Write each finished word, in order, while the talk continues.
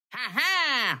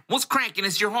Aha! What's cracking?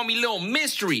 It's your homie Little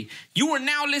Mystery. You are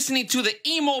now listening to the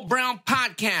Emo Brown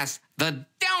Podcast, the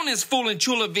downest fool in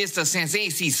Chula Vista since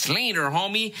AC Slater,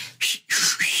 homie.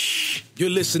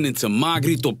 You're listening to My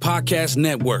Grito Podcast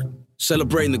Network,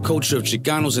 celebrating the culture of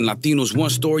Chicanos and Latinos one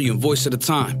story and voice at a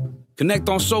time. Connect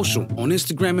on social, on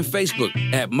Instagram and Facebook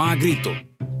at My Grito.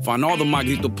 Find all the My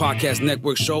Grito Podcast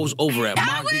Network shows over at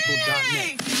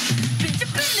mygrito.net.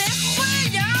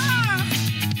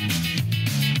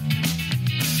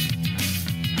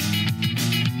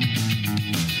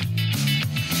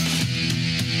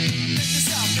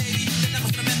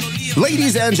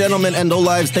 Ladies and gentlemen, Endo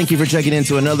Lives, thank you for checking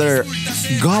into another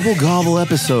gobble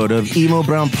episode of Emo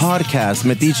Brown Podcast,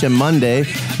 Metiche Monday,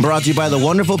 brought to you by the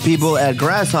wonderful people at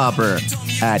Grasshopper.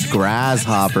 At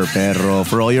Grasshopper, perro.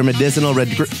 For all your medicinal... I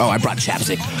brought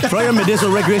chapstick. For all your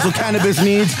medicinal recreational cannabis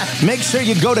needs, make sure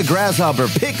you go to Grasshopper.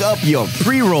 Pick up your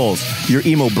pre-rolls, your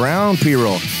Emo Brown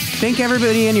pre-roll. Thank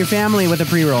everybody in your family with a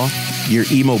pre-roll. Your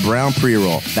Emo Brown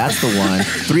pre-roll. That's the one.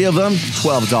 3 of them,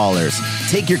 $12.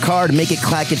 Take your card, make it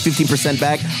clack at 15%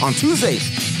 back on Tuesdays.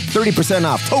 30%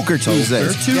 off. Toker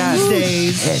Tuesdays.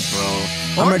 Tuesdays. Head,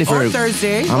 bro. I'm ready for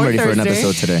Thursday. I'm ready for an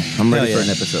episode today. I'm ready for an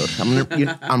episode.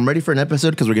 I'm ready for an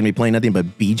episode because we're going to be playing nothing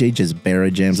but BJ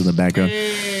Jezbera jams in the background.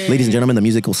 Ladies and gentlemen, the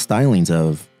musical stylings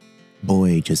of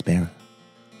Boy Jezbera.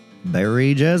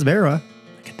 Barry Jezbera.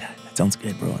 Look at that. That sounds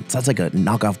good, bro. It sounds like a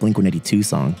knockoff Blink-182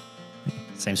 song.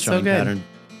 Same strumming pattern.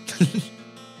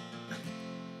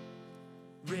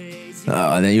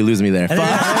 Oh, and then you lose me there. There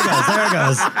it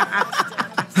goes.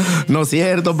 No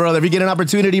cierto, brother. If you get an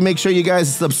opportunity, make sure you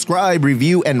guys subscribe,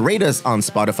 review, and rate us on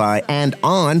Spotify and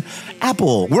on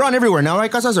Apple. We're on everywhere now,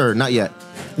 right, Casas? Or not yet?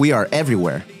 We are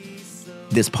everywhere.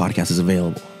 This podcast is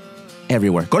available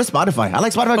everywhere. Go to Spotify. I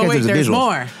like Spotify because there's visuals.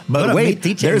 more. But wait,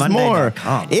 there's more.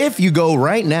 If you go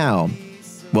right now,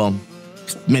 well,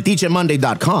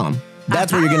 metichemonday.com.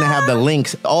 That's where you're going to have the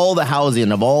links, all the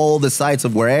housing of all the sites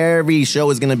of where every show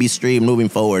is going to be streamed moving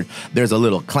forward. There's a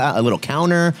little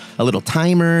counter, a little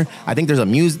timer. I think there's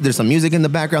some music in the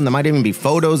background. There might even be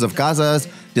photos of Casas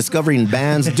discovering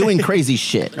bands, doing crazy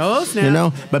shit. Oh, snap. You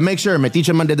know? But make sure,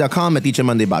 metichemonday.com,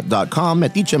 metichemonday.com,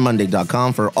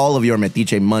 metichemonday.com for all of your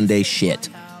Metiche Monday shit.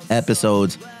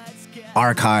 Episodes,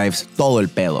 archives, todo el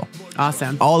pelo.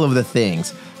 Awesome. All of the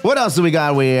things. What else do we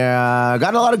got? We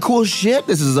got a lot of cool shit.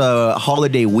 This is a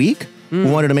holiday week. We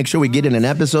wanted to make sure we get in an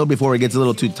episode before it gets a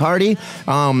little too tardy.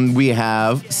 We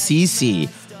have CC,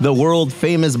 the world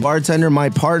famous bartender, my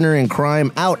partner in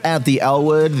crime, out at the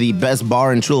Elwood, the best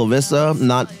bar in Chula Vista.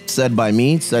 Not said by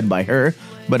me, said by her.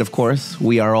 But of course,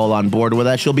 we are all on board with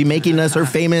that. She'll be making us her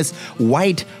famous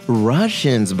White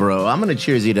Russians, bro. I'm going to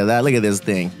cheers you to that. Look at this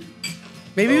thing.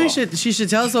 Maybe she should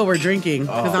tell us what we're drinking.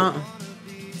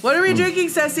 What are we drinking,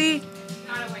 Ceci?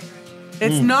 Not a White Russian.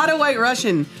 It's not a White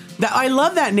Russian. I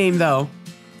love that name, though.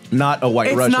 Not a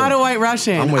White Russian. It's not a White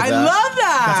Russian. I'm with I that. love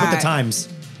that. That's what the times.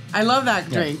 I love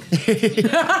that drink.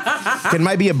 Can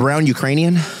might be a brown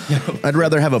Ukrainian? I'd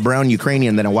rather have a brown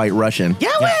Ukrainian than a White Russian.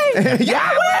 Yahweh!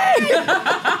 Yahweh!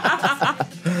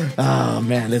 Oh,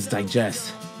 man, let's digest.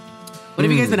 What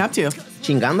have you guys been up to?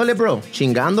 Chingándole, bro.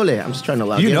 Chingándole. I'm just trying to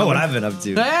love You know what I've been up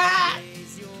to.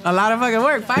 A lot of fucking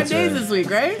work. 5 days this week,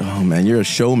 right? Oh, man, you're a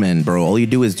showman, bro. All you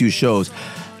do is do shows.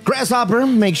 Grasshopper,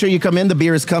 make sure you come in. The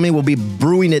beer is coming. We'll be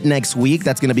brewing it next week.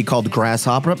 That's going to be called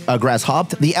Grasshopped.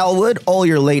 The Elwood, all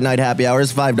your late night happy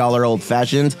hours, $5 old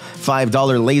fashions,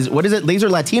 $5 laser. What is it? Laser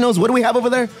Latinos? What do we have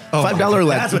over there? $5 Latinos.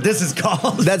 That's what this is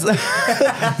called. That's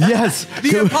yes.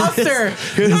 The imposter.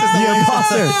 The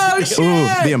imposter. Oh, shit.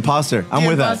 Ooh, the imposter. I'm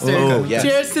with that. Oh, yes.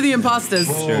 Cheers to the imposters.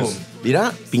 Cheers.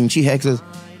 Mira, pinche hexes.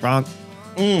 Wrong.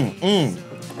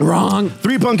 Wrong.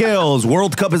 3 Punk Ales,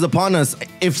 World Cup is upon us.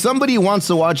 If somebody wants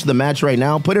to watch the match right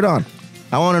now, put it on.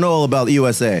 I want to know all about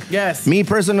USA. Yes. Me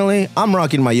personally, I'm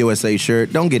rocking my USA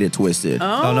shirt. Don't get it twisted.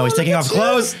 Oh no, he's taking off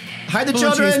clothes. Hide the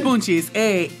children. Spoonchies.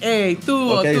 Hey,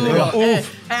 tuo, Okay, tuo. there you go.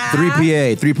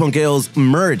 3PA, 3 Punk Ales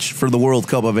merch for the World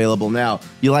Cup available now.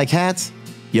 You like hats?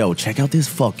 Yo, check out this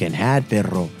fucking hat,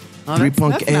 perro. 3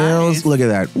 Punk that's Ales. nice. Look at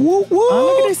that. Woo, woo.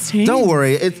 Oh, look at his team. Don't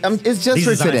worry. It's just These for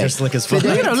designs today. are slick as fuck.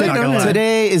 Look at him.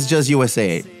 Today is just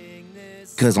USA.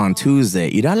 Because on Tuesday,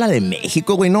 irá la de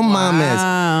México, güey, no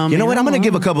mames. You know what? I'm going to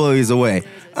give a couple of these away.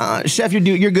 Chef,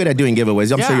 you're good at doing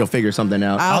giveaways. I'm sure you'll figure something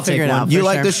out. I'll figure it take one. out. You for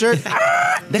like sure. the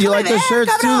shirt? You like the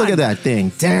shirts too? Look at that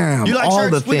thing. Damn. You like all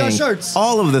shirts? the We got things. shirts.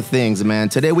 All of the things, man.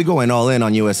 Today we going all in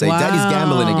on USA. Wow. Daddy's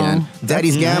gambling again.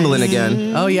 Daddy's gambling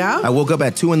again. Oh, yeah? I woke up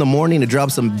at 2 a.m. to drop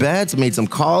some bets, made some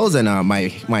calls, and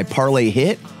my parlay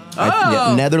hit.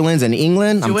 Netherlands and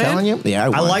England. I'm win? telling you. Yeah,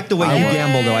 I like the way you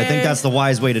gamble, though. I think that's the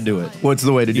wise way to do it. What's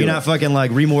the way to do You're it? not fucking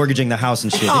like remortgaging the house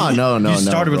and shit. Oh, no. You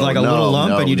started with bro. like a little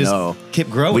lump and you just keep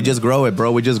growing. We just grow it,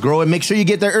 bro. We just grow it. Make sure you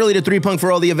get there early to 3 Punk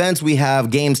for all the events. We have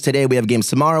games today. We have games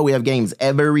tomorrow. We have games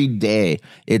every day.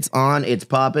 It's on. It's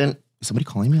popping. Is somebody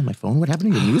calling me on my phone? What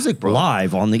happened to your music, bro?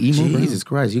 Live on the emo. Jesus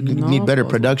Christ, you need better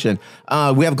production.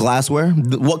 We have glassware.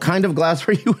 What kind of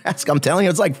glassware, you ask? I'm telling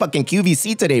you, it's like fucking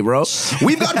QVC today, bro.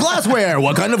 We've got glassware.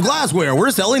 What kind of glassware?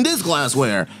 We're selling this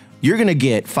glassware. You're going to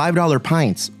get $5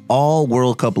 pints all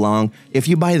World Cup long if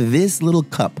you buy this little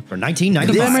cup. For $19.95.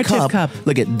 This cup.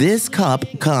 Look at this cup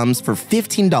comes for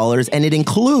 $15 and it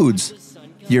includes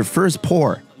your first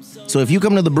pour. So if you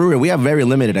come to the brewery, we have very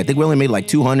limited. I think we only made like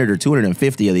 200 or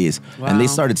 250 of these. Wow. And they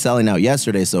started selling out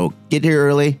yesterday. So get here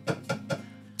early.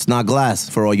 It's not glass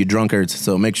for all you drunkards.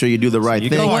 So make sure you do the right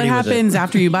thing. So what happens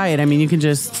after you buy it? I mean, you can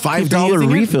just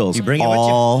 $5 refills You bring it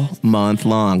all month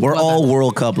long. We're all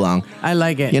World Cup long. I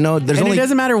like it. You know, there's and only... it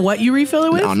doesn't matter what you refill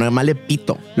it with? No, me le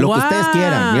pito. Lo que ustedes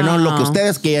quieran. You know, lo que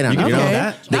ustedes quieran. You know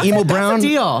that? The Emo Brown. That's a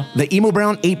deal. The Emo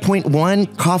Brown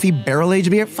 8.1 coffee barrel aged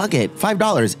beer. Fuck it.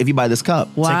 $5 if you buy this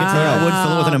cup. Wow. Take it to Elwood,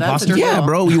 fill it with an That's a imposter. deal. Yeah,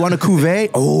 bro. You want a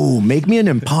cuvee? Oh, make me an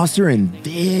imposter in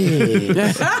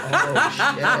this. Oh,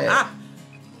 shit.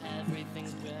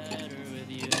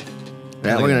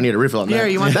 Yeah, we're gonna need a refill on that. Here,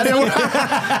 you want that?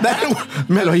 Didn't work.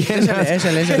 Me lo llenas.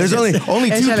 Échale. There's only two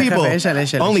Échale, people. café,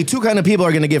 échale. Only two kind of people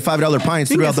are gonna get $5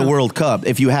 pints throughout the World Cup.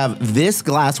 If you have this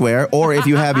glassware, or if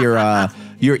you have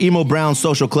your Emo Brown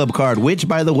Social Club card, which,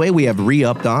 by the way, we have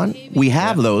re-upped on. We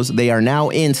have those. They are now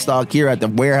in stock here at the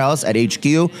warehouse at HQ,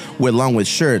 along with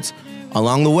shirts.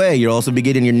 Along the way, you'll also be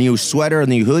getting your new sweater, a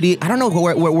new hoodie. I don't know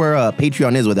where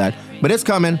Patreon is with that, but it's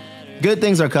coming. Good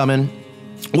things are coming.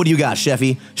 What do you got,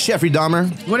 Sheffy? Sheffy Dahmer?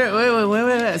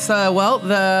 Wait. So, well,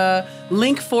 the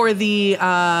link for the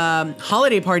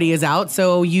holiday party is out,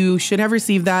 so you should have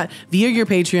received that via your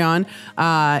Patreon.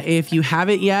 If you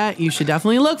haven't yet, you should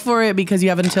definitely look for it because you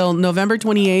have until November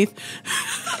 28th.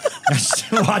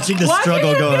 Watching the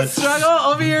struggle go on. The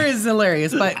struggle over here is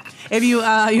hilarious, but if you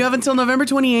have until November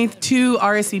 28th to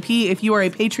RSVP. If you are a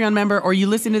Patreon member or you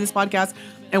listen to this podcast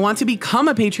and want to become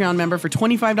a Patreon member for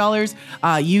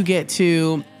 $25, you get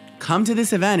to come to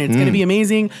this event. It's going to be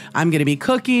amazing. I'm going to be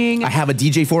cooking. I have a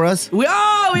DJ for us. We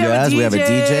have a DJ. We have a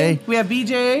DJ. We have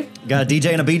BJ. Got a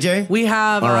DJ and a BJ? We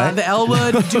have right. the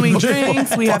Elwood doing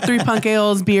drinks. We have 3 Punk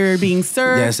Ales beer being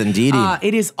served. Yes, indeedy.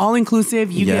 It is all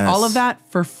inclusive. You get all of that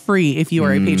for free if you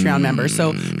are a Patreon member.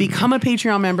 So become a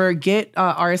Patreon member. Get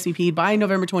RSVP'd by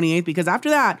November 28th because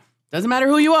after that, doesn't matter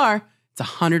who you are, it's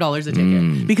 $100 a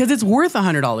ticket because it's worth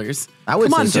 $100. I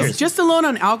would Come on, say so. just alone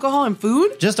on alcohol and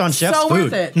food. Just on Chef's so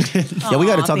food. worth it. Yeah, we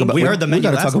got to talk about. We heard the menu We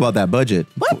got to last talk about that budget.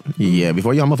 What? Yeah,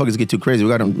 before y'all motherfuckers get too crazy,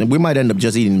 we might end up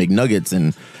just eating McNuggets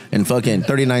and fucking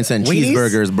 39-cent Weenies?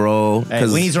 cheeseburgers, bro. Hey,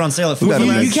 weenies are on sale at Food gotta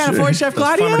Fest. make You can't afford Chef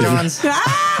Claudia? Farmer John's.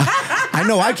 I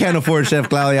know I can't afford Chef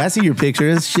Claudia. I see your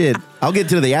pictures. Shit. I'll get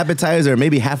to the appetizer,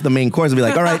 maybe half the main course, and be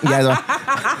like, all right, guys.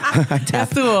 I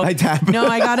tap. No,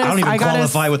 I got us. I don't even I got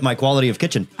us. qualify with my quality of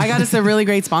kitchen. I got us a really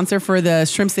great sponsor for the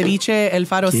shrimp ceviche, El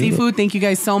Faro Seafood. Thank you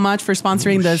guys so much for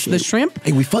sponsoring the shrimp.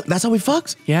 Hey, we fuck. That's how we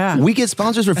fucks. Yeah. We get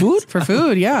sponsors for food. For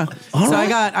food, yeah. All so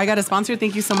right. I got a sponsor.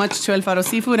 Thank you so much to El Faro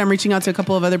Seafood. I'm reaching out to a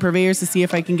couple of other purveyors to see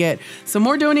if I can get some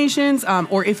more donations.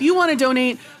 Or if you want to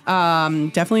donate,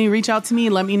 definitely reach out to me.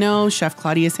 Let me know. Chef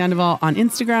Claudia Sandoval on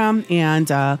Instagram, and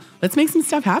let's make some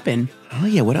stuff happen. Oh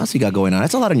yeah. What else you got going on?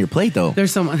 That's a lot on your plate, though.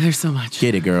 There's so much. There's so much.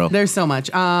 Get it, girl. There's so much.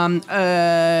 No,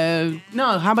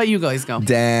 how about you guys go?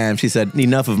 Damn. She said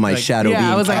enough of my shadow. Yeah,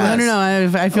 being I was like, cast. no,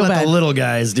 I feel Let bad. the little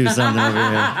guys do something over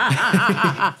here.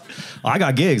 I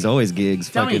got gigs, always gigs.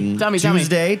 Tell me.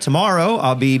 Tuesday, tomorrow,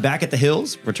 I'll be back at the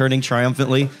Hills, returning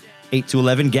triumphantly, 8 to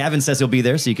 11. Gavin says he'll be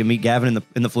there, so you can meet Gavin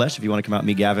in the flesh if you want to come out and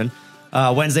meet Gavin.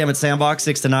 Wednesday, I'm at Sandbox,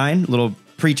 6 to 9, little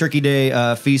pre-Turkey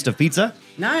Day feast of pizza.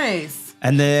 Nice.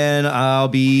 And then I'll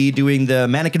be doing the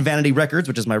Mannequin Vanity Records,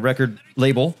 which is my record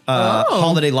label,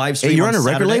 holiday live stream. Hey, you're on a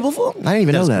Saturday. record label, fool? I didn't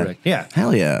even know that. Correct. Yeah.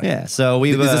 Hell yeah. Yeah. So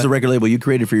we've. This is a record label you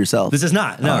created for yourself. This is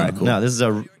not. No. All right, cool. No. This is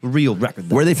a real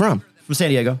record. Where are they from? From San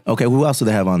Diego. Okay, who else do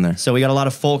they have on there? So we got a lot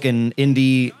of folk and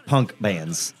indie punk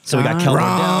bands. So we got Kelvin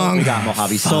Dell, we got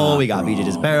Mojave Soul, we got BJ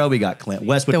Jezbera, we got Clint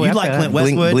Westwood. You like Clint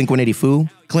Westwood? Blink 180 Foo?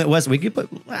 Clint Westwood. We could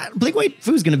put Blink 182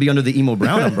 Foo's going to be under the Emo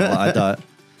Brown umbrella, I thought.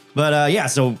 But yeah,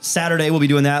 so Saturday we'll be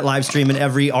doing that live stream, and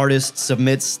every artist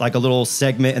submits like a little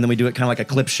segment, and then we do it kind of like a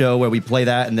clip show where we play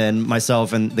that, and then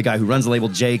myself and the guy who runs the label,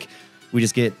 Jake, we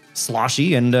just get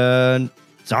sloshy and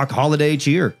talk holiday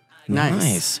cheer.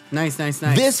 Nice.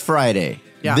 This Friday,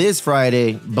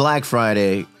 Black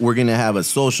Friday, we're going to have a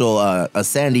social, a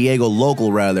San Diego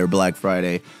local, Black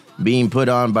Friday, being put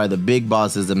on by the big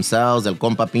bosses themselves. El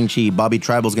compa pinche Bobby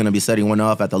Tribal's going to be setting one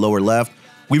off at the lower left.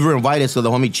 We were invited, so the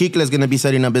homie Chicle is going to be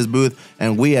setting up his booth,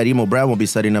 and we at Emo Brown will be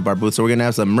setting up our booth. So we're going to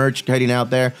have some merch heading out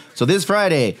there. So this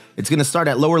Friday, it's going to start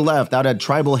at lower left, out at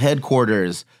Tribal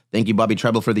headquarters. Thank you, Bobby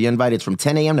Tribal, for the invite. It's from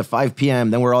 10 a.m. to 5 p.m.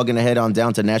 Then we're all going to head on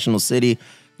down to National City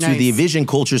to the Vision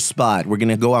Culture spot. We're going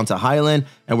to go out to Highland,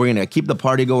 and we're going to keep the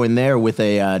party going there with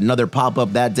another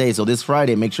pop-up that day. So this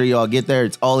Friday, make sure you all get there.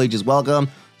 It's all ages welcome.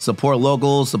 Support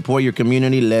locals, support your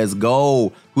community. Let's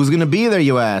go. Who's going to be there,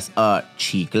 you ask?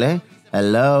 Chicle.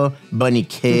 Hello. Bunny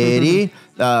Kitty.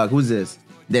 Who's this?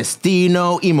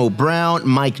 Destino, Emo Brown,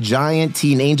 Mike Giant,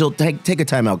 Teen Angel. Take a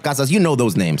time out. Casas, you know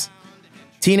those names.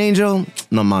 Teen Angel,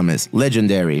 no mames.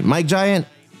 Legendary. Mike Giant,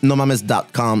 no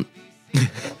mames.com.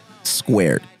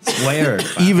 Squared.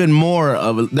 Even more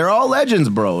of, they're all legends,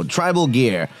 bro. Tribal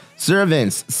Gear,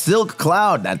 Servants, Silk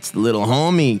Cloud, that's little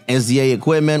homie, SDA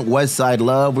Equipment, West Side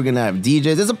Love. We're gonna have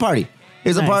DJs. It's a party.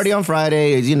 It's a party on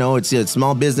Friday. It's a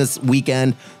small business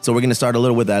weekend, so we're gonna start a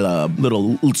little with that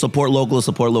little support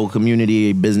local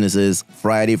community businesses.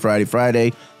 Friday,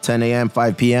 10 a.m.,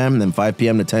 5 p.m., then 5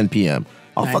 p.m. to 10 p.m.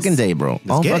 All fucking day, bro.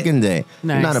 All fucking day.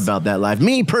 Nice. Not about that life.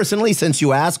 Me personally, since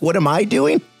you ask, what am I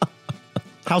doing?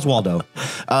 How's Waldo?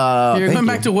 You're going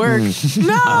back to work.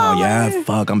 No. Oh, yeah.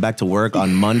 Fuck. I'm back to work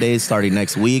on Mondays starting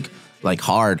next week. Like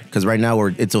hard. Because right now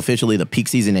it's officially the peak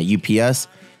season at UPS.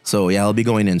 So yeah, I'll be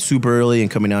going in super early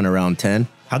and coming down around 10.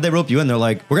 How'd they rope you in? They're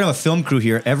like, we're going to have a film crew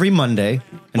here every Monday,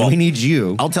 and we need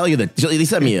you. I'll tell you that they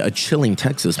sent me a chilling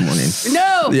text this morning.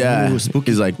 No. Yeah. Ooh,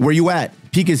 spooky. He's like, where you at?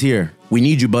 Peak is here. We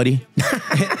need you, buddy.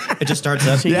 It just starts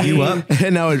up, you up.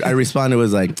 And now I responded,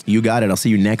 was like, you got it. I'll see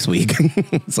you next week.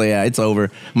 So yeah, it's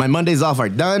over. My Mondays off are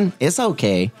done. It's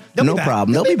okay. No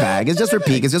problem. They'll be back. It's just for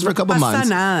peak. It's just for a couple months.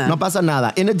 No pasa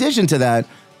nada. In addition to that,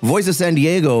 Voice of San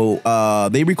Diego,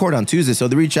 they record on Tuesday, so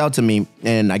they reach out to me,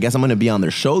 and I guess I'm going to be on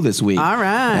their show this week. All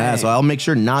right. Yeah, so I'll make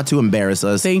sure not to embarrass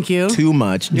us. Thank you. Too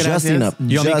much. Just enough.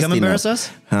 You want me to come embarrass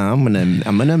us? I'm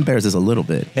gonna embarrass us a little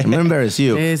bit. I'm gonna embarrass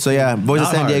you. So yeah, Voice of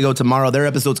San Diego tomorrow. Their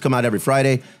episodes come out every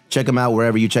Friday. Check them out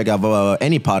wherever you check out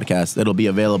any podcast. It'll be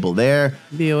available there.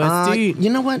 BOSD. You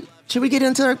know what? Should we get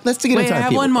into our? Let's get into our. I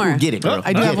have one more. Get it, girl.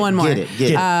 I do have one more. Get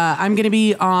it. I'm going to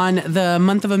be on the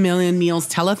Month of a Million Meals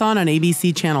Telethon on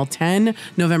ABC Channel 10,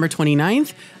 November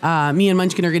 29th. Me and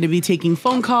Munchkin are going to be taking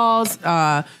phone calls.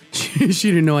 She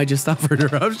didn't know I just offered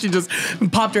her up. She just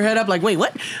popped her head up like, wait,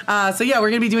 what? So yeah, we're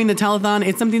going to be doing the telethon.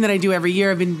 It's something that I do every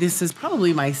year. This is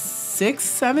probably my 6th,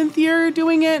 7th year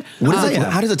doing it.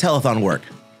 How does a telethon work?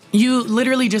 You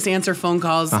literally just answer phone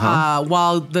calls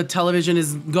while the television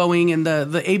is going, and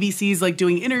the ABC's like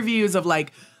doing interviews of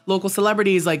like local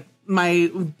celebrities. Like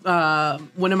one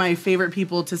of my favorite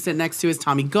people to sit next to is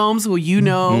Tommy Gomes, who you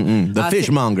know. The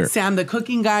fishmonger. Sam the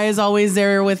cooking guy is always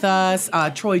there with us.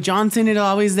 Troy Johnson is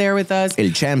always there with us. El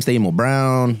Champs, Emo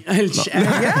Brown.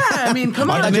 Yeah, I mean, come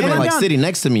on. I thought you were like sitting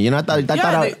next to me. I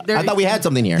thought we had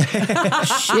something here.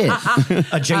 Shit.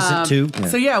 Adjacent to. Yeah.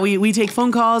 So yeah, we take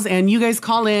phone calls, and you guys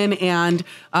call in, and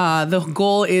the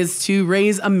goal is to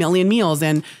raise 1 million meals,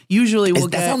 and usually we'll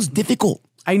That sounds difficult.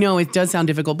 I know it does sound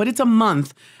difficult, but it's a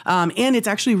month. And it's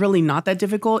actually really not that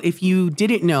difficult. If you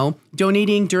didn't know,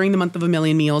 donating during the month of 1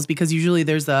 million meals, because usually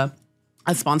there's a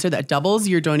sponsor that doubles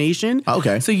your donation.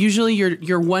 Okay. So usually your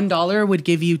 $1 would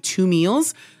give you 2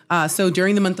 meals. So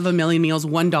during the month of 1 million meals,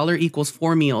 $1 equals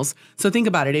 4 meals. So think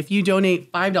about it. If you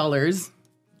donate $5,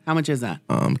 how much is that?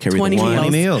 Carry 20 the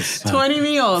one. meals. 20 meals. 20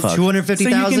 meals. $250,000. So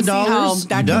you can see how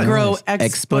that can grow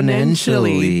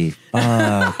exponentially.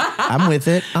 I'm with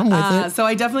it. So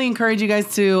I definitely encourage you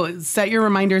guys to set your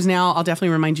reminders now. I'll definitely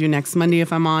remind you next Monday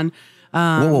if I'm on.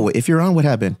 Whoa. If you're on, what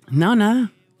happened? No.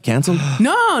 Canceled?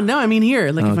 No. I mean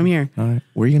here. Like if I'm here. All right.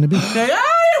 Where are you going to be?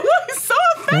 He's so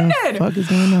offended. What the fuck is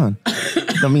going on?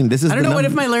 I mean, this is. I don't know what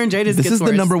if my laryngitis This gets is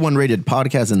worse. the number 1 rated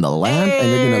podcast in the land, and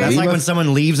you're going to That's leave like us? when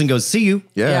someone leaves and goes, see you.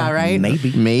 Yeah, right?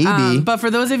 Maybe. But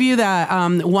for those of you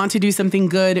that want to do something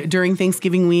good during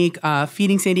Thanksgiving week,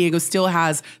 Feeding San Diego still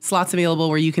has slots available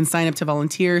where you can sign up to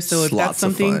volunteer. So if that's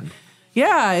something. Fun.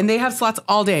 Yeah, and they have slots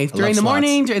all day during the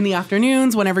morning, in the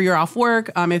afternoons, whenever you're off work.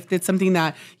 If it's something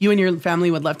that you and your family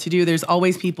would love to do, there's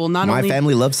always people. My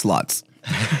family loves slots.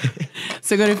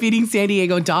 So go to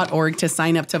feedingsandiego.org to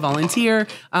sign up to volunteer.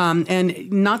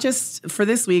 And not just for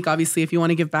this week, obviously, if you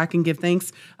want to give back and give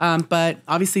thanks, but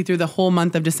obviously through the whole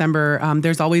month of December,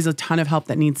 there's always a ton of help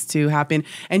that needs to happen.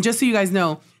 And just so you guys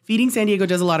know, Feeding San Diego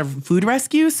does a lot of food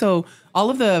rescue. So all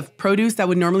of the produce that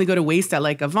would normally go to waste at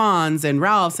like Avon's and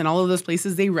Ralph's and all of those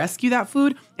places, they rescue that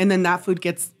food. And then that food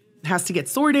has to get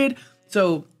sorted.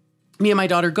 So me and my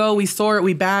daughter go, we sort,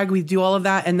 we bag, we do all of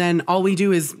that. And then all we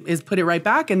do is put it right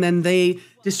back. And then they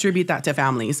distribute that to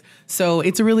families. So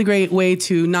it's a really great way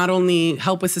to not only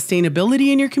help with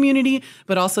sustainability in your community,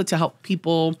 but also to help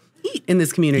people eat in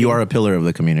this community. You are a pillar of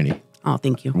the community. Oh,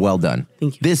 thank you. Well done.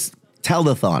 Thank you. This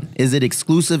telethon, is it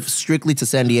exclusive strictly to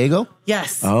San Diego?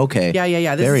 Yes. Oh, okay.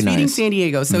 Yeah. This is Feeding San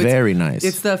Diego. So very nice.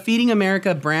 It's the Feeding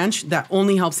America branch that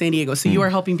only helps San Diego. So you are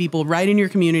helping people right in your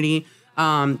community.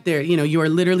 You are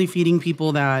literally feeding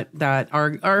people that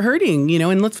are hurting,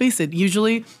 and let's face it,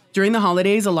 usually during the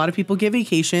holidays, a lot of people get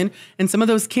vacation, and some of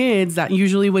those kids that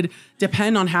usually would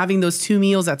depend on having those 2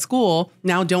 meals at school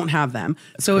now don't have them.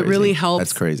 So crazy. It really helps.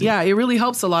 That's crazy. Yeah, it really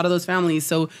helps a lot of those families.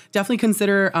 So definitely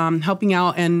consider helping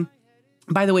out. And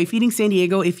by the way, Feeding San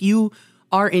Diego, if you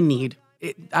are in need,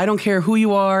 I don't care who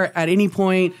you are at any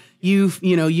point. You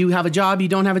have a job, you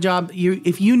don't have a job.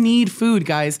 If you need food,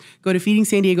 guys, go to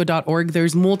feedingsandiego.org.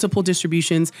 There's multiple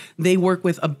distributions. They work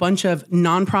with a bunch of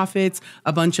nonprofits,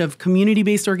 a bunch of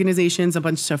community-based organizations, a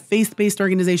bunch of faith-based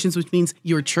organizations, which means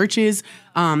your churches.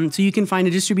 So you can find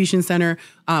a distribution center,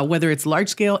 whether it's large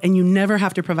scale, and you never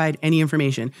have to provide any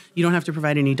information. You don't have to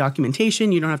provide any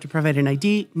documentation. You don't have to provide an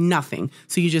ID, nothing.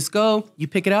 So you just go, you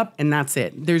pick it up, and that's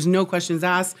it. There's no questions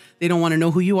asked. They don't want to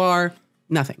know who you are,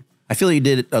 nothing. I feel you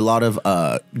did a lot of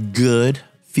good,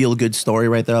 feel-good story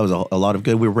right there. That was a lot of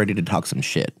good. We were ready to talk some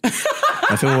shit.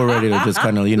 I feel we're ready to just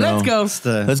kind of, Let's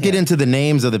go. Let's get into the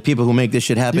names of the people who make this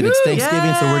shit happen. It's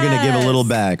Thanksgiving, so we're going to give a little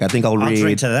back. I think I'll read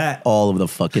drink to that. all of the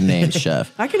fucking names, Chef.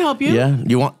 I can help you. Yeah?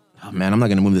 You want... Oh, man, I'm not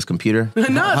going to move this computer. No,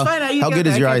 it's fine. How good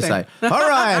is your eyesight? All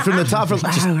right, from the top,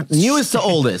 newest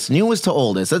to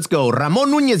oldest. Let's go.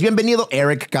 Ramon Núñez, bienvenido.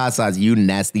 Eric Casas, you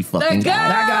nasty fucking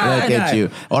guy. Look at you.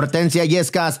 Hortensia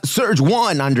Yescas, Serge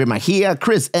 1, Andre Mejia,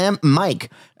 Chris M,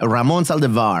 Mike, Ramon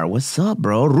Saldivar. What's up,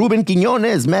 bro? Ruben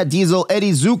Quiñones, Matt Diesel,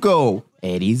 Eddie Zuko,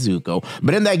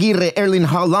 Brenda Aguirre, Erling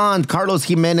Haaland, Carlos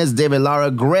Jimenez, David Lara,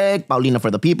 Greg, Paulina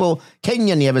for the People,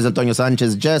 Kenya Nieves, Antonio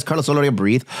Sanchez, Jess, Carlos Solorio,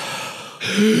 breathe.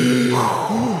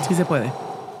 Sí se puede.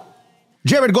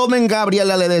 Jared Goldman,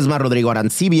 Gabriela Ledesma, Rodrigo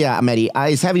Arancibia, Mary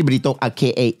Ice, Javi Brito,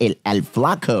 a.k.a. El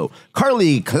Flaco,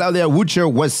 Carly, Claudia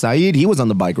Wucher, West Said. He was on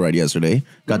the bike ride yesterday.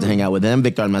 Got to hang out with him.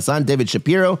 Victor Almazan, David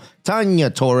Shapiro,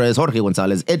 Tanya Torres, Jorge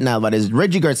Gonzalez, Edna Alvarez,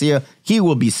 Reggie Garcia. He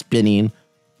will be spinning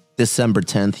December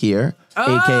 10th here,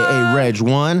 a.k.a.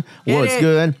 Reg1. What's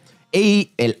good?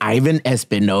 El Ivan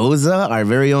Espinoza, our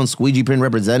very own squeegee print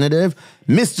representative.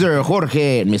 Mr.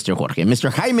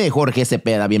 Jaime Jorge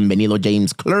Cepeda, bienvenido.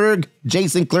 James Clerk,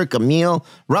 Jason Clerk, Camille,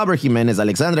 Robert Jimenez,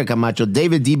 Alexandra Camacho,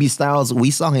 David DB Styles.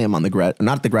 We saw him on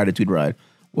not the gratitude ride.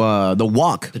 The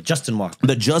walk. The Justin Walk.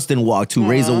 The Justin Walk to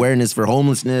raise awareness for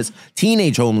homelessness,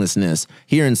 teenage homelessness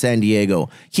here in San Diego.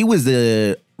 He was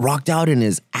rocked out in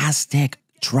his Aztec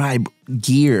tribe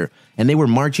gear, and they were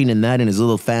marching in that in his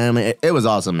little family. It was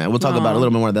awesome, man. We'll talk about a little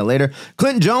bit more of that later.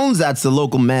 Clint Jones, that's the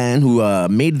local man who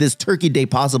made this turkey day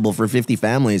possible for 50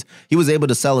 families. He was able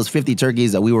to sell us 50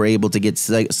 turkeys that we were able to get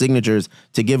signatures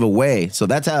to give away. So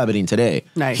that's happening today.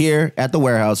 Nice. Here at the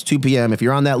warehouse, 2 p.m. If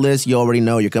you're on that list, you already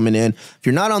know you're coming in. If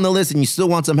you're not on the list and you still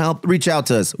want some help, reach out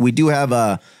to us. We do have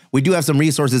some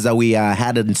resources that we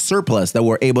had in surplus that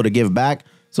we're able to give back.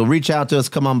 So reach out to us.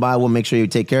 Come on by. We'll make sure you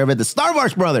take care of it. The Star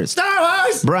Wars brothers.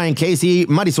 Brian Casey,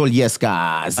 Marisol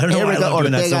Yescas, I don't know why I love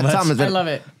doing that so much. Thomas. I love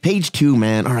it. Page 2,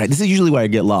 man. All right. This is usually where I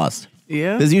get lost.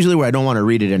 Yeah. This is usually where I don't want to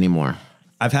read it anymore.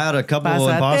 I've had a couple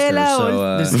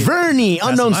imposters, so... Vernie,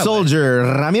 Unknown my Soldier,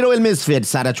 Ramiro El Misfit,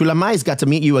 Sara Chula Mais, got to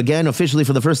meet you again officially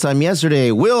for the first time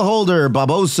yesterday. Will Holder,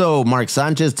 Baboso, Mark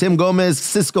Sanchez, Tim Gomez,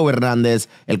 Cisco Hernandez,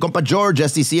 El Compa George,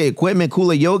 STCA Equipment,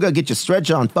 Kula Yoga, get your stretch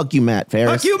on. Fuck you, Matt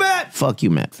Ferris. Fuck you, Matt! Fuck you,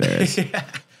 Matt Ferris.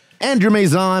 Andrew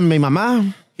Maison, mi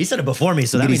mamá. He said it before me,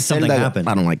 so that means something happened.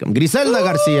 I don't like him. Griselda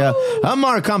Garcia,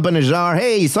 Amar Campanajar.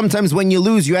 Hey, sometimes when you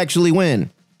lose, you actually win.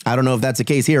 I don't know if that's the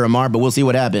case here, Amar, but we'll see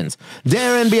what happens.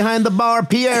 Darren behind the bar,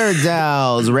 Pierre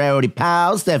Dowles, Rarity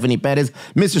Pal, Stephanie Perez,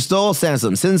 Mr. Stoll,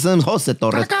 Sansom Simpsons, Jose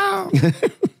Torres.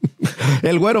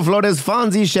 El Güero Flores,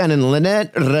 Fonzie, Shannon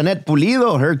Lynette, Renette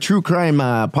Pulido, her true crime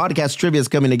podcast trivia is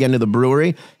coming again to the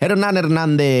brewery. Hernan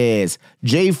Hernandez,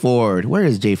 Jay Ford. Where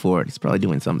is Jay Ford? He's probably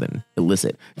doing something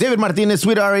illicit. David Martinez,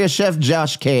 Sweet Aria, Chef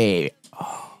Josh K.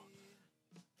 Oh,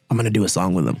 I'm going to do a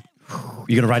song with him.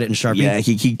 You're going to write it in Sharpie?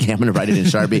 Yeah, I'm going to write it in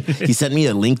Sharpie. He sent me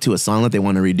a link to a song that they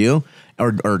want to redo,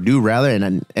 or do rather,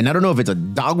 and I don't know if it's a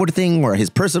Dogwood thing or his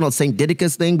personal St.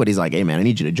 Didicus thing, but he's like, hey, man, I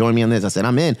need you to join me on this. I said,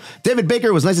 I'm in. David Baker,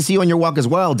 it was nice to see you on your walk as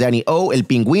well. Danny O, El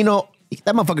Pingüino,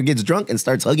 That motherfucker gets drunk and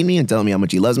starts hugging me and telling me how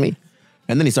much he loves me.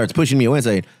 And then he starts pushing me away and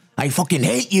saying, I fucking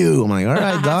hate you. I'm like, all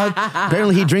right, dog.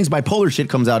 Apparently he drinks bipolar shit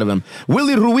comes out of him.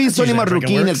 Willie Ruiz, Sonia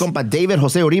Marroquin, El Compa David,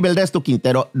 Jose Uribe, El Desto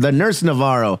Quintero, the Nurse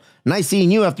Navarro. Nice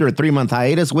seeing you after a 3-month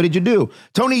hiatus. What did you do?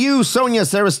 Tony Yu, Sonia,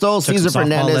 Sarah Stoll, Cesar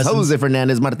Fernandez, Jose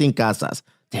Fernandez, Martin Casas.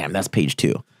 Damn, that's page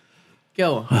 2.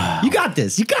 Go. You got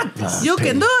this. You got this. You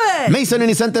can do it. Mason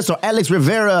Inicentes or Alex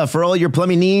Rivera for all your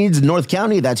plumbing needs. North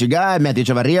County, that's your guy. Matthew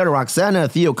Chavarria, Roxana,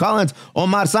 Theo Collins,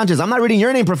 Omar Sanchez. I'm not reading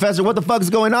your name, Professor. What the fuck is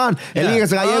going on? Yeah.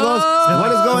 Elias Gallegos.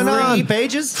 What is going on? 3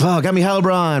 pages? Fuck, got me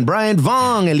Halbron. Brian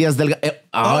Vong. Elias Delgado.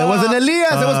 Oh, it wasn't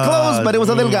Elias. It was close, but it was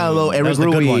a Delgado. Eric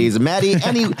Ruiz. Maddie.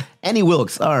 Annie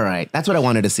Wilkes. All right. That's what I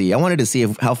wanted to see. I wanted to see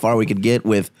how far we could get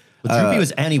with... Well,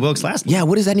 was Annie Wilkes last month. Yeah,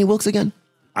 what is Annie Wilkes again?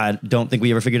 I don't think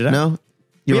we ever figured it out. No?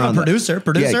 We have a producer.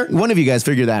 Yeah, one of you guys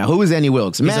figured that out. Who is Annie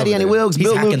Wilkes? Maddie Annie Wilkes,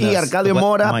 Bill Lukey, Arcadio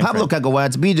Mora, Pablo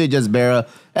Cacowatz, BJ Jezbera,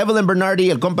 Evelyn Bernardi,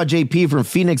 El Compa JP from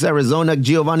Phoenix, Arizona,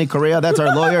 Giovanni Correa, that's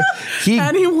our lawyer.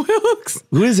 Annie Wilkes.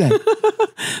 Who is that?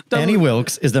 Annie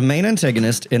Wilkes is the main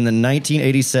antagonist in the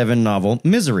 1987 novel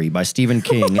Misery by Stephen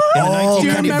King. And the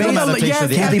 1990 adaptation of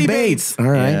the Kathy Bates. All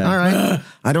right, all right.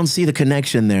 I don't see the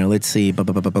connection there. Let's see.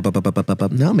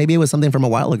 No, maybe it was something from a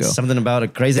while ago. Something about a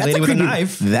crazy lady with a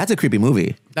knife. That's a creepy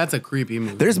movie. That's a creepy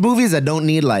movie. There's movies that don't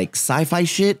need like sci-fi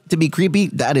shit to be creepy.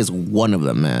 That is one of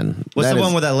them, man. What's the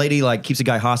one where that lady like keeps a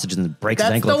guy hostage and breaks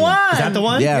his ankle? That's the one. Is that the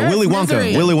one? Yeah, Yes, Willy Wonka.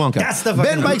 Misery. Willy Wonka. That's the Ben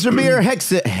fucking Bikes for Beer.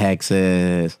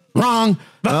 Hexes. Wrong.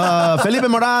 Felipe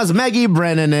Moraz, Maggie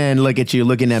Brennan, and look at you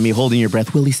looking at me, holding your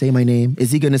breath. Will he say my name?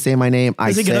 Is he going to say my name?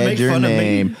 Is he gonna said make your fun of me?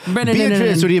 name. Brennan.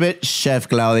 Beatrice Uribe, Chef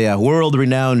Claudia,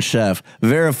 world-renowned chef,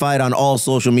 verified on all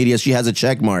social media. She has a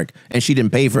check mark, and she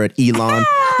didn't pay for it. Elon,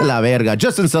 de la verga.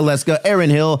 Justin Seleska, Aaron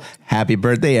Hill. Happy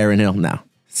birthday, Aaron Hill. Now,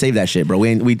 save that shit, bro.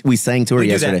 We sang to her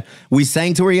yesterday. We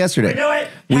sang to her yesterday. Do it.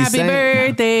 Happy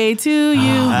birthday to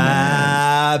you.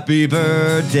 Happy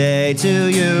birthday to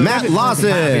you. Matt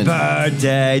Lawson. Happy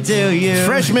birthday to you.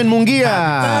 Freshman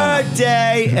Mungia.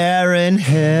 Birthday, Aaron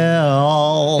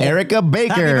Hill. Erica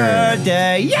Baker. Happy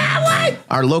birthday. Yeah, what?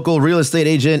 Our local real estate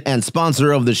agent and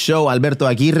sponsor of the show, Alberto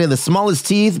Aguirre, the smallest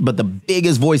teeth, but the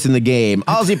biggest voice in the game.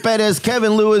 Ozzy Perez,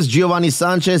 Kevin Lewis, Giovanni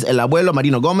Sanchez, El Abuelo,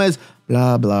 Marino Gomez,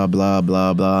 blah, blah, blah,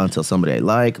 blah, blah, until somebody I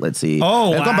like. Let's see.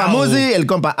 Oh, El Compa wow. Muzi, El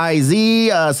Compa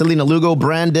IZ, Selena Lugo,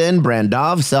 Brandon,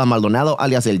 Brandov, Sal Maldonado,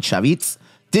 alias El Chavitz,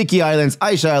 Dicky Islands,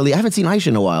 Aisha Ali. I haven't seen Aisha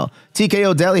in a while.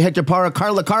 TKO Deli, Hector Parra,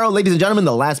 Carla Caro. Ladies and gentlemen,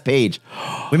 the last page.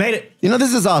 We made it. You know,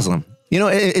 this is awesome. You know,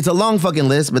 it's a long fucking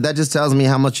list, but that just tells me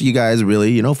how much you guys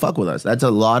really, you know, fuck with us. That's a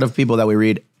lot of people that we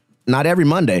read, not every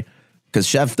Monday, because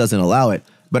Chef doesn't allow it.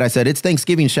 But I said, it's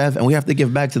Thanksgiving, Chef, and we have to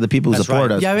give back to the people who That's support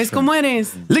right. us. Ya ves cómo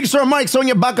eres. Lickstore Mike,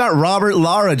 Sonia Baca, Robert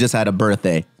Lara just had a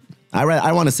birthday.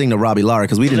 I want to sing to Robbie Lara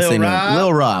because we didn't sing to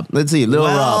Lil Rob. Let's see, Lil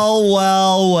Rob.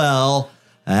 Well.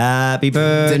 Happy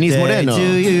birthday Denise Moreno,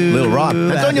 to you. Lil Rob.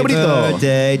 Antonio Happy Brito.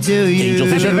 birthday to you. Angel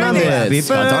Fisher Hernandez. Happy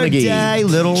Scott Donaghy. birthday,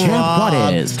 Little Champ Rob.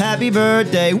 Juarez. Happy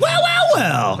birthday.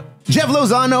 Well. Jeff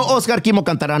Lozano, Oscar Kimo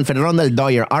Cantaran, Fernando El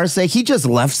Doyer Arce. He just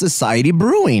left Society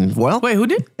Brewing. Well, Wait, who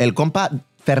did? El compa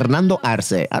Fernando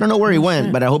Arce. I don't know where he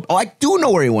went, but I hope. Oh, I do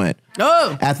know where he went.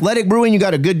 Oh. Athletic Brewing, you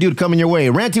got a good dude coming your way.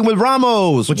 Ranting with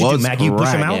Ramos. What'd you do, What's Maggie? You push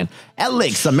him out? cracking?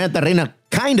 Alex, Samantha Reina,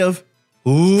 kind of.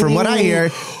 From what I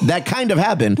hear, that kind of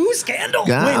happened. Ooh, scandal.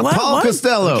 Paul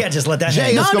Costello. You can't just let that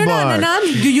Jay hang. Escobar. No.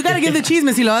 You got to give the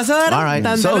chisme si lo vas a dar. All right.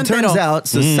 Tan So it turns entero. out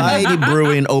Society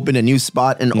Brewing opened a new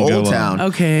spot in Old Town.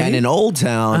 Okay. And in Old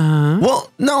Town, well,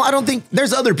 no, I don't think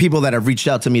there's other people that have reached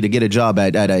out to me to get a job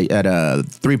at a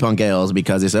Three Punk Ales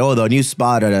because they say, oh, the new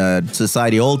spot at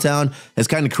Society Old Town has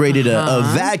kind of created a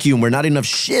vacuum where not enough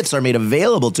shifts are made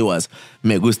available to us.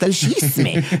 Me gusta el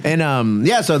chisme. And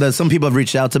yeah, so some people have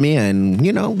reached out to me, and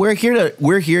you know, we're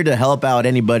here to help out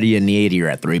anybody in need here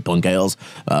at Three Punk Ales.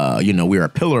 You know, we're a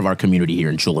pillar of our community here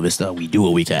in Chula Vista. We do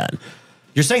what we can.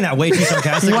 You're saying that way too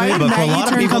sarcastically, Why did but for a Maggie lot of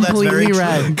turn people, that's very completely true.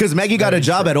 red? Because Maggie got a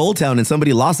job at Old Town and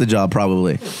somebody lost the job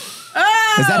probably.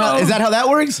 Is that how that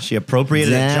works? She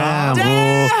appropriated a job.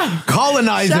 Oh,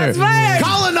 colonizer. Shots fired.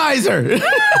 Colonizer.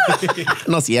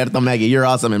 No cierto, Maggie. You're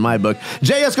awesome in my book.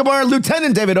 Jay Escobar,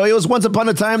 Lieutenant David Hoyos, once upon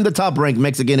a time the top-ranked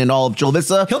Mexican in all of Chula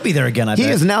Vista. He'll be there again, I He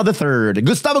bet. is now the third.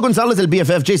 Gustavo Gonzalez, El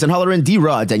BFF, Jason Holleran,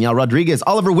 D-Rod, Danielle Rodriguez,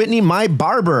 Oliver Whitney, my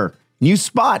barber. New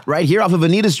spot right here off of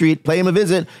Anita Street. Play him a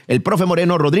visit. El Profe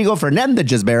Moreno, Rodrigo Fernandez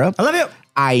Jezbera. I love you.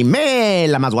 Aime,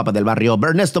 la más guapa del barrio.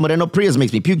 Ernesto Moreno, Prius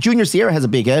makes me puke. Junior Sierra has a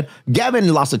big head.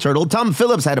 Gavin lost a turtle. Tom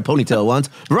Phillips had a ponytail once.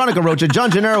 Veronica Rocha.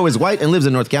 John Gennaro is white and lives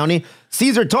in North County.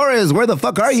 Cesar Torres, where the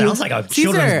fuck are you? Sounds like a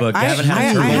children's book. Gavin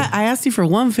had a turtle. I asked you for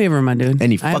one favor, my dude.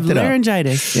 And you fucked it up. I have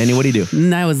laryngitis. And what do you do?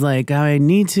 And I was like, I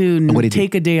need to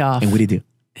take a day off. And what do you do?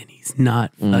 And he's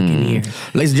not fucking here.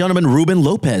 Ladies and gentlemen, Ruben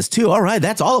Lopez, too. All right,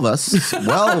 that's all of us.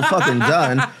 Well fucking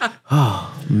done.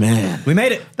 Oh, man. We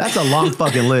made it. That's a long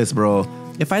fucking list, bro.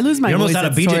 If I lose my You voice, almost had a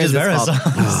that's BJ Torres' Jezbera fault. song.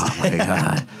 Oh, my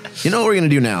God. You know what we're going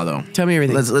to do now, though? Tell me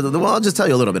everything. Well, I'll just tell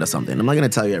you a little bit of something. I'm not going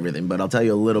to tell you everything, but I'll tell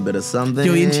you a little bit of something.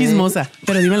 Yo, bien chismosa.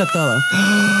 Pero dímelo todo.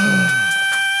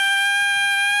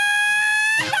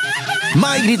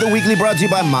 My Grito Weekly brought to you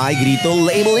by My Grito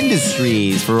Label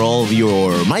Industries. For all of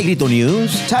your My Grito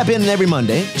news, tap in every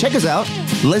Monday. Check us out.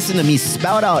 Listen to me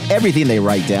spout out everything they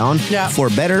write down, for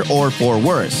better or for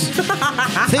worse.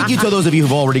 Thank you to those of you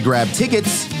who've already grabbed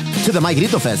tickets to the My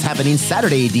Grito Fest happening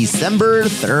Saturday, December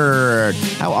 3rd.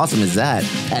 How awesome is that?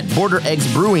 At Border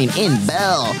Eggs Brewing in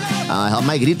Bell. Help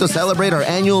My Grito celebrate our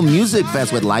annual music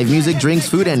fest with live music, drinks,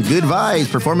 food, and good vibes.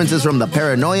 Performances from the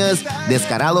Paranoias,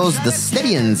 Descarados, the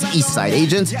Steadians, Eastside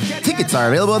Agents. Tickets are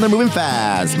available and they're moving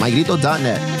fast.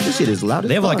 MyGrito.net. This shit is loud as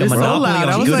They have fuck. like a monopoly loud.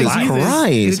 I on was goodies. like,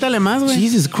 Christ. Grítale más, güey.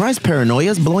 Jesus Christ,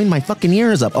 Paranoia's blowing my fucking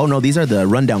ears up. Oh no, these are the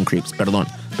rundown creeps. Perdón.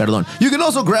 You can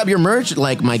also grab your merch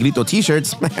like My Grito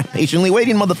t-shirts. Patiently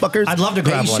waiting, motherfuckers. I'd love to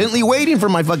grab one. Patiently waiting for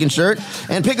my fucking shirt.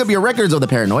 And pick up your records of the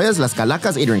Paranoias, Las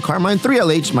Calacas, Adrian Carmine,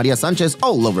 3LH, Maria Sanchez,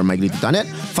 all over MyGrito.net.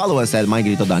 Follow us at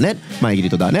MyGrito.net,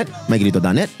 MyGrito.net,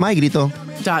 MyGrito.net,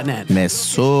 .net.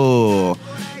 Meso.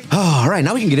 Oh, all right,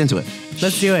 now we can get into it.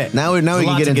 Let's do it. Now we a can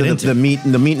lot get to into get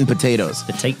the meat and potatoes.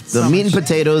 The tates. The meat and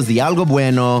potatoes, the algo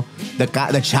bueno, the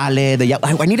chale,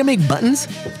 I need to make buttons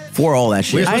for all that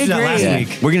We were shit. supposed to do that last agree.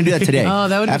 week. We're gonna do that today. Oh,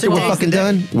 that would be After we're today. fucking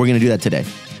done, we're gonna do that today.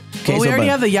 Okay, Well, we already but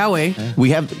have the Yahweh.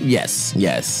 we have yes,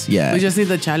 yeah. We just need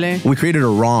the chale. We created a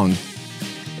wrong.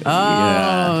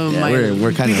 Oh, my.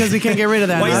 We're kind Because we can't get rid of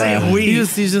that. Why you saying we?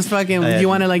 He's just fucking, you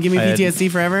want to like give me PTSD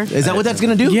forever? Is that what that's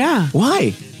gonna do? Yeah.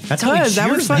 Why? That's how we Because that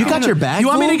was cheers. fucking. You got your back You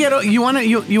want me to full? get? You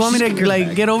want me to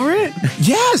like get over it?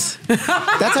 Yes.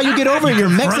 That's how you get over it. You're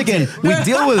Mexican. We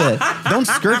deal with it. Don't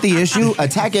skirt the issue.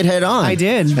 Attack it head on. I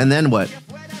did. And then what?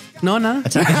 No.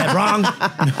 Attacking that wrong.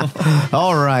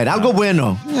 All right, algo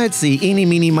bueno. Let's see, eeny,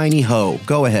 meeny, miny, ho.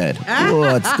 Go ahead.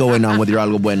 What's going on with your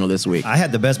algo bueno this week? I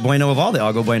had the best bueno of all the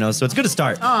Algo Buenos, so it's good to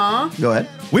start. Go ahead.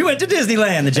 We went to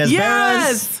Disneyland, the Jezberas.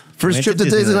 Yes. First Went trip to to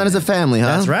Disneyland as a family, huh?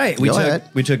 That's right. Go ahead.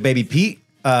 We took baby Pete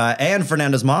and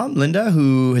Fernanda's mom, Linda,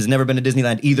 who has never been to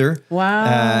Disneyland either. Wow.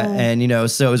 And,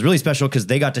 so it was really special because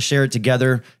they got to share it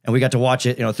together and we got to watch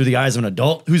it, through the eyes of an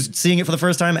adult who's seeing it for the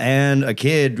first time and a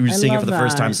kid who's seeing it for the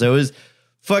first time. So it was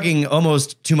fucking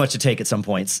almost too much to take at some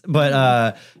points.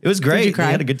 But it was great. Did you cry?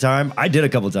 We had a good time. I did a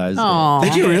couple times. Aw.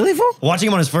 Did you really, fool? Watching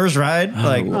him on his first ride,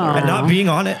 and not being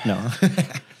on it. No.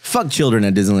 Fuck children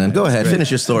at Disneyland. Go ahead,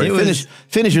 finish your story. It was-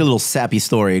 Finish your little sappy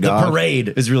story, The dog.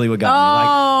 parade is really what got me.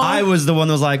 Like, I was the one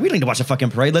that was like, we don't need to watch a fucking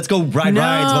parade. Let's go ride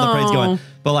rides while the parade's going.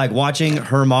 But like watching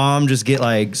her mom just get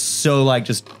like so like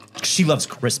just she loves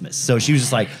Christmas. So she was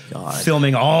just like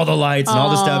filming all the lights and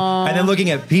all the stuff. And then looking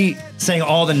at Pete saying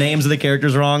all the names of the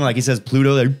characters wrong. Like he says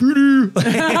Pluto, like Pluto.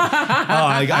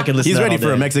 I could listen He's to that ready all for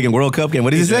a day. Mexican World Cup game.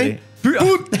 What did he say?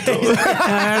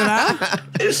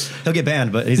 He'll get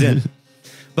banned, but he's in.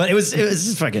 But it was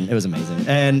just fucking, it was amazing.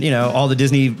 And all the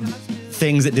Disney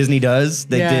things that Disney does,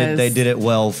 they did it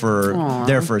well for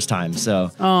their first time.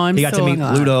 So I'm he got to so meet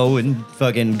glad. Pluto and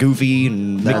fucking Goofy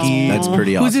and Mickey. That's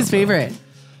pretty awesome. Who's his favorite?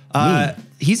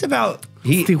 He's about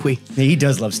Stewie. He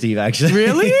does love Steve actually.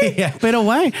 Really? Yeah. Pero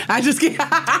why? I just can't.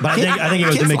 But I think it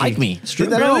was the Kids Mickey. like me.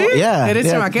 Really? Yeah. Eres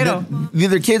yeah. chamaquero.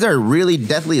 Either kids are really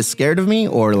deathly scared of me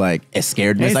or like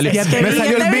scared. Me salió- Ya te me vi,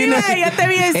 salió el business. ya te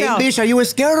vi Hey, eso. bitch, are you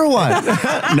scared or what?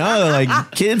 No, like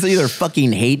kids either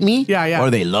fucking hate me Yeah. or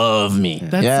they love me.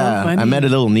 That's so funny. I met a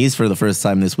little niece for the first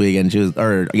time this week and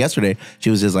yesterday,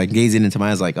 she was just like gazing into my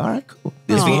eyes like, all right, cool.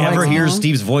 If he Aw. ever hears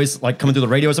Steve's voice like coming through the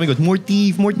radio or something, he goes, more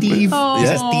thief, more thief. He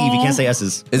says Steve, he can't say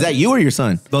S's. Is that you or your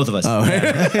son? Both of us. Oh,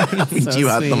 you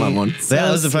have sweet. one. That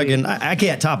was a fucking, I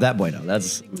can't top that bueno.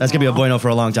 That's gonna be a bueno for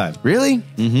a long time. Really?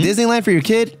 Disneyland for your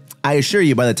kid? I assure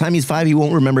you, by the time he's 5, he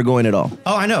won't remember going at all.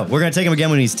 Oh, I know. We're gonna take him again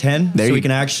when he's 10, There so you- he can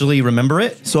actually remember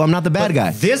it. So I'm not the bad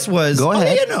guy. This was Go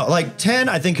ahead. Like 10,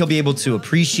 I think he'll be able to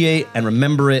appreciate and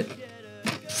remember it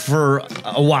for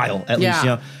a while at least,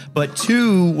 Yeah. But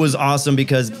 2 was awesome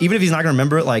because even if he's not gonna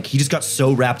remember it, like he just got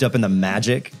so wrapped up in the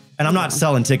magic. And I'm not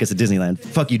selling tickets at Disneyland.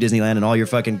 Fuck you, Disneyland, and all your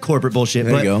fucking corporate bullshit.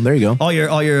 There you go. All your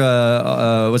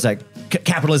what's that?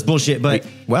 Capitalist bullshit. But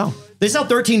Well, They sell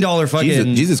 $13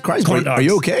 fucking Jesus Christ, corn are dogs.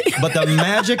 you okay? But the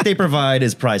magic they provide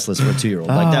is priceless for a 2-year-old.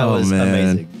 Like that was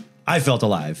amazing. I felt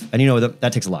alive. And you know,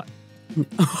 that takes a lot.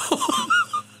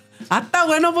 Hasta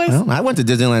bueno, pues. Well, I went to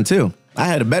Disneyland too. I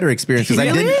had a better experience because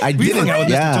Really? I didn't. hung out with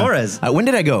Mr. Torres. When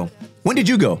did I go? When did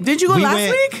you go? Did you go We last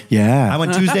went- week? Yeah. I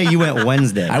went Tuesday, you went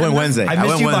Wednesday. I went Wednesday. I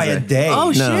missed you by a day. Oh,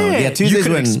 No, shit. yeah, You Tuesdays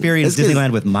could when experience it's 'cause-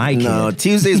 Disneyland with my kid. No,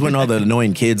 Tuesdays when all the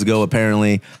annoying kids go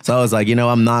apparently. So I was like,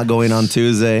 I'm not going on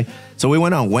Tuesday. So we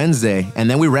went on Wednesday, and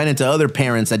then we ran into other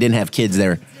parents that didn't have kids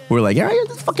there. We were like, yeah,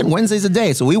 this fucking Wednesday's a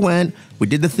day. So we went, we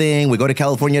did the thing, we go to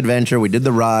California Adventure, we did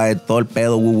the ride, todo el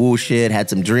pedo woo woo shit, had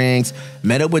some drinks,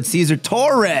 met up with Cesar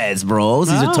Torres, bro.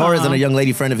 Cesar Torres and a young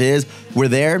lady friend of his. We're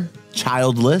there.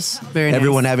 Childless. Very nice.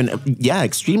 Everyone having,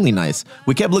 extremely nice.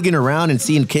 We kept looking around and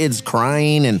seeing kids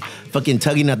crying and fucking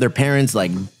tugging at their parents'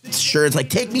 like shirts, like,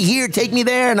 take me here, take me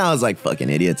there. And I was like, fucking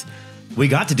idiots. We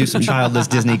got to do some childless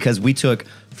Disney because we took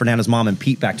Fernando's mom and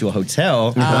Pete back to a hotel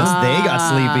once they got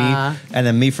sleepy. And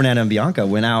then me, Fernando, and Bianca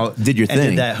went out. Did your and thing.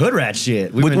 did that hood rat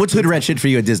shit. What's hood rat shit for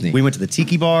you at Disney? We went to the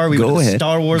Tiki Bar. We Go went to ahead. the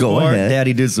Star Wars Go bar. ahead.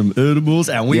 Daddy did some edibles.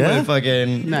 And we Yeah? went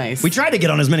fucking... Nice. We tried to get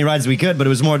on as many rides as we could, but it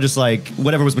was more just like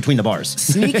whatever was between the bars.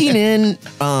 Sneaking in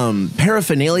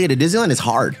paraphernalia to Disneyland is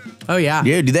hard. Oh, yeah.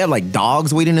 Yeah, do they have like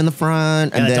dogs waiting in the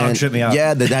front? Yeah, that dog tripped me out.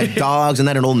 Yeah, that dogs and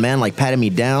then an old man like patted me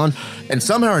down. And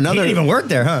somehow or He another, didn't even work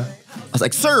there, huh? I was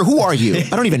like, sir, who are you? I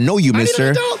don't even know you, mister. an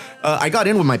adult. I got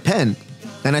in with my pen.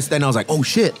 And I was like, oh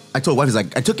shit. I told wife, I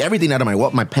took everything out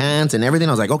of my pants and everything.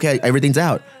 I was like, okay, everything's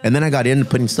out. And then I got in,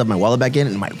 putting stuff in my wallet back in,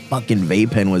 and my fucking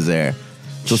vape pen was there.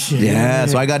 So, yeah,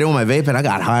 so I got in with my vape pen. I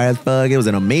got high as fuck. It was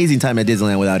an amazing time at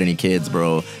Disneyland without any kids,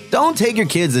 bro. Don't take your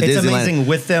kids to It's Disneyland amazing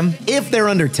with them. if they're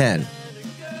under 10.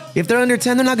 If they're under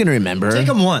 10, they're not going to remember. Take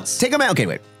them once. Take them out. Okay,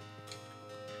 wait.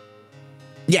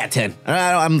 Yeah, 10.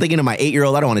 I'm thinking of my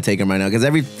 8-year-old. I don't want to take him right now because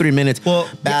every 3 minutes, Well,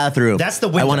 bathroom. that's the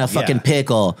I window, want a fucking yeah.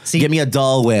 pickle. See, Give me a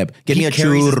Dole Whip. Give me a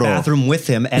carries his churro. bathroom with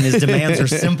him, and his demands are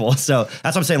simple. So that's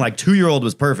what I'm saying. Like 2-year-old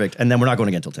was perfect, and then we're not going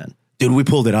again until 10. Dude, we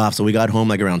pulled it off. So we got home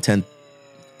like around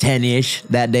 10-ish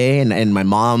that day, and my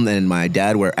mom and my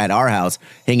dad were at our house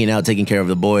hanging out, taking care of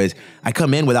the boys. I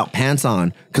come in without pants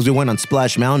on because we went on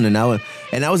Splash Mountain, and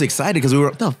I was excited because we were,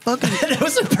 what the fuck? That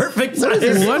was a perfect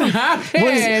time. What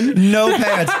happened? No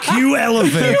pants. Cue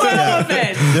elephant.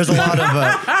 elephant. There's a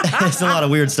lot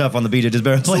of weird stuff on the beach.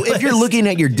 Jezbera So if you're looking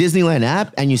at your Disneyland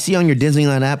app and you see on your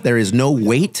Disneyland app there is no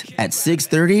wait at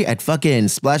 6:30 at fucking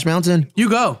Splash Mountain, You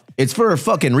go. it's for a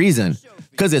fucking reason.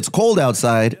 Because it's cold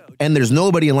outside and there's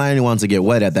nobody in line who wants to get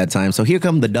wet at that time. So here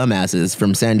come the dumbasses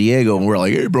from San Diego and we're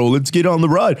like, hey bro, let's get on the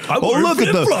ride. Oh look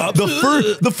at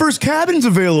the first cabin's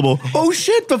available. Oh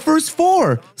shit, the first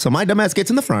 4. So my dumbass gets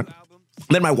in the front.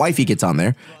 Then my wifey gets on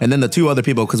there, and then the 2 other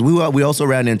people, because we also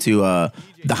ran into the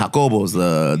Jacobos,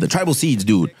 the Tribal Seeds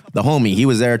dude, the homie. He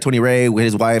was there, Tony Ray with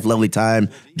his wife, lovely time,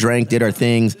 drank, did our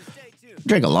things.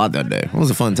 Drank a lot that day. It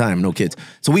was a fun time, no kids.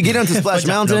 So we get onto Splash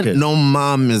Mountain, no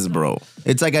mamas, bro.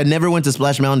 It's like I never went to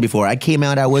Splash Mountain before. I came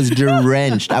out, I was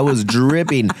drenched. I was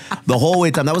dripping the whole way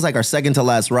time. That was like our second to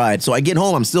last ride. So I get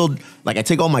home, I'm still, like I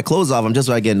take all my clothes off. I'm just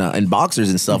like in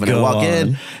boxers and stuff. And I walk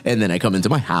in, and then I come into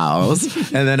my house.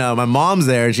 And then my mom's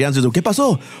there, and she answers, ¿Qué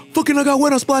pasó? Fucking I got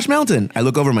wet on Splash Mountain. I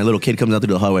look over, my little kid comes out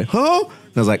through the hallway. Huh?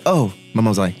 And I was like, oh. My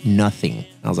mom's like, nothing.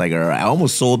 I was like, all right, I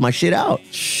almost sold my shit out.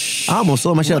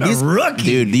 Rookie.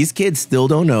 Dude, these kids still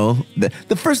don't know.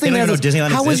 The first thing They they don't asked even know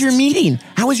is, Disneyland how was your exists?" meeting?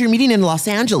 How was your meeting in Los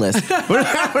Angeles?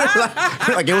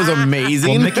 Like, it was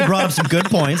amazing. Well, Mickey brought up some good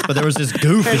points, but there was this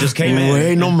goof that just came in.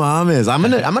 Wait, no mames. I'm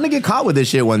gonna get caught with this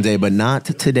shit one day, but not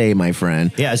today, my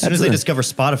friend. Yeah, as soon as they discover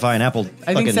Spotify and Apple,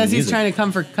 I think Ceci's music. trying to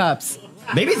come for cups.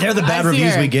 Maybe they're the bad I see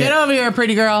reviews her. we get. Get over here,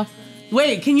 pretty girl.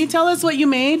 Wait, can you tell us what you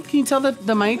made? Can you tell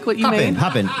the mic what you made?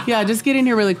 Hop in. Yeah, just get in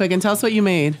here really quick and tell us what you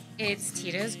made. It's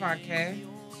Tito's vodka,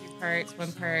 2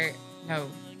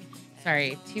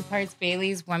 parts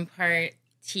Bailey's, 1 part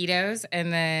Tito's,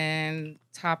 and then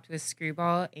topped with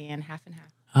Screwball and half and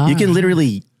half. You can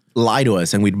literally lie to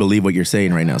us and we'd believe what you're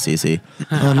saying right now, Cece.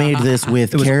 I made this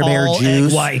with was Care Bear all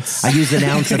juice. egg whites. I used an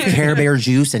ounce of Care Bear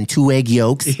juice and 2 egg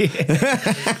yolks.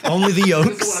 Only the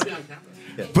yolks.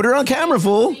 Put her on camera,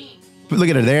 fool. Look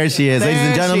at her. There she is. Ladies and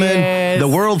There she gentlemen, is. the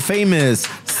world famous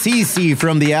Cece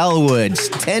from the Alwood,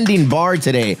 tending bar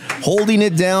today, holding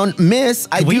it down. Miss,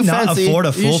 I Can we do not fancy. afford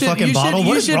a full fucking bottle? you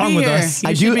What is should wrong be with here. us? You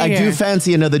I should be do here.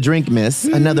 fancy another drink, miss.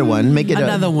 Another one. Make it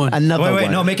Another one. Another Wait,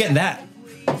 one. no, make it in that.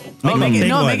 Oh, make it,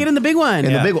 no, make it in the big one.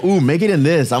 In Yeah. the big. Ooh, make it in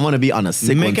this. I want to be on a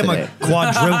sick Make one him today. a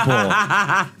quadruple.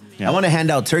 I want to hand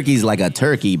out turkeys like a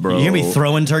turkey, bro. You're gonna be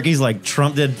throwing turkeys like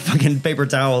Trump did fucking paper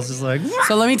towels. Just like,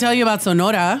 So let me tell you about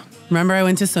Sonora. Remember, I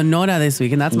went to Sonora this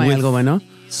week, and that's my With algo bueno.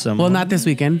 Someone? Well, not this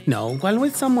weekend. No. ¿Cuál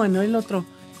with someone? No, el otro.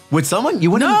 With someone?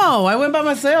 You went No, I went by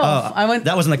myself. I went.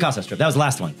 That wasn't the Casa strip. That was the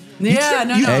last one. Yeah,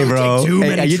 no. Hey, bro. Take too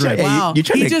many you trips. Wow. you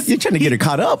trying He to just- you trying to get her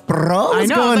caught up, bro? I What's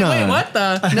know. going I was like, on? wait, what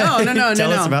the? No.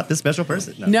 Tell us about this special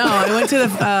person. No, I went to the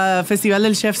Festival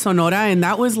del Chef Sonora, and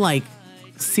that was like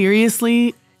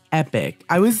seriously epic.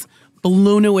 I was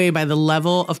blown away by the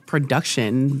level of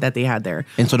production that they had there.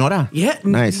 In Sonora? Yeah,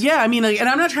 Nice. Yeah, I mean, like, and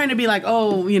I'm not trying to be like,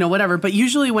 oh, you know, whatever. But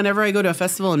usually, whenever I go to a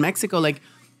festival in Mexico, like,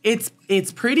 it's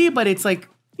pretty, but it's like,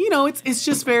 you know, it's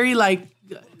just very like,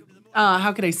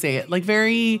 how could I say it? Like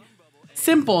very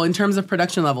simple in terms of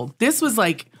production level. This was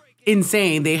like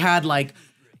insane. They had like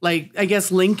I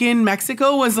guess Lincoln,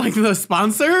 Mexico was like the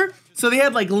sponsor. So they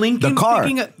had like Lincoln The car.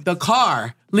 picking up the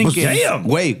car. Lincoln. Damn.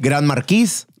 Wait, Gran Marquis,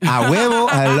 a huevo,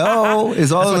 hello,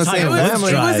 it's all in the That's what same Tiger Woods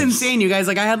family. It was drives. insane, you guys.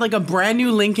 Like I had like a brand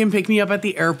new Lincoln pick me up at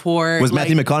the airport. Was like,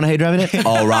 Matthew McConaughey driving it?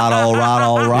 All right, all right,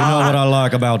 all You know right. what I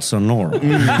like about Sonora?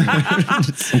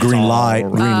 Green light,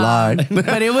 green light.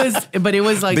 but it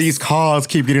was like These cars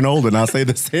keep getting older, and I say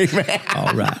the same.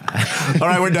 All right. All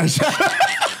right, we're done.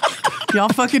 y'all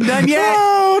fucking done yet?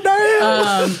 Oh,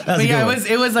 damn. But a yeah, good one.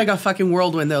 it was like a fucking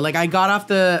whirlwind though. Like I got off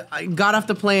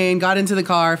the plane, got into the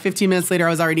car. 15 minutes later, I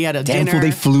was already at a Damn, dinner. fool,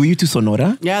 they flew you to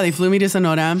Sonora? Yeah, they flew me to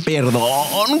Sonora.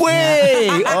 Perdón, way.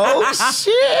 Oh,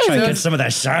 shit. Try to get some of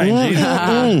that shine.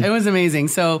 Jesus. It was amazing.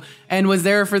 So, and was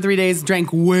there for 3 days. Drank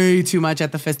way too much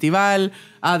at the festival.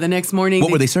 The next morning,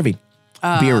 What were they serving?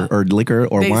 Beer or liquor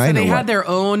or wine? They or had what? their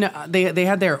own. They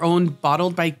had their own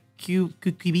bottled by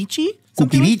Kukibichi.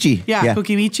 Kukibichi. Yeah, Yeah.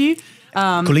 Kukibichi.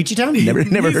 Culichi town? Never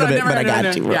He's heard of like, it, never but I heard got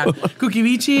of you, it. bro. Yeah.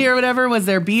 Kukibichi or whatever was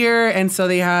their beer. And so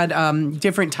they had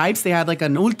different types. They had like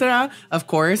an Ultra, of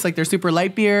course, like their super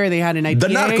light beer. They had an IPA. The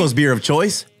Narcos beer of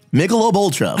choice, Michelob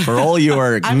Ultra, for all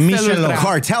your Absolutely.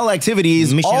 cartel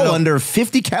activities, all Michelob. under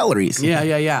 50 calories.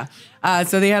 Yeah.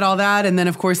 So they had all that. And then,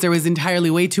 of course, there was entirely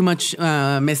way too much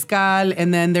mezcal.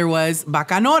 And then there was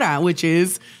Bacanora, which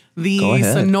is the Go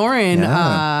ahead. Sonoran,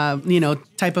 Yeah.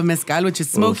 type of mezcal, which is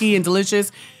smoky and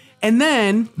delicious. And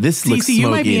then, This looks Cece, you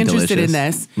might smoky be and interested in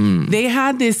delicious. this. They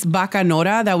had this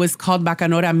Bacanora that was called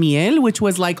Bacanora Miel, which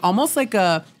was like almost like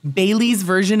a Bailey's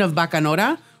version of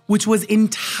Bacanora, which was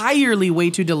entirely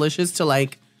way too delicious to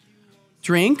like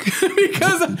drink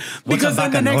because then the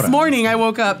next Bacanora? morning I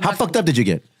woke up How fucked up did you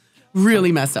get?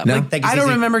 really messed up. No? Like, Thank you, I don't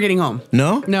Cece. remember getting home.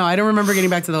 No? No, I don't remember getting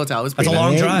back to the hotel. It was That's pretty a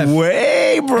long bad. drive.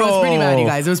 Way, bro. It was pretty bad, you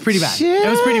guys. It was pretty bad. Shit, It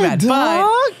was pretty bad. dog.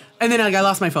 But and then like, I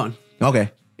lost my phone.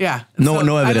 Okay. Yeah. No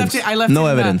evidence. I left No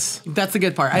it in the- evidence. that's the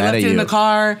good part. I Mad left at it in you. the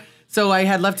car. So I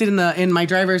had left it in my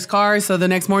driver's car. So the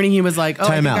next morning he was like, "Oh,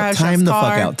 Time I think I out. have Time Chef's the car.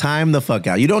 fuck out. Time the fuck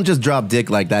out. You don't just drop dick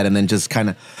like that and then just kind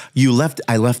of.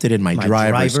 I left it in my,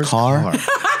 driver's car.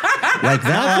 Like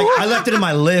that. I left it in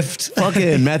my lift.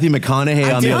 Fucking Matthew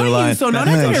McConaughey on the other line. Sonora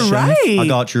Hey, did it chef. right. I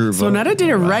got your vote. Sonora did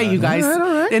it right, you guys. All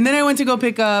right. And then I went to go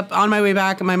pick up on my way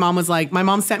back, and my mom was like, my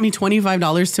mom sent me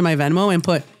 $25 to my Venmo and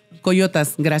put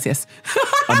coyotas, gracias.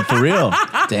 For real.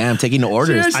 Damn, taking the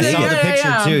orders. Cheers, I saw the Yeah, picture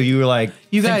yeah. too. You were like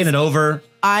You thinking guys- it over.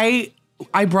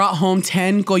 I brought home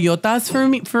 10 coyotas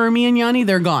for me and Yanni.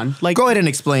 They're gone. Like Go ahead and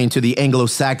explain to the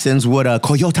Anglo-Saxons what a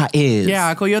coyota is.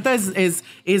 yeah, coyota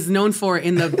is known for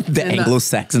in the The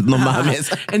Anglo-Saxons, no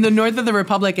mames. in the north of the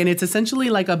Republic, and it's essentially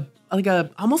like a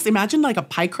almost imagine like a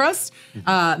pie crust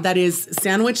that is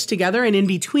sandwiched together, and in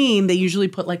between they usually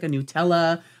put like a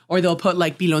Nutella, or they'll put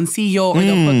like piloncillo, or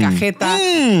they'll put cajeta,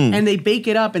 and they bake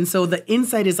it up, and so the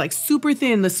inside is like super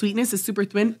thin. The sweetness is super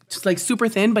thin, just like super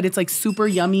thin, but it's like super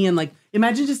yummy, and like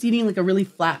imagine just eating like a really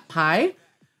flat pie,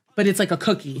 but it's like a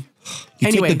cookie. You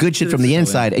Anyway, take the good shit from the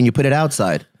inside and you put it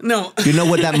outside. No. You know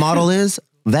what that model is?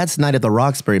 That's Night at the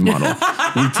Roxbury model.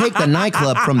 We take the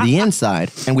nightclub from the inside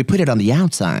and we put it on the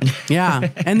outside. Yeah,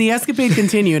 and the escapade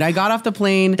continued. I got off the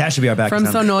plane. That should be our back from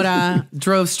sound. Sonora.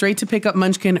 Drove straight to pick up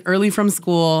Munchkin early from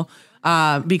school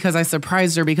because I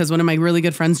surprised her because one of my really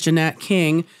good friends, Jeanette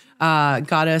King,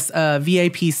 got us a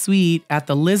VIP suite at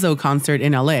the Lizzo concert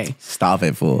in LA. Stop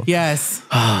it, fool. Yes.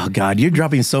 Oh, God, you're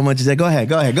dropping so much. Go ahead,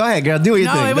 girl. Do your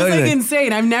No, thing. it Do was your like thing.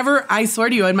 insane. I swear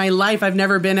to you, in my life, I've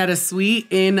never been at a suite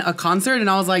in a concert. And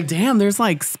I was like, damn, there's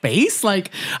like space.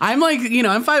 Like, I'm like,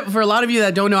 I'm for a lot of you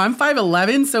that don't know, I'm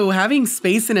 5'11". So having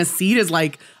space in a seat is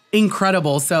like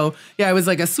incredible. So yeah, it was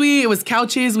like a suite. It was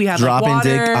couches. We had Drop like in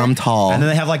water. dick, I'm tall. And then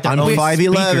they have like their I'm own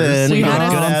 5'11". We had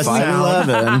a- I'm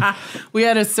 5'11". We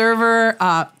had a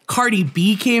server. Cardi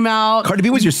B came out. Cardi B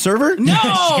was your server? No. She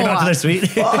came out to their suite.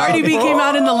 Cardi B came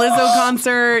out in the Lizzo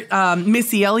concert.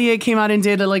 Missy Elliott came out and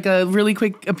did a really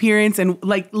quick appearance, and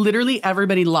like literally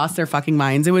everybody lost their fucking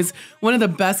minds. It was one of the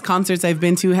best concerts I've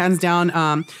been to, hands down.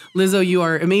 Lizzo, you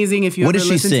are amazing. If you What ever does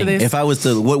she listen sing? to this, If I was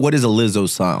to, what is a Lizzo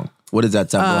song? What does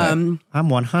that sound like? I'm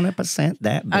 100%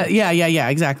 that. yeah,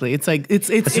 exactly. It's like it's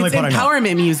the only part I know.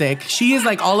 empowerment music. She is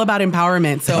like all about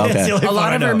empowerment. So Okay. That's the only a part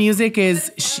lot I of her know. music is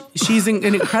she's an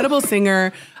incredible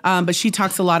singer, but she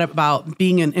talks a lot about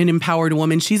being an empowered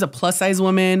woman. She's a plus size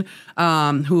woman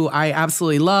who I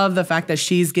absolutely love. The fact that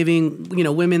she's giving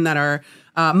women that are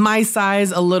my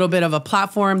size a little bit of a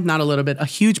platform, not a little bit, a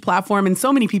huge platform, and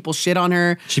so many people shit on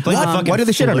her She plays the fucking Why do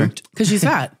they shit on her? flute. because she's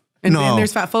fat. And, No. and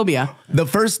there's fat phobia. The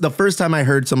first time I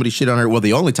heard somebody shit on her, well,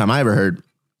 the only time I ever heard,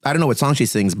 I don't know what song she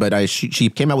sings, but she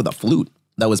came out with a flute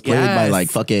that was played by Yes. like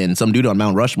fucking some dude on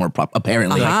Mount Rushmore,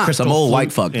 apparently. Uh-huh. Like Crystal some old flute.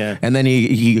 white fuck. Yeah. And then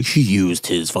she used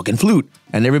his fucking flute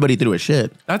and everybody threw a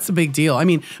shit. That's a big deal. I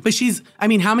mean, but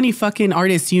how many fucking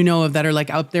artists you know of that are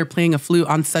like out there playing a flute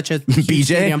on such a huge BJ,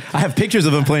 stadium? I have pictures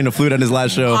of him playing the flute on his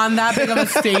last show. On that big of a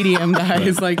stadium,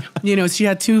 guys. Like, she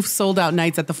had 2 sold out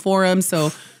nights at the Forum.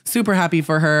 So super happy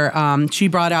for her. She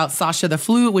brought out Sasha the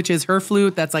flute, which is her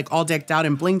flute that's like all decked out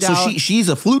and blinged So out. she's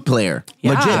a flute player.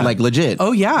 Yeah. Legit.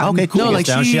 Oh, yeah. Okay, cool. No, She like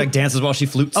gets down, she like dances while she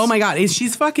flutes. Oh my God,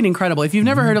 she's fucking incredible. If you've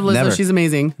never heard of Lizzo, Never. she's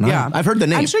amazing. No, Yeah, I've heard the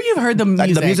name. I'm sure you've heard the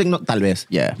music. The music, no, tal vez.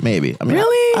 Yeah, maybe. I mean,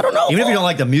 Really? I don't know. Even if you don't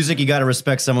like the music, you got to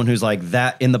respect someone who's like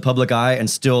that in the public eye and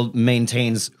still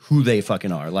maintains who they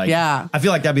fucking are. Like, Yeah. I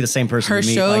feel like that'd be the same person Her to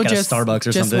meet, show like just at a Starbucks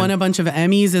or just something. won a bunch of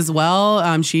Emmys as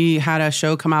well. She had a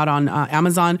show come out on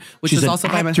Amazon, which She's was an also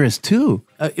by actress too.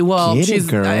 well, Get it, she's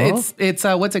girl. it's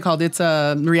what's it called? It's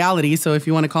a reality. So if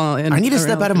you want to call it, I need to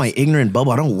step out of my ignorant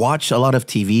bubble. I don't watch a lot of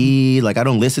TV. Like I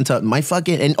don't listen to my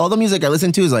fucking, and all the music I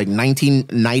listen to is like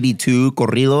 1992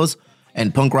 corridos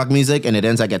and punk rock music, and it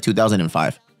ends like at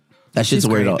 2005. That shit's She's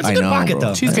weird. great. It's a I good know, pocket, bro.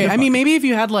 though. She's great. I mean, maybe if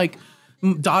you had like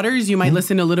daughters, you might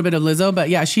listen to a little bit of Lizzo. But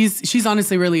yeah, she's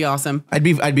honestly really awesome. I'd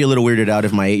be a little weirded out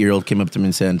if my 8-year-old came up to me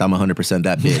and said, "I'm 100%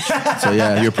 that bitch." So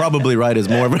yeah, you're probably right. As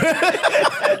more of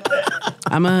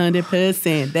I'm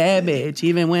 100% that bitch,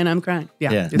 even when I'm crying.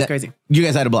 Yeah, Yeah. it's crazy. you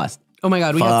guys had a blast. Oh my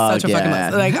God, we had Fuck such a fucking yeah.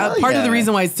 blast. Like Hell part of the yeah.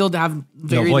 reason why I still have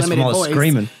very voice from limited all the voice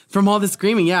screaming. from all the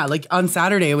screaming. Yeah, like on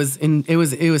Saturday it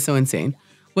was so insane.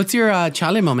 What's your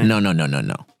Chale moment? No.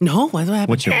 No, what happened?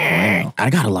 What's your bueno? I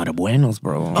got a lot of buenos,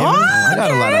 bro. I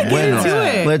got a lot of get buenos.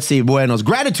 into it. Let's see, buenos.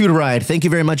 Gratitude ride. Thank you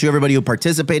very much to everybody who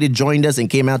participated, joined us, and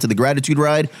came out to the gratitude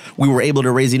ride. We were able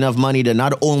to raise enough money to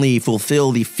not only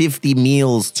fulfill the 50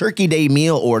 meals Turkey Day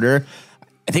meal order,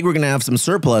 I think we're going to have some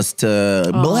surplus to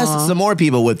bless some more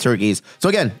people with turkeys. So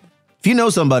again, if you know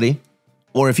somebody,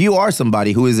 or if you are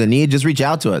somebody who is in need, just reach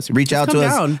out to us. Reach out come to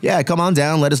us. down. Yeah, come on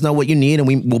down. Let us know what you need, and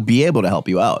we will be able to help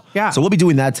you out. Yeah. So we'll be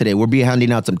doing that today. We'll be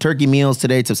handing out some turkey meals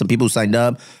today to some people who signed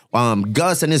up.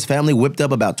 Gus and his family whipped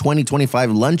up about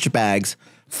 25 lunch bags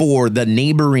for the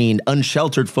neighboring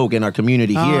unsheltered folk in our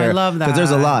community Oh, here. I love that. Because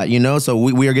there's a lot, So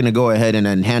we are going to go ahead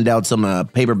and hand out some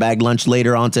paper bag lunch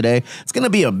later on today. It's going to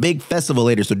be a big festival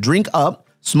later. So drink up.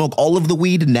 Smoke all of the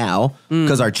weed now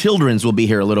because our children's will be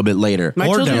here a little bit later. My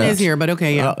children is here, but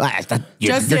okay, yeah.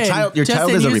 Your Justin, child is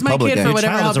Justin, a use my kid Republican. for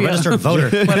whatever Child's help a you registered voter.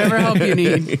 whatever help you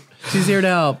need. She's here to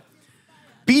help.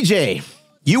 BJ,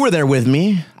 you were there with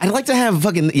me. I'd like to have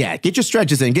get your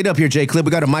stretches in. Get up here, J Clip. We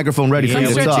got a microphone ready for Yeah,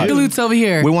 you to we talk. Stretch your glutes over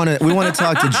here. We want to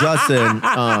talk to Justin.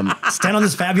 Stand on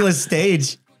this fabulous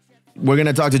stage. We're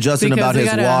gonna talk to Justin Because about we his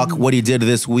gotta- walk, what he did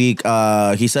this week.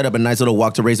 He set up a nice little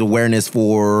walk to raise awareness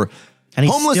for And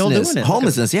he's still homelessness. doing it.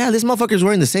 Homelessness. Yeah, this motherfucker's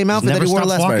wearing the same outfit that never he wore stops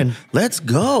last walking. night. Let's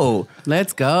go,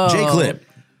 Let's go. J Clip.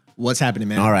 What's happening,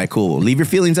 man? All right, cool. Leave your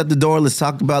feelings at the door. Let's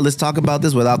talk about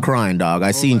this without crying, dog.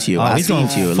 I seen to you. I he's seen going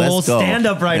to you. full Let's go. stand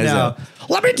up right Let's now.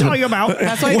 go. Let me tell you about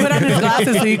That's why he put on his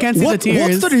glasses so you can't see the tears.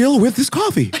 What's the deal with this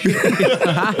coffee?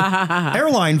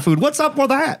 airline food. What's up with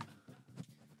that?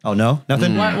 Oh no,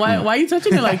 nothing. Why are you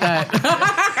touching it like that?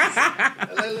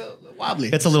 Wobbly.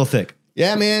 It's a little thick.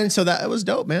 Yeah, man. So that was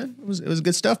dope, man. It was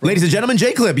good stuff, bro. Ladies and gentlemen,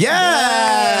 J Clip.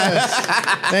 Yeah.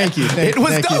 Thank you. It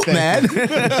was dope, man.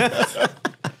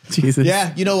 Jesus.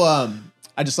 Yeah,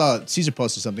 I just saw Cesar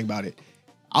posted something about it.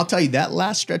 I'll tell you that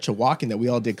last stretch of walking that we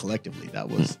all did collectively, that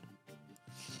was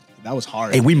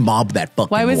hard. Hey, we mobbed that fucking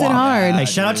Why was it walk. hard? Hey,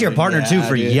 shout out to your partner too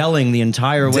for dude. yelling the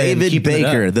entire way. and David keeping it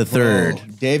up. Baker, the third. Bro,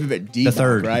 David The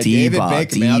third. right? D-Bot, David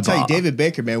Baker, man. I'll tell you, D-Bot. David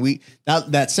Baker, man.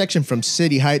 That section from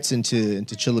City Heights into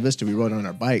Chula Vista, we rode on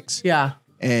our bikes. Yeah.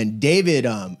 And David,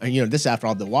 and this is after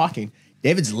all the walking,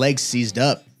 David's legs seized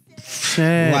up,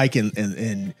 like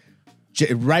in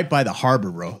right by the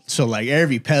harbor, bro. So like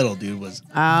every pedal, dude, it was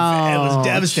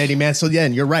devastating, man. So yeah,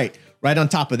 and you're right. Right on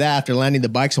top of that, after landing the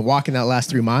bikes and walking that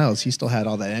last 3 miles, he still had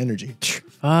all that energy.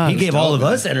 He gave all of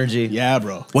us energy. Yeah,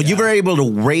 bro. Well, you were able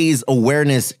to raise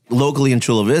awareness locally in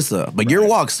Chula Vista, but your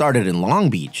walk started in Long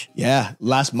Beach. Yeah,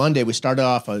 last Monday we started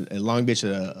off at Long Beach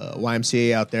at a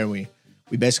YMCA out there. And we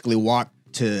basically walked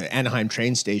to Anaheim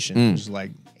train station, which is like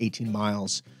 18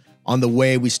 miles. On the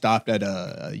way, we stopped at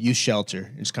a youth shelter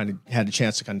and just kind of had a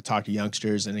chance to kind of talk to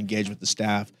youngsters and engage with the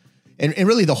staff. And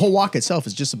really, the whole walk itself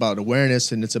is just about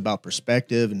awareness, and it's about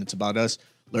perspective, and it's about us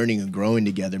learning and growing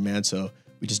together, man. So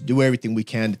we just do everything we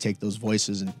can to take those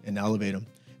voices and elevate them.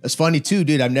 It's funny too,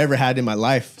 dude. I've never had in my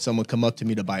life someone come up to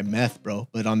me to buy meth, bro.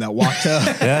 But on that walk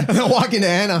to walk into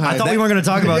Anaheim, I thought we weren't going to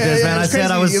talk about this, man. I said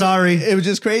I was sorry. It was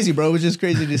just crazy, bro. It was just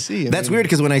crazy to see. That's weird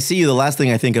because when I see you, the last thing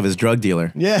I think of is drug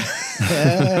dealer. Yeah.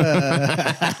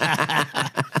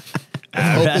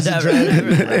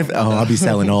 I'll be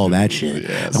selling all that shit.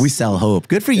 Yes. We sell hope.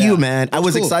 Good for you, man. I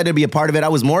was excited to be a part of it. I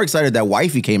was more excited that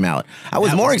Wifey came out. I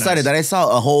was more excited that I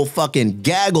saw a whole fucking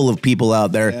gaggle of people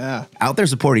out there,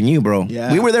 supporting you, bro.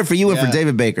 Yeah. We were there for you and for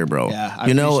David Baker, bro. Yeah,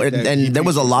 and there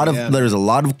was a lot of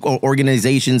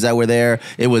organizations that were there.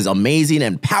 It was amazing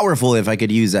and powerful, if I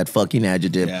could use that fucking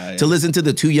adjective, to listen to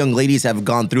the two young ladies have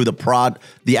gone through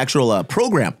the actual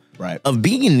program. Right. Of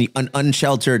being an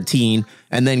unsheltered teen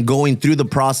and then going through the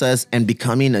process and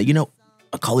becoming a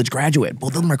college graduate.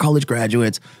 Both of them are college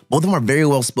graduates. Both of them are very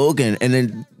well spoken. And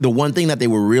then the one thing that they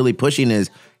were really pushing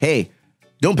is, hey,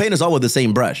 don't paint us all with the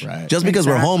same brush. Right. Just because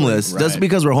we're homeless,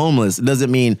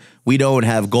 doesn't mean we don't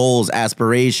have goals,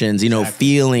 aspirations,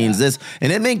 feelings, this.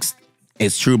 And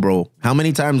it's true, bro. How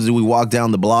many times do we walk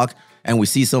down the block and we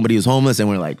see somebody who's homeless and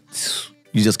we're like,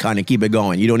 you just kind of keep it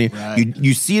going. You don't even,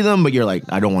 you see them, but you're like,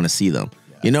 I don't want to see them.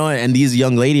 Yeah. And these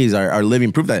young ladies are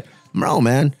living proof that, bro,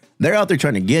 man, they're out there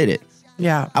trying to get it.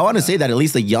 Yeah. I want to say that at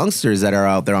least the youngsters that are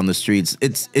out there on the streets,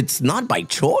 it's not by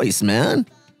choice, man.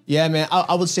 Yeah, man.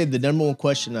 I would say the number one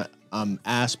question I'm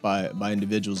asked by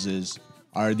individuals is,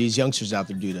 are these youngsters out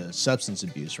there due to substance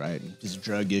abuse, right? Just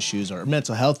drug issues or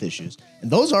mental health issues?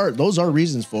 And those are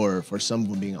reasons for some of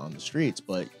them being on the streets,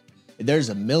 but there's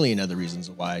a million other reasons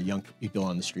why young people are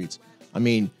on the streets. I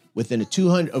mean, within a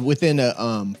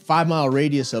 5-mile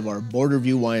radius of our Border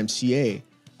View YMCA,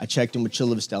 I checked in with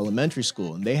Chula Vista Elementary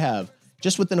School, and they have,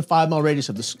 just within a 5-mile radius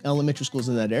of the elementary schools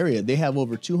in that area, they have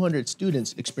over 200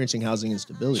 students experiencing housing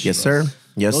instability. Yes, sir.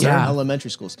 Yes, Those sir. are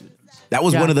elementary school students. That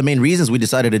was one of the main reasons we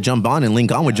decided to jump on and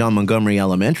link on with John Montgomery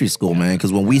Elementary School, man.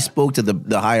 Because when we spoke to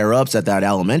the higher ups at that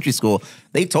elementary school,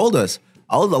 they told us,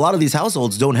 a lot of these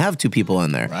households don't have 2 people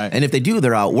in there. Right. And if they do,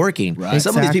 they're out working. Right. And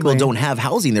some of these people don't have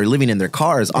housing. They're living in their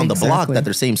cars on the block that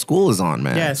their same school is on,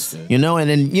 man. Yes. And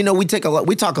then, we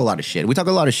talk a lot of shit. We talk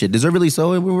a lot of shit. Deservedly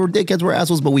so. We're dickheads, we're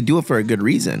assholes, but we do it for a good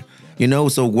reason.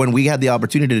 So when we had the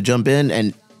opportunity to jump in,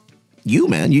 and you,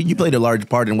 man, you played a large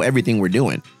part in everything we're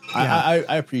doing. I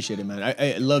appreciate it, man.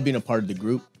 I love being a part of the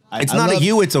group. It's not a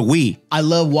you, it's a we. I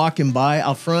love walking by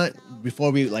out front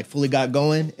before we fully got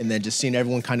going, and then just seeing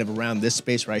everyone kind of around this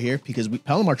space right here, because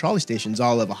Palomar Trolley Station's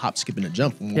all of a hop, skip, and a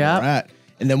jump from where we're at.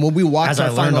 And then when we walk to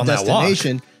our final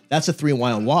destination, that's a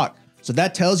 3-mile walk. So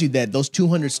that tells you that those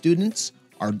 200 students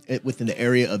are within the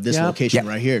area of this location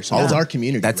right here. So that's our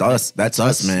community. That's us. That's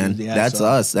us, man. Yeah, that's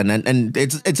us. And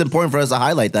it's important for us to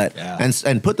highlight that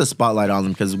and put the spotlight on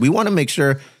them, because we want to make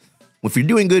sure, if you're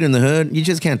doing good in the hood, you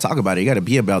just can't talk about it. You got to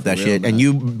be about that shit. Man. And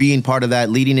you being part of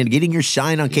that, leading it, getting your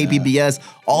shine on KPBS,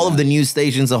 all of the news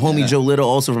stations. The homie Joe Little,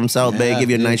 also from South Bay, give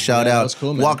you a nice shout out. That's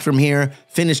cool, man. Walked from here,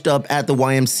 finished up at the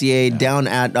YMCA, down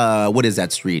at, what is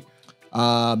that street?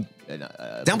 Down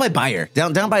by Bayer,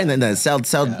 down by the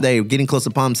south there, getting close to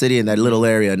Palm City in that little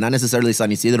area. Not necessarily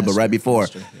San Isidro, but right before.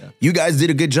 You guys did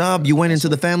a good job. You went into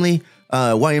the family.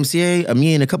 YMCA,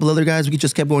 me and a couple other guys, we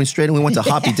just kept going straight, and we went to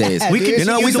Hoppy Days. We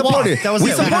supported you.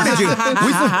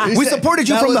 We supported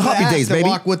you from the Hoppy Days, baby.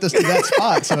 Walk with us to that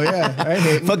spot. So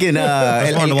right. Fucking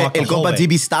El Compa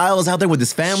DB Styles out there with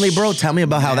his family, bro. Tell me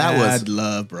about how that was. Mad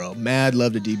love, bro. Mad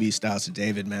love to DB Styles to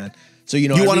David, man. So you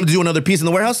want him to do another piece in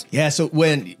the warehouse? Yeah. So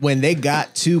when they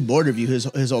got to Border View,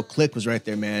 his whole clique was right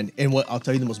there, man. And what I'll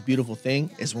tell you, the most beautiful thing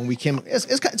is when we came. It's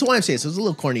YMCA, so it's a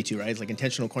little corny too, right? It's like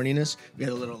intentional corniness. We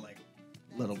had a little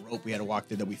rope we had to walk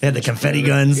through that we had the confetti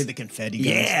guns. We had the confetti guns.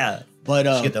 Yeah. But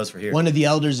get those for here. One of the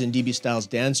elders in DB Styles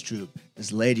dance troupe,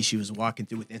 this lady, she was walking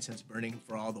through with incense burning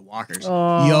for all the walkers.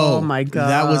 Oh my god,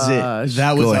 that was it.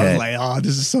 That was I was like, oh,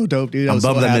 this is so dope, dude. I was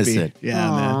so happy. It. Yeah,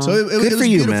 man. So it was for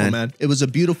you, beautiful, man. It was a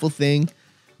beautiful thing.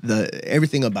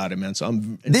 everything about it, man. So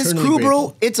I'm This eternally crew, grateful.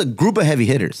 bro, it's a group of heavy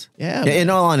hitters. Yeah, In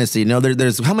all honesty,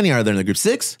 there's how many are there in the group?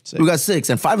 Six? We got 6,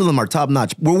 and 5 of them are top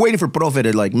notch. We're waiting for Profe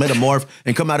to like metamorph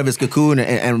and come out of his cocoon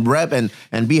and rep and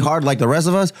be hard like the rest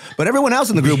of us. But everyone else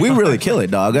in the group, we really kill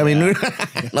it, dog. I mean, no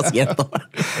cierto.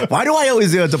 Why do I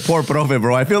always do it to poor Profe,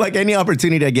 bro? I feel like any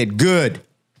opportunity to get good.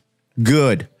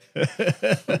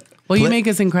 Well, you make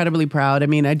us incredibly proud. I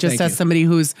mean, as somebody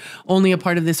who's only a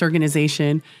part of this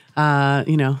organization, Go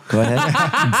ahead.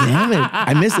 Damn it.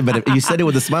 I missed it, but you said it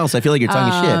with a smile, so I feel like you're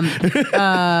talking shit.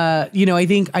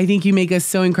 I think you make us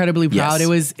so incredibly proud.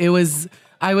 Yes.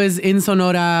 I was in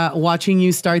Sonora watching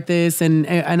you start this, and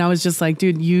I was just like,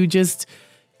 dude, you just.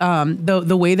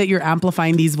 The way that you're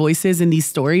amplifying these voices and these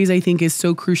stories, I think, is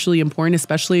so crucially important,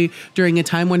 especially during a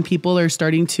time when people are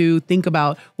starting to think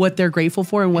about what they're grateful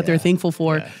for and what they're thankful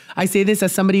for. Yeah. I say this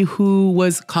as somebody who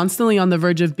was constantly on the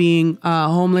verge of being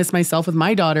homeless myself with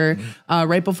my daughter,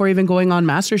 right before even going on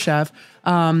MasterChef.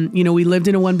 We lived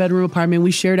in a 1-bedroom apartment. We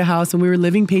shared a house and we were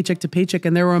living paycheck to paycheck.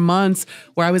 And there were months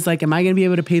where I was like, am I going to be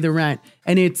able to pay the rent?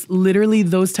 And it's literally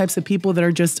those types of people that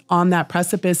are just on that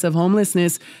precipice of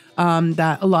homelessness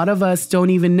that a lot of us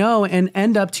don't even know and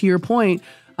end up, to your point,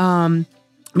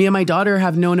 me and my daughter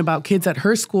have known about kids at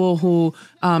her school who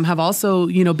have also,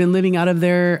 been living out of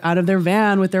their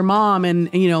van with their mom. And,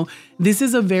 this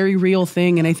is a very real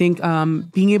thing. And I think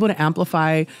being able to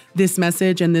amplify this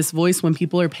message and this voice when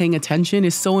people are paying attention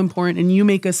is so important. And you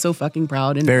make us so fucking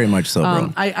proud. And very much so,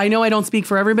 bro. I know I don't speak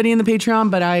for everybody in the Patreon,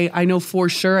 but I know for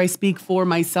sure I speak for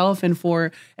myself and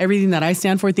for everything that I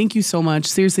stand for. Thank you so much.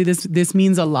 Seriously, this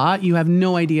means a lot. You have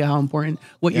no idea how important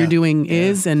what you're doing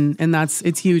is. And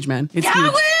it's huge, man. It's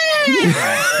huge.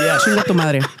 Yeah. Chinga tu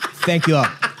madre. Thank you all.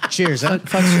 Cheers. Huh?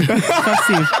 Fuck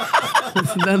Steve.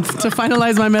 To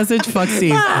finalize my message, fuck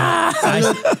Steve.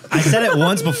 I said it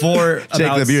once before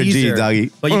about the beer, Cesar,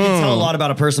 doggy. but you can tell a lot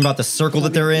about a person about the circle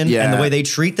that they're in and the way they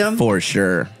treat them. For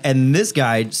sure. And this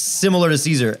guy, similar to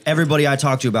Cesar, everybody I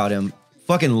talk to about him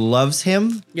fucking loves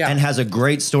him and has a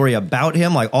great story about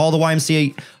him. Like all the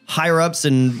YMCA higher ups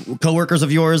and coworkers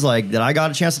of yours, like that I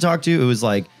got a chance to talk to, it was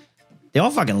like, they all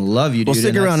fucking love you, dude. Well,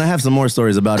 stick around. I have some more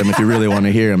stories about him if you really want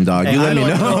to hear him, dog. Hey, you let me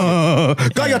know.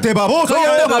 Cállate, baboso!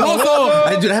 Cállate,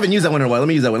 baboso! Dude, I haven't used that one in a while. Let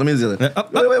me use that one. Wait.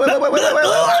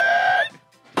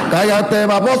 Cállate,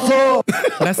 baboso!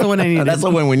 That's the one I needed. That's the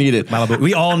one we needed.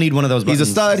 We all need one of those buttons. He's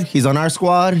a stud. He's on our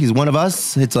squad. He's one of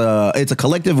us. It's a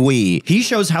collective we. He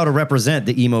shows how to represent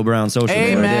the emo brown social.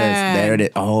 Amen. There it is.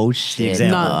 Oh, shit.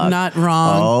 Not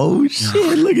wrong. Oh,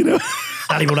 shit. Look at him.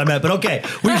 Not even what I meant, but okay.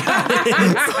 We got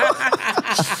it.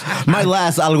 My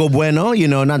last algo bueno,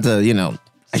 not to,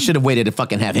 I should have waited to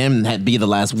fucking have him be the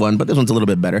last one, but this one's a little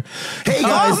bit better. Hey,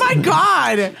 guys. Oh, my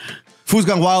God. Foos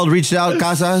Gone Wild reached out,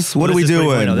 Casas. What are we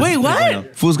doing? Wait,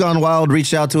 what? Foos Gone Wild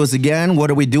reached out to us again. What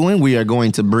are we doing? We are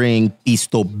going to bring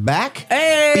Pisto back.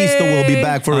 Hey! Pisto will be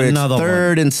back for its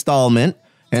third installment.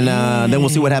 And then we'll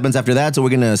see what happens after that. So we're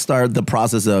going to start the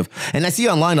process of, and I see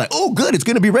online like, oh, good, it's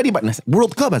going to be ready. But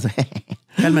World Cup. I said,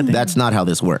 that's not how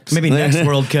this works. Maybe next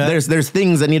World Cup. There's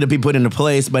things that need to be put into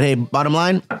place. But hey, bottom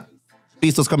line,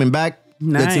 Pisto's coming back.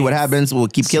 Nice. Let's see what happens. We'll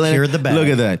keep killing it. The bag. Look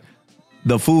at that.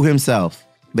 The Foo himself.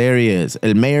 There he is.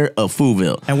 El mayor of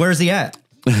Fooville. And where's he at?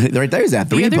 Right there, he's at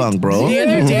 3-punk, bro. The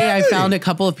other day, I found a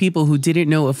couple of people who didn't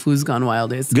know what Foos Gone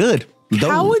Wild is. Good.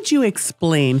 How would you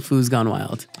explain Foos Gone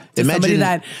Wild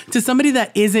to somebody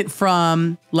that isn't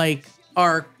from like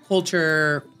our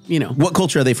culture? What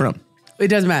culture are they from? It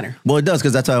doesn't matter. Well, it does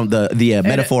because that's how the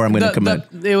metaphor I'm going to commit.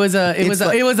 It was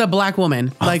a black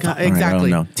woman. Exactly. Right, I don't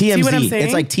know. TMZ. See what I'm saying?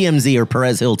 It's like TMZ or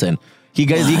Perez Hilton. He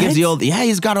gives you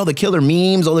he's got all the killer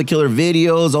memes, all the killer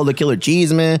videos, all the killer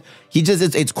chisme.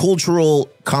 It's cultural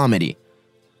comedy.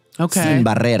 Okay. Sin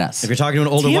barreras. If you're talking to an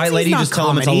older white lady, just tell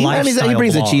him it's a lifestyle he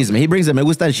brings blog. a chisme. He brings me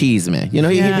gusta el chisme. He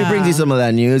brings you some of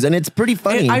that news, and it's pretty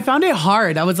funny. I found it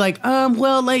hard. I was like,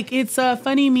 it's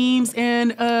funny memes and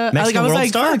Mexican World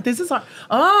Star? Fuck, this is hard.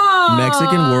 Oh,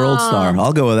 Mexican World Star.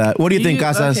 I'll go with that. What do you think,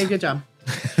 Casas? Okay, good job.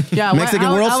 Yeah,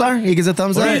 Mexican World Star? He gives a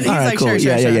thumbs up? He's All right, like, cool.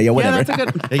 sure. Yeah, whatever. Yeah, that's a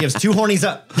good. He gives 2 hornies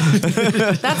up.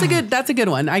 That's a good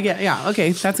one. I get. Yeah,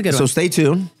 okay, that's a good one. So stay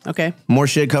tuned. Okay. More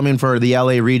shit coming for the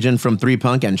LA region from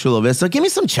 3-Punk and Chula Vista. Give me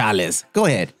some chales. Go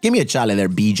ahead. Give me a chale there,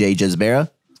 BJ Jezbera.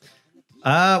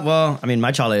 Well, I mean,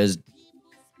 my chale is...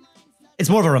 It's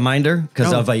more of a reminder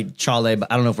because of a chale,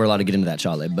 but I don't know if we're allowed to get into that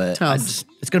chale, but it's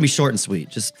going to be short and sweet.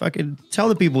 Just fucking tell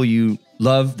the people you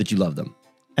love that you love them.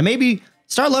 And maybe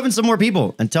start loving some more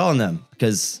people and telling them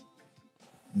because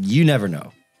you never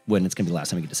know when it's gonna be the last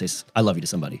time you get to say I love you to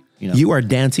somebody. You know, You are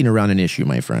dancing around an issue,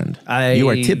 my friend. You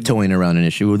are tiptoeing around an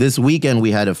issue. This weekend, we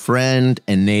had a friend,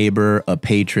 a neighbor, a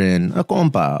patron, a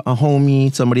compa, a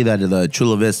homie, somebody that the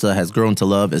Chula Vista has grown to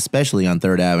love, especially on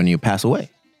 3rd Avenue, pass away.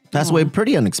 Passed away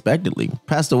pretty unexpectedly.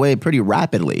 Passed away pretty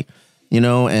rapidly, you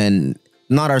know, and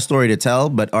not our story to tell,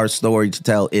 but our story to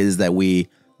tell is that we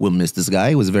will miss this guy.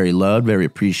 He was very loved, very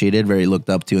appreciated, very looked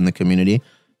up to in the community.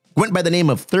 Went by the name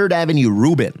of 3rd Avenue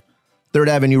Ruben. 3rd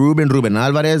Avenue Ruben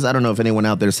Alvarez. I don't know if anyone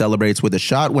out there celebrates with a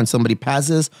shot when somebody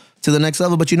passes to the next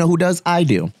level, but you know who does? I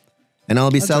do. And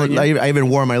I'll be celebrating. I even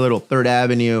wore my little 3rd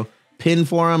Avenue pin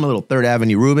for him, a little 3rd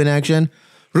Avenue Ruben action.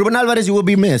 Ruben Alvarez, you will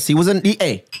be missed. He was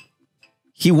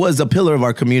a pillar of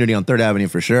our community on 3rd Avenue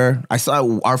for sure.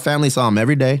 Our family saw him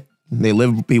every day. He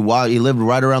lived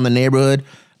right around the neighborhood,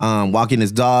 walking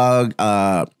his dog,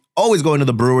 always going to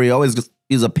the brewery,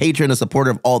 he's a patron, a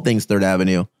supporter of all things 3rd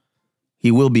Avenue.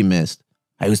 He will be missed.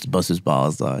 I used to bust his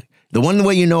balls, dog. The one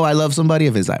way you know I love somebody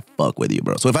is I fuck with you,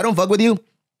 bro. So if I don't fuck with you,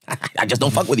 I just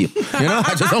don't fuck with you. You know,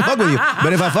 I just don't fuck with you.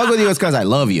 But if I fuck with you, it's because I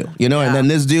love you. You know, and then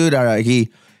this dude,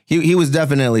 he was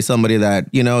definitely somebody that,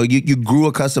 you know, you grew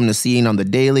accustomed to seeing on the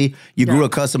daily. You grew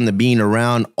accustomed to being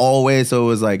around always. So it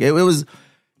was like, it was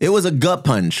a gut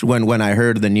punch when I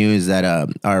heard the news that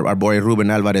our boy Ruben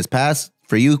Alvarez passed.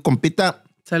 For you, compita.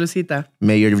 Salucita.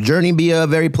 May your journey be a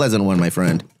very pleasant one, my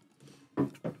friend.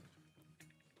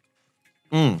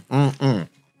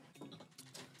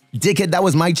 Dickhead, that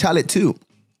was my chale too.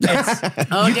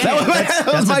 That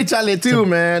was my chale too,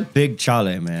 man. Big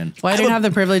Chale, man. Well, I didn't have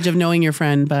the privilege of knowing your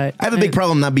friend, but I have a big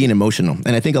problem not being emotional,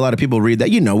 and I think a lot of people read that.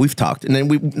 You know, we've talked, and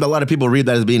then a lot of people read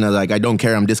that as being like, I don't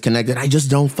care, I'm disconnected. I just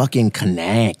don't fucking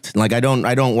connect. Like I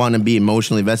don't want to be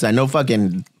emotionally invested. I know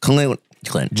fucking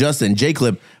Justin J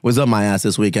Clip was up my ass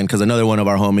this weekend because another one of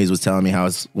our homies was telling me how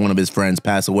one of his friends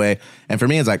passed away, and for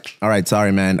me, it's like, all right,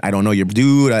 sorry, man, I don't know your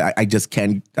dude. I just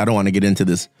can't. I don't want to get into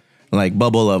this like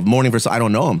bubble of mourning for. I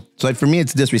don't know him. So like, for me,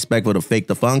 it's disrespectful to fake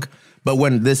the funk. But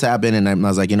when this happened, and I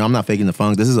was like, you know, I'm not faking the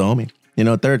funk. This is a homie. You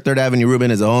know, Third Avenue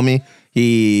Ruben is a homie.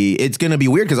 It's gonna be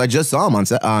weird because I just saw him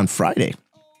on Friday.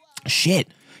 Shit,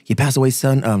 he passed away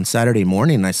Saturday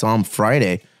morning, and I saw him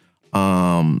Friday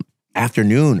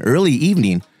afternoon, early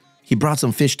evening. He brought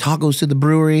some fish tacos to the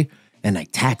brewery, and I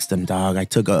taxed him, dog. I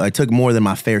took more than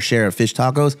my fair share of fish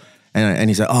tacos, and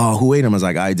he said, "Oh, who ate them?" I was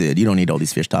like, "I did. You don't need all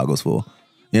these fish tacos, fool."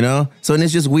 You know? So, and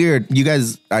it's just weird. You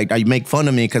guys, I make fun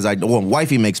of me because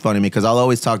wifey makes fun of me because I'll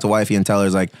always talk to wifey and tell her,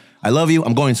 like, I love you,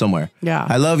 I'm going somewhere. Yeah.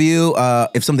 I love you.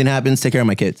 If something happens, take care of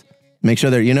my kids. Make sure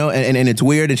they're, you know, and it's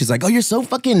weird. And she's like, oh, you're so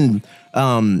fucking,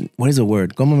 what is the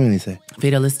word? ¿Cómo me dice?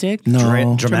 Fatalistic?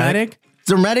 No. Dramatic?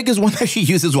 Dramatic is one that she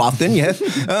uses often, yes.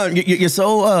 You're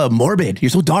so morbid. You're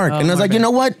so dark. And I was like, you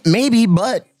know what? Maybe,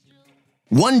 but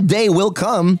one day will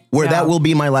come where that will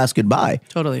be my last goodbye.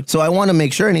 Totally. So I want to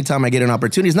make sure anytime I get an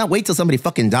opportunity, it's not wait till somebody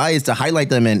fucking dies to highlight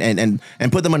them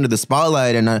and put them under the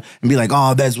spotlight and be like,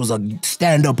 oh, this was a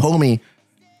stand-up homie.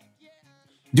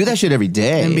 Do that shit every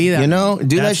day. And be that. You know?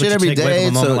 Do that shit every day.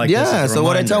 So like so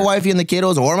what I tell wifey and the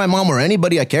kiddos or my mom or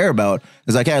anybody I care about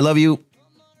is like, hey, I love you.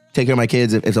 Take care of my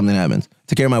kids if something happens.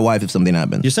 Take care of my wife if something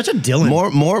happens. You're such a Dylan.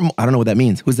 More. I don't know what that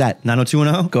means. Who's that?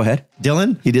 90210? Go ahead.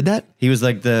 Dylan? He did that? He was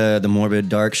like the morbid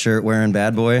dark shirt wearing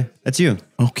bad boy. That's you.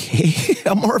 Okay.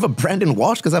 I'm more of a Brandon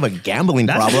Walsh because I have a gambling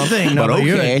problem. That's the thing. No, but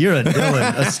okay. you're a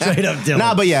Dylan. A straight up Dylan.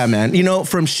 Nah, but yeah, man. You know,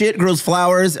 from shit grows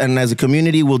flowers, and as a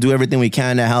community, we'll do everything we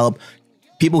can to help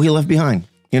people he left behind.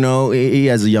 You know, he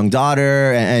has a young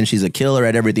daughter, and she's a killer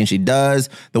at everything she does.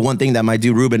 The one thing that my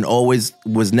dude Ruben always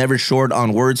was never short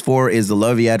on words for is the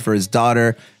love he had for his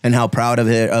daughter and how proud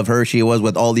of her she was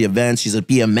with all the events. She's a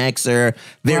BMXer,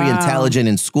 very intelligent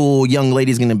in school. Young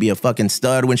lady's going to be a fucking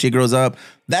stud when she grows up.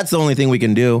 That's the only thing we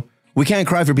can do. We can't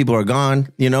cry for people who are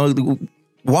gone. You know,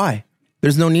 why?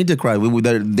 There's no need to cry.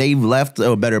 They've left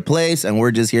a better place, and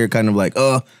we're just here kind of like,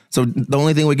 So the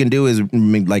only thing we can do is,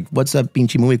 like, what's that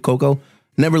pinchy movie, Coco?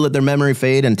 Never let their memory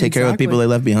fade and take care of the people they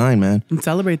left behind, man. And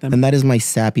celebrate them. And that is my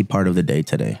sappy part of the day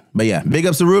today. But yeah, big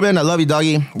ups to Ruben. I love you,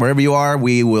 doggy. Wherever you are,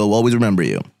 we will always remember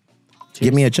you. Cheers.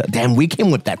 Give me a damn, we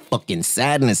came with that fucking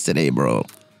sadness today, bro.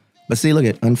 But see, look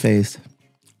at unfazed.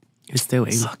 You're still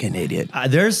a fucking idiot.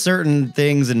 There's certain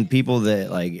things and people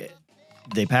that like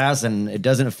they pass and it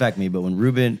doesn't affect me, but when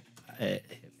Ruben,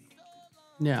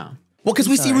 yeah. Well, because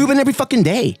we see Ruben every fucking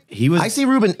day. I see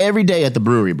Ruben every day at the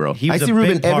brewery, bro. I see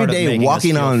Ruben every day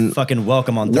walking on fucking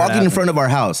welcome on walking in front of our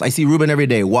house. I see Ruben every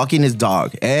day walking his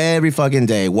dog every fucking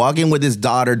day, walking with his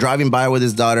daughter, driving by with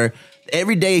his daughter.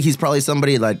 Every day he's probably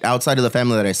somebody like outside of the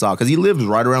family that I saw because he lives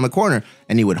right around the corner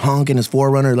and he would honk in his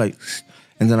 4Runner like,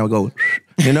 and then I would go,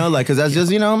 you know, like because that's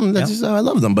just, you know, that's just how I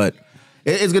love them. But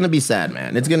It's going to be sad,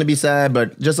 man. It's going to be sad,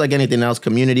 but just like anything else,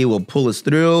 community will pull us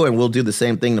through, and we'll do the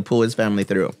same thing to pull his family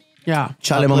through. Yeah.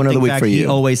 Chale moment of the week for He you.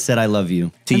 always said, I love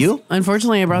you. To you?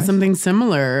 Unfortunately, I brought something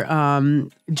similar.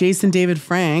 Jason David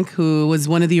Frank, who was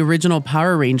one of the original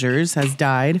Power Rangers, has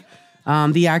died.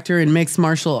 The actor and mixed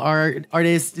martial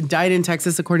artist died in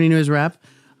Texas, according to his rep.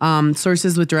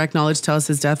 Sources with direct knowledge tell us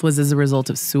his death was as a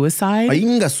result of suicide.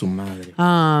 Inga su madre.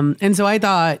 And so I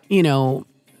thought, you know,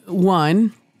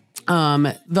 one,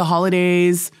 the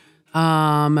holidays,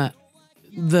 the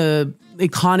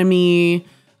economy.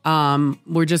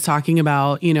 We're just talking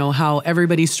about, you know, how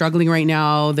everybody's struggling right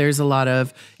now. There's a lot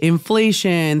of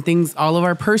inflation, things, all of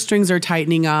our purse strings are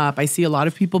tightening up. I see a lot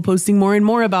of people posting more and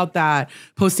more about that,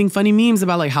 posting funny memes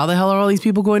about like, how the hell are all these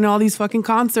people going to all these fucking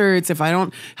concerts if I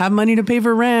don't have money to pay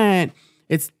for rent?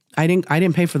 I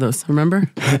didn't pay for those,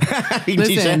 remember?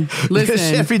 listen.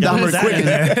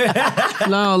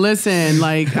 No, listen,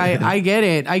 like I get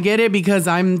it. I get it because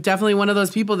I'm definitely one of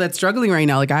those people that's struggling right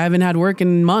now. Like I haven't had work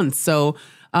in months. So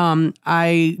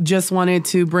I just wanted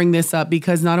to bring this up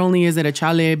because not only is it a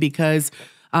chale, because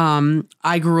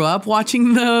I grew up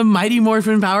watching the Mighty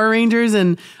Morphin Power Rangers,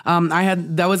 and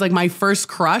that was like my first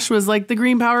crush was like the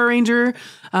Green Power Ranger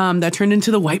that turned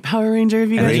into the White Power Ranger. If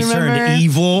you guys remember, turned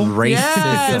evil. Racism.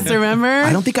 Yes, remember?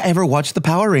 I don't think I ever watched the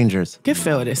Power Rangers. Get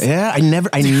feliz. Yeah, I never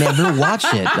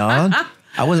watched it, dog.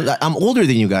 I'm older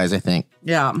than you guys, I think.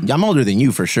 Yeah. I'm older than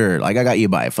you for sure. Like I got you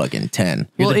by fucking 10.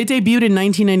 Well, it debuted in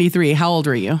 1993. How old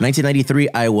were you? 1993,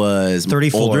 I was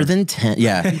 34. older than 10.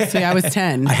 Yeah. See, I was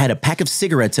 10. I had a pack of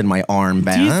cigarettes in my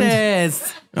armband.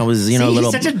 Jesus. I was, you know, See, a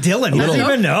little. he's such a Dylan. He doesn't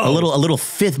even know. A little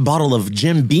fifth bottle of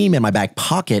Jim Beam in my back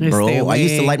pocket, bro. Stay I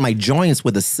used to away. light my joints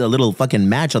with a little fucking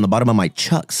match on the bottom of my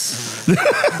chucks. No,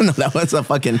 that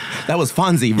was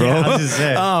Fonzie, bro. Yeah, I was just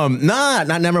saying.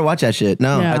 I never watched that shit.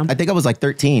 No, Yeah. I think I was like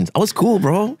 13. I was cool,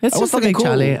 bro. It's I was just a big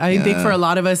fucking chale. I think for a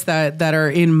lot of us that are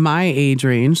in my age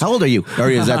range. How old are you? Or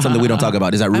is that something we don't talk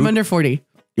about? Is that rude? I'm under 40.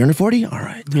 You're under 40? All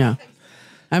right. Yeah.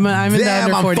 I'm in the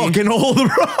Damn, under 40. I'm fucking old,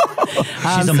 bro.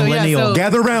 She's a millennial.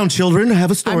 Gather around, children. I have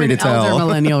a I'm story an to tell. elder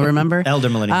millennial, remember? Elder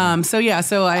millennial.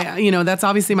 So I, you know, that's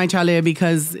obviously my chale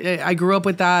because I grew up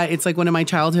with that. It's like one of my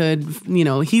childhood, you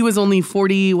know, he was only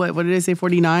 40, what did I say,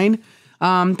 49,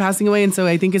 passing away. And so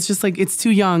I think it's just like, it's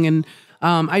too young. And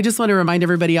I just want to remind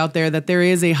everybody out there that there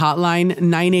is a hotline.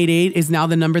 988 is now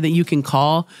the number that you can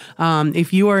call.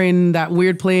 If you are in that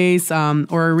weird place,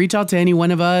 or reach out to any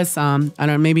one of us. I don't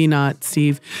know, maybe not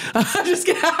Steve. I'm just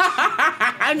kidding.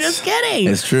 I'm just kidding.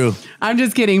 It's true. I'm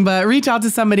just kidding, but reach out to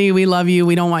somebody. We love you.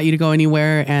 We don't want you to go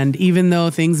anywhere. And even though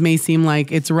things may seem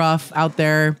like it's rough out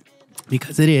there,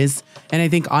 because it is. And I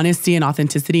think honesty and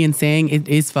authenticity and saying it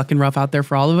is fucking rough out there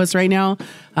for all of us right now,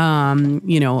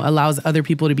 you know, allows other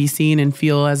people to be seen and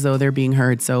feel as though they're being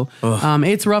heard. So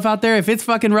it's rough out there. If it's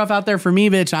fucking rough out there for me,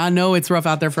 bitch, I know it's rough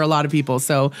out there for a lot of people.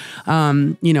 So,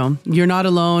 you know, you're not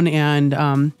alone. And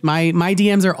my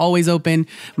DMs are always open.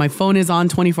 My phone is on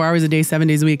 24 hours a day, 7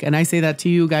 days a week. And I say that to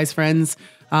you guys, friends.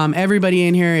 Everybody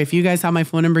in here, if you guys have my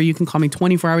phone number, you can call me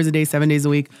 24 hours a day, 7 days a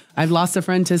week. I've lost a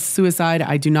friend to suicide.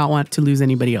 I do not want to lose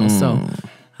anybody else. So,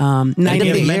 Give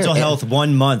 98. mental health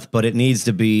 1 month, but it needs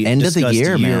to be End of the discussed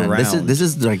year, man. year-round. This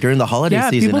is like during the holiday Yeah,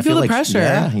 season. people I feel the pressure.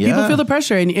 Yeah. People feel the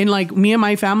pressure, and like me and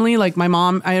my family, like my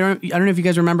mom. I don't know if you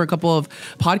guys remember a couple of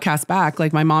podcasts back.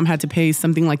 Like my mom had to pay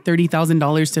something like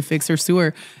 $30,000 to fix her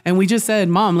sewer, and we just said,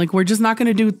 "Mom, like we're not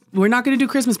gonna do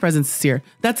Christmas presents this year.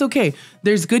 That's okay.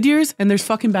 There's good years and there's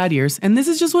fucking bad years, and this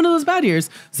is just one of those bad years.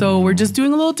 So we're just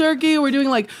doing a little turkey. We're doing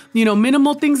like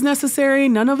minimal things necessary.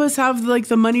 None of us have like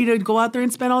the money to go out there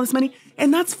and spend all this money."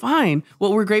 And that's fine.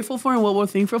 What we're grateful for and what we're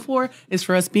thankful for is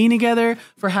for us being together,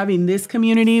 for having this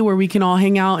community where we can all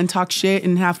hang out and talk shit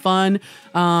and have fun,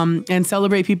 and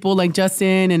celebrate people like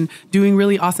Justin and doing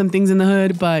really awesome things in the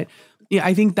hood. But yeah,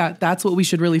 I think that's what we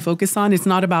should really focus on. It's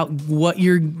not about what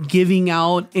you're giving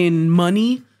out in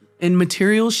money and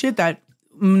material shit that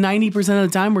 90% of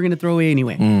the time we're gonna throw away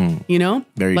anyway.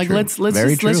 Very like true. let's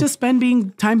Very just true.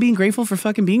 spend time being grateful for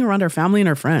fucking being around our family and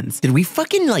our friends. Did we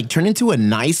fucking like turn into a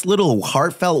nice little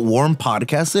heartfelt, warm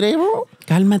podcast today, bro?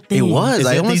 Cálmate. It was. Is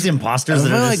I it almost- these imposters I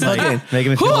that are feel just like like fucking-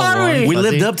 making me Who feel are warm, we? We fuzzy?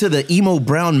 lived up to the Emo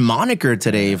Brown moniker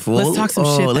today, fool. Let's talk some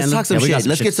shit, Let's then. talk some Yeah, we got shit. some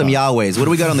Let's shit get some to talk. Yahwehs. What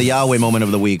do we got on the Yahweh moment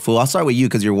of the week, fool? I'll start with you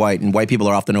because you're white, and white people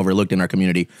are often overlooked in our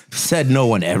community. Said no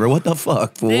one ever. What the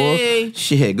fuck, fool? Hey.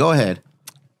 Shit, go ahead.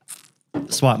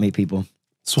 Swap meet people.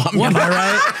 Swap me. Am I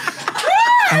right?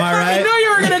 Am I I right? knew you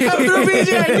were gonna come through,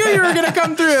 BJ. I knew you were gonna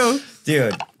come through.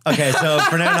 Dude. Okay, so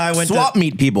Fernando and I went Swap to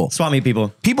meet people. swap meet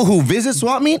people. People who visit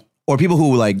swap meet or people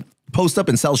who like post up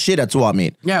and sell shit at swap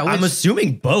meet? Yeah, I'm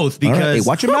assuming both All because right, hey,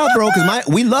 watch your mouth, bro, because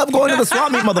we love going to the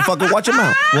swap meet, motherfucker. Watch your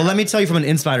mouth. well, let me tell you from an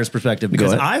insider's perspective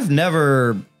because ahead. I've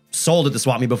never sold at the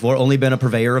swap meet before, only been a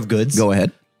purveyor of goods. Go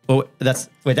ahead. Oh, that's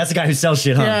the guy who sells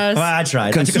shit, huh? Yes. Well, I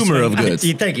tried. Consumer I took a of swing.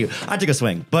 goods. Thank you. I took a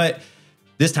swing, but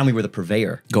this time we were the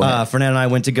purveyor. Go ahead. Fernando and I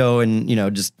went to go and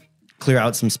just clear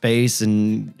out some space,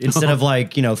 and instead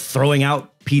of throwing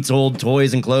out Pete's old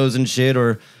toys and clothes and shit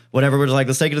or whatever, we're just like,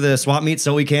 let's take it to the swap meet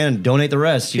so we can and donate the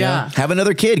rest. You know? Have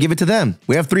another kid, give it to them.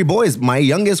 We have 3 boys. My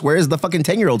youngest wears the fucking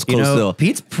 10-year-old's clothes still.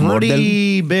 Pete's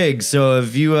pretty big, so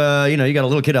if you you got a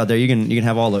little kid out there, you can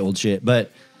have all the old shit.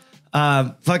 But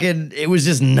it was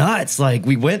just nuts. Like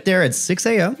we went there at 6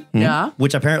 a.m. Yeah.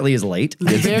 which apparently is late.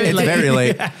 It's very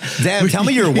late. Damn, tell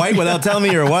me you're white without telling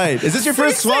me you're white. Is this your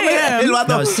first swap meet?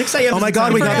 No, 6 a.m. Oh my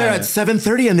God, we got there at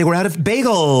 7:30 and they were out of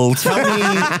bagels.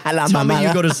 Tell me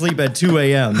you go to sleep at 2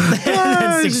 a.m.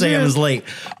 and 6 a.m. is late.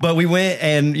 But we went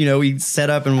and we set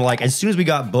up and we're like, as soon as we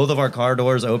got both of our car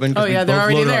doors open, Oh, yeah, we they're both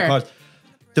already loaded there. our cars.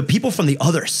 The people from the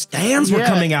other stands were Yeah.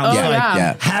 coming out, Oh, and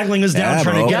yeah. haggling us down, Yeah,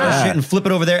 trying bro. to get our Yeah. shit and flip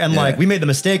it over there. And we made the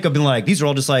mistake of being like, these are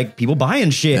all just like people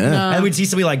buying shit. And we'd see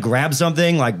somebody like grab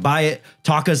something, like buy it,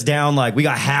 talk us down. Like we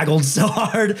got haggled so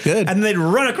hard. Good. And they'd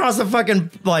run across the fucking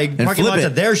parking flip lot it. to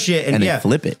their shit. And they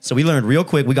flip it. So we learned real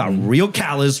quick. We got real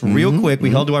callous real quick.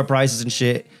 We held to our prices and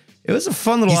shit. It was a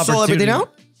fun little You opportunity. sold everything out?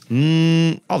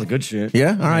 All the good shit.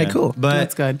 Yeah? All right, cool. But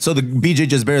That's good. So the BJ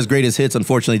Jezbera's greatest hits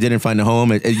unfortunately didn't find a home.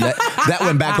 That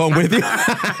went back home with you.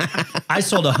 I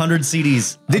sold 100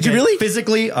 CDs. Did you really?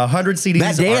 Physically, 100 CDs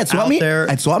That day are at swap out meet? there.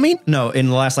 At swap meet? No, in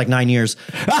the last like 9 years.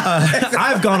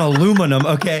 I've gone aluminum,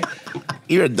 okay?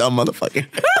 You're a dumb motherfucker.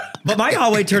 But my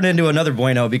hallway turned into another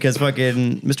bueno because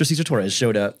fucking Mr. Cesar Torres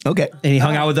showed up. Okay. And he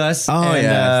hung out with us. Oh,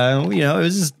 and, yeah. it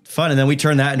was just fun. And then we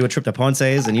turned that into a trip to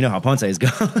Ponce's, and you know how Ponce's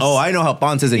goes. Oh, I know how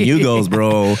Ponce's and you goes,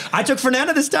 bro. I took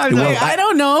Fernanda this time. though. Well, I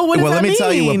don't know. What does Well, that let me mean?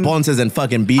 tell you what Ponce's and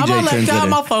fucking BJ I'm gonna let turns down into.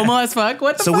 my FOMO as fuck.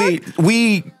 What the So fuck?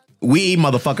 we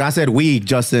motherfucker. I said we,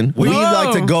 Justin. We Whoa.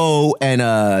 like to go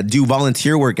and do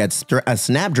volunteer work at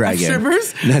Snapdragon. Strippers?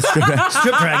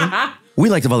 Strip dragon. We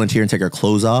like to volunteer and take our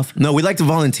clothes off. No, we like to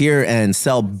volunteer and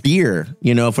sell beer,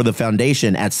 for the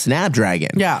foundation at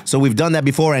Snapdragon. Yeah. So we've done that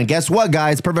before. And guess what,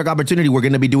 guys? Perfect opportunity. We're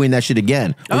going to be doing that shit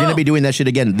again. We're going to be doing that shit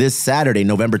again this Saturday,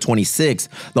 November 26th.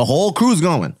 The whole crew's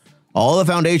going. All the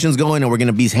foundation's going, and we're going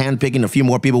to be handpicking a few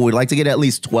more people. We'd like to get at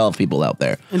least 12 people out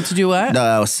there. And to do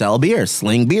what? Sell beer,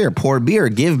 sling beer, pour beer,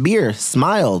 give beer,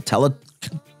 smile, tell a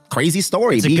crazy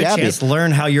story, It's a be good happy. chance to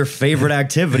learn how your favorite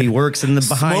activity works in the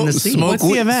behind the scenes. What's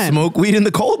the event? Smoke weed in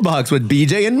the cold box with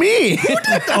BJ and me. We're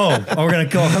gonna call. We're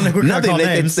gonna Nothing. call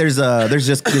names. There's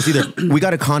either we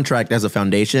got a contract as a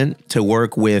foundation to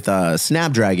work with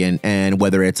Snapdragon, and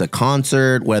whether it's a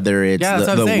concert, whether it's Yeah, that's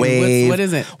what I'm the saying. wave. What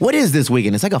is it? What is this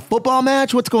weekend? It's like a football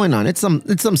match. What's going on? It's some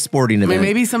sporting I event. mean,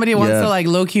 maybe somebody wants Yeah. to like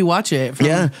low key watch it. From,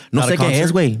 Yeah, no Not a sé qué concert?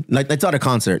 es, güey. Like that's not a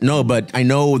concert. No, but I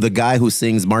know the guy who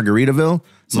sings Margaritaville.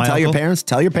 So My tell your uncle?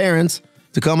 parents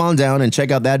to come on down and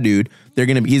check out that dude.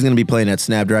 He's gonna be playing at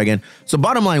Snapdragon. So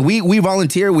bottom line, we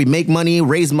volunteer, we make money,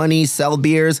 raise money, sell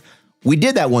beers. We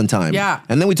did that one time. Yeah.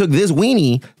 And then we took this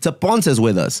weenie to Ponce's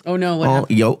with us. Oh, no, what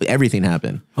happened? Everything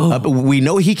happened. But we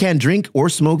know he can't drink or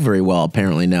smoke very well,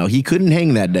 apparently now. He couldn't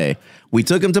hang that day. We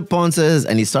took him to Ponce's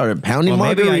and he started pounding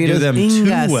Maybe margaritas. I do them too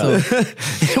Ingaso.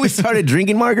 well. We started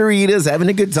drinking margaritas, having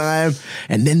a good time,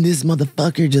 and then this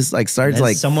motherfucker just like starts And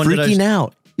like someone did a- freaking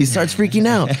out. He starts freaking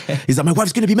out. He's like, my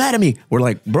wife's gonna be mad at me. We're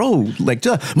like, bro, like,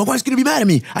 my wife's gonna be mad at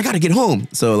me. I gotta get home.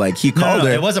 So like, he called No,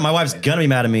 her. it wasn't. My wife's gonna be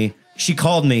mad at me. She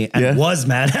called me and Yeah. was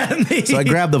mad at me. So I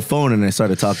grabbed the phone and I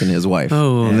started talking to his wife.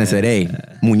 Oh. And I said, hey,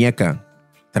 muñeca,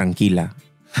 tranquila.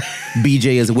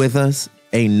 BJ is with us.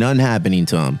 Ain't none happening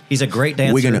to him. He's a great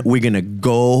dancer. We're gonna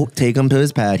go take him to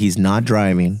his pad. He's not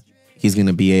driving. He's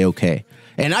gonna be a-okay.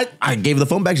 And I gave the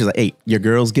phone back. She's like, hey, your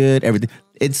girl's good. Everything.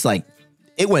 It's like,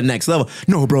 it went next level.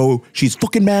 No, bro, she's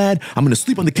fucking mad. I'm gonna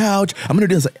sleep on the couch. I'm gonna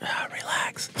do this. Like,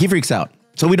 relax. He freaks out.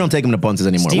 So we don't take him to Ponce's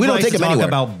anymore. Steve we don't likes take to him talk anywhere.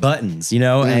 about buttons,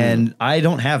 and I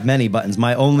don't have many buttons.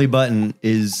 My only button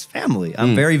is family.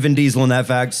 I'm very Vin Diesel in that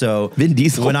fact. So Vin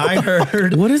Diesel? when I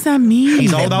heard What does that mean?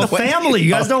 he's all about family,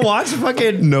 you guys don't watch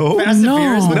fucking No. Fast and No.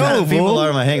 Furious? What kind No, of people fool.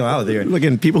 are hanging out with here? Look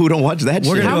at people who don't watch that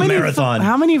We're shit. gonna do a marathon.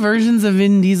 How many versions of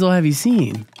Vin Diesel have you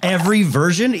seen? Every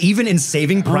version, even in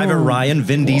Saving Private Ryan,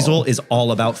 Vin Diesel is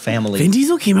all about family. Vin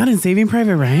Diesel came out in Saving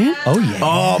Private Ryan? Oh yeah,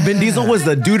 Oh, Vin Diesel was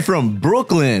the dude from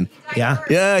Brooklyn. yeah.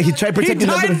 Yeah, he tried protecting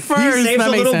died the first. He saves That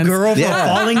a makes little sense. girl from Yeah.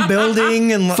 a falling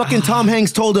building, and Fucking Tom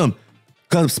Hanks told him,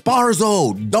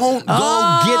 Sparzo, don't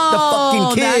go get the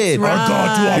fucking kid. that's right. I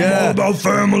got you. I'm all about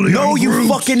family. No, and you groups.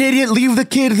 fucking idiot. Leave the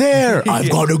kid there. I've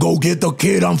got to go get the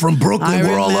kid. I'm from Brooklyn. I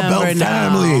We're all about remember now.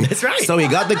 family. That's right. So he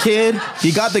got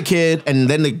the kid, and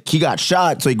then he got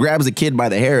shot. So he grabs the kid by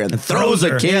the hair and throws the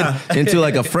her, kid yeah. into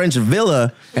like a French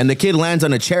villa. And the kid lands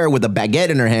on a chair with a baguette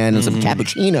in her hand and some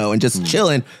cappuccino and just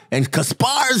chilling. And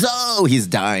Casparzo, he's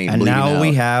dying. And bleeding now out.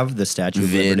 we have the Statue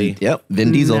of Liberty.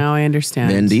 Vin Diesel. Now I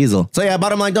understand. Vin Diesel. So yeah,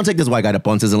 bottom line, don't take this white guy to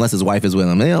Ponce's unless his wife is with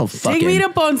him. They'll Take me to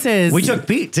Ponce's. We took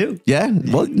Pete too. Yeah,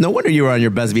 well, no wonder you were on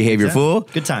your best behavior, fool.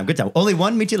 Good time. Only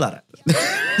one michelada.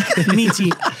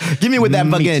 Michi. Give me with that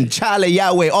fucking Chale,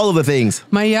 Yahweh, all of the things.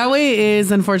 My Yahweh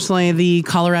is unfortunately the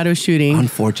Colorado shooting.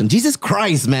 Unfortunate. Jesus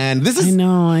Christ, man. This is. I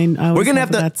know. I We're gonna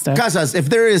have that to, stuff. Casas, if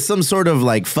there is some sort of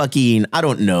like fucking, I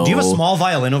don't know. Do you have a small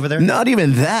violin over there? Not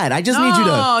even that. I just need you to.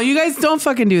 No, you guys don't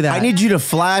fucking do that. I need you to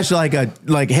flash like,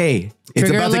 hey, it's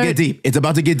Trigger about to alert? get deep. It's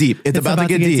about to get deep. It's about to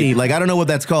get deep. Like, I don't know what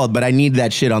that's called, but I need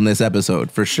that shit on this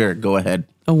episode for sure. Go ahead.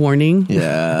 a warning.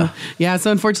 Yeah. Yeah.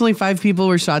 So unfortunately, 5 people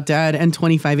were shot dead and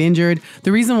 25 injured.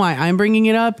 The reason why I'm bringing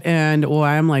it up and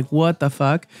why I'm like, what the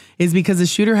fuck, is because the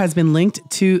shooter has been linked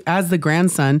to as the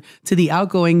grandson to the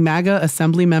outgoing MAGA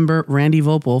assembly member Randy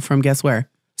Vopel from guess where?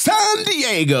 San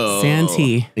Diego.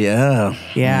 Santee. Yeah.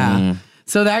 Yeah.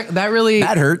 So that really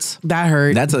That hurts. That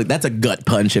hurt. That's a gut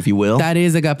punch, if you will. That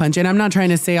is a gut punch, and I'm not trying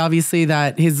to say obviously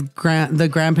that the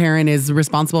grandparent is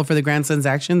responsible for the grandson's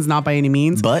actions, not by any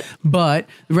means. But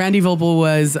Randy Vopel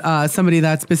was somebody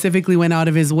that specifically went out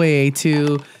of his way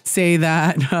to say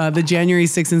that the January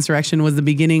 6th insurrection was the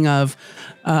beginning of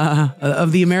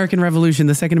the American Revolution,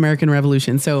 the Second American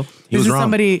Revolution. So was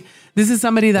wrong. This is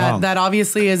somebody that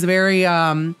obviously is very.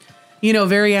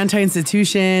 Very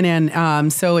anti-institution.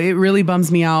 And so it really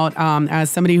bums me out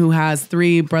as somebody who has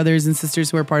 3 brothers and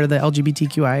sisters who are part of the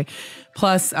LGBTQI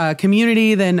plus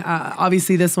community. Then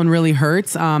obviously this one really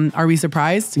hurts. Are we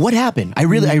surprised? what happened? I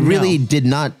really did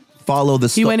not follow the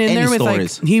He went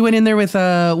in there with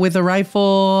a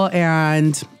rifle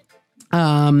and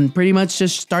pretty much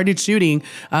just started shooting.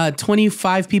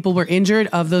 25 people were injured.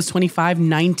 Of those 25,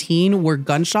 19 were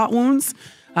gunshot wounds.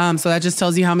 So that just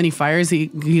tells you how many fires he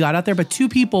got out there. But 2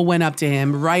 people went up to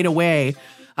him right away.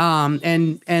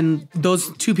 And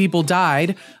those 2 people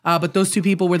died. But those 2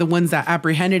 people were the ones that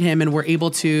apprehended him and were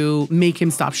able to make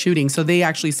him stop shooting. So they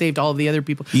actually saved all of the other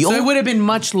people. So it would have been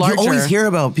much larger. You always hear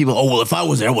about people, oh, well, if I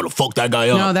was there, I would have fucked that guy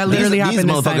up. No, that literally happened These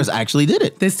this time. motherfuckers actually did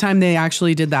it. This time they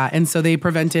actually did that. And so they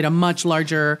prevented a much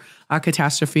larger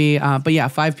catastrophe. But yeah,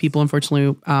 5 people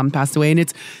unfortunately passed away.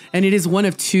 And it is one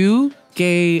of 2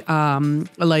 gay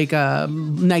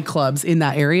nightclubs in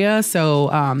that area,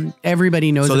 so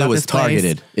everybody knows. So about that was this place.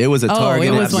 targeted. It was a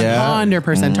targeted. It was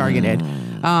 100% targeted.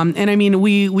 Mm. And I mean,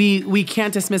 we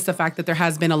can't dismiss the fact that there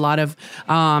has been a lot of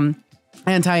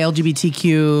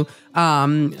anti-LGBTQ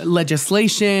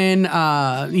legislation,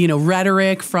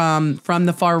 rhetoric from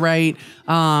the far right.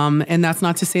 And that's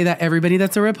not to say that everybody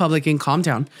that's a Republican, calm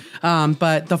down.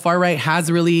 But the far right has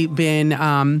really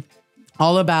been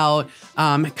all about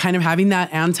kind of having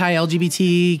that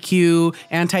anti-LGBTQ,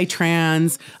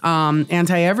 anti-trans,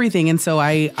 anti-everything. And so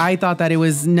I thought that it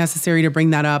was necessary to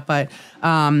bring that up. But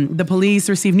the police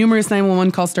received numerous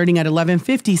 911 calls starting at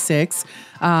 11:56.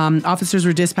 Officers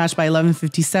were dispatched by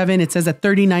 11:57. It says that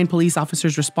 39 police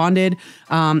officers responded,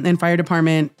 and fire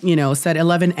department, said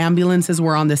 11 ambulances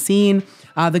were on the scene.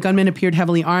 The gunman appeared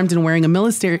heavily armed and wearing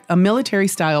a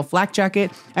military-style flak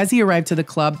jacket as he arrived to the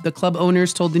club. The club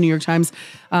owners told the New York Times,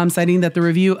 citing that the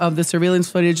review of the surveillance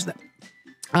footage,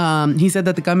 he said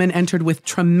that the gunman entered with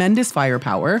tremendous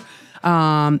firepower.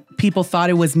 People thought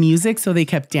it was music, so they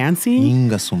kept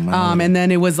dancing. And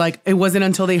then it wasn't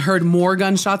until they heard more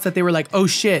gunshots that they were like, oh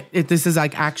shit, this is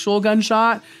like actual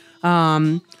gunshot.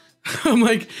 I'm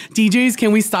like, DJs,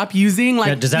 can we stop using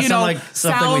does that sound like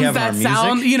something we have in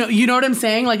our music? You know what I'm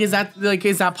saying? Is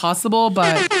that possible?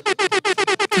 But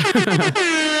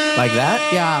like that?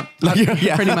 Yeah,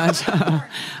 pretty much.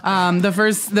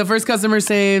 The first customer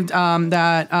saved.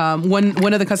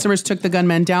 One of the customers took the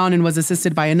gunman down and was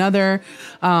assisted by another.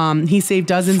 He saved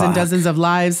dozens and dozens of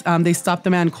lives. They stopped the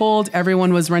man cold.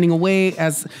 Everyone was running away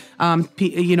as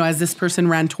this person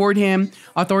ran toward him.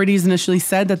 Authorities initially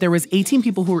said that there was 18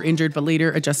 people who were injured, but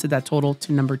later adjusted that total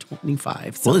to number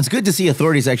 25. So. Well, it's good to see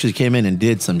authorities actually came in and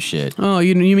did some shit. Oh,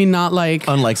 you mean not like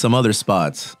unlike some other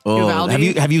spots? Oh, Uvalde?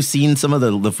 have you seen some of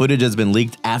the footage that's been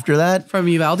leaked after that from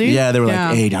Uvalde? Yeah, they were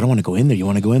like, "Hey, I don't want to go in there. You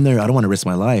want to go in there? I don't want to risk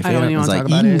my life." I don't even want to talk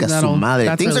about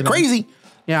it. Things are crazy.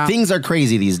 Yeah, things are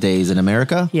crazy these days in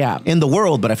America. Yeah, in the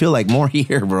world, but I feel like more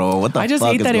here, bro. What the? I just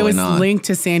fuck hate is that it was going on? linked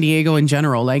to San Diego in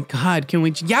general. Like, God, can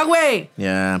we Yahweh?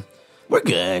 Yeah. we're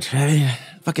good.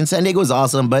 Fucking San Diego is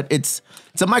awesome, but it's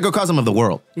a microcosm of the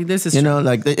world. This is you true. know,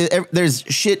 like there's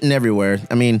shit in everywhere.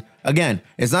 I mean, again,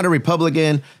 it's not a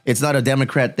Republican, it's not a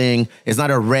Democrat thing, it's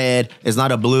not a red, it's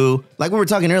not a blue. Like we were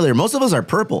talking earlier, most of us are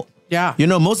purple. Yeah. You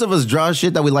know, most of us draw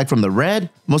shit that we like from the red.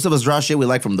 Most of us draw shit we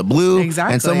like from the blue.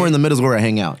 Exactly. And somewhere in the middle is where I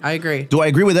hang out. I agree. Do I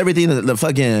agree with everything that the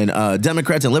fucking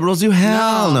Democrats and liberals do?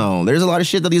 Hell no. There's a lot of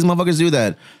shit that these motherfuckers do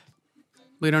that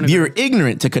We don't agree. you're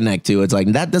ignorant to connect to. It's like,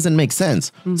 that doesn't make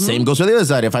sense. Same goes for the other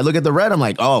side. If I look at the red, I'm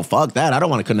like, oh, fuck that. I don't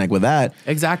want to connect with that.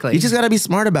 Exactly. You just got to be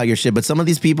smart about your shit. But some of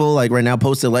these people, like right now,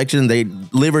 post-election, they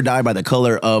live or die by the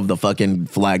color of the fucking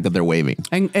flag that they're waving.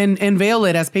 And veil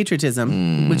it as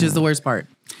patriotism, which is the worst part.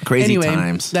 Crazy anyway,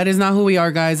 times. That is not who we are,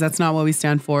 guys. That's not what we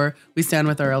stand for. We stand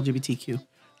with our LGBTQ.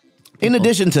 In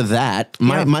addition to that,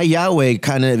 my Yahweh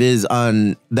kind of is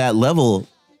on that level.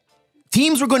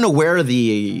 Teams were going to wear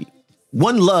the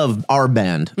One Love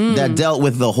armband that dealt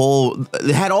with the whole,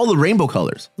 it had all the rainbow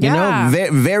colors. You Yeah. know,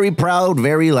 very proud,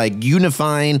 very like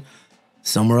unifying.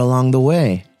 Somewhere along the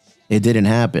way, it didn't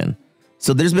happen.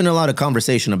 So there's been a lot of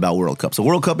conversation about World Cup. So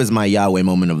World Cup is my Yahweh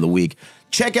moment of the week.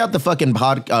 Check out the fucking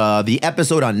the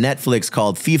episode on Netflix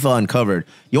called FIFA Uncovered.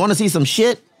 You want to see some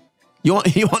shit? You want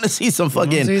to see some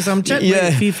fucking see some shit?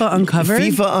 Wait, FIFA Uncovered?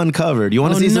 FIFA Uncovered. You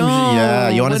want to Oh, see some no. shit? Yeah,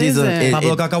 you want to What see is some it?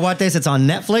 Pablo Cacahuates, it's on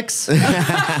Netflix.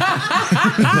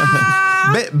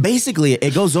 Basically,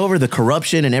 it goes over the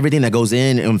corruption and everything that goes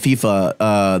in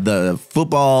FIFA, the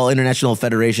Football International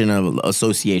Federation of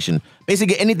Association.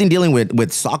 Basically, anything dealing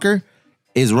with soccer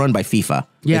is run by FIFA.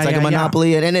 Yeah, it's like a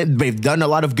monopoly, and they've done a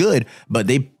lot of good, but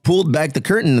they pulled back the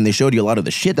curtain and they showed you a lot of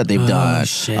the shit that they've done.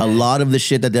 Shit. A lot of the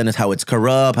shit that done is how it's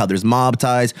corrupt, how there's mob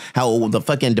ties, how the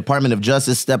fucking Department of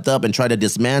Justice stepped up and tried to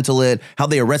dismantle it, how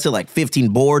they arrested like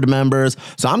 15 board members.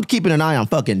 So I'm keeping an eye on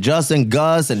fucking Justin,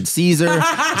 Gus, and Cesar.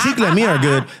 Chicle and me are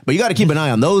good, but you got to keep an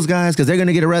eye on those guys because they're going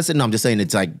to get arrested. And I'm just saying,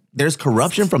 it's like there's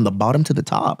corruption from the bottom to the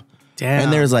top. Damn.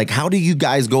 And there's like, how do you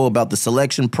guys go about the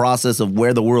selection process of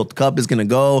where the World Cup is going to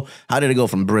go? How did it go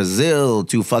from Brazil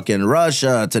to fucking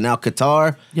Russia to now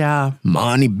Qatar? Yeah.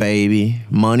 Money, baby.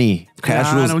 Money. Cash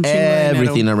Yeah, rules don't you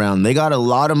everything around. They got a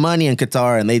lot of money in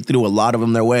Qatar and they threw a lot of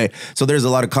them their way. So there's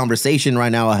a lot of conversation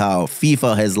right now how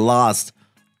FIFA has lost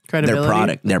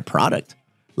Credibility. their product.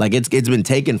 Like it's been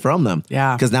taken from them.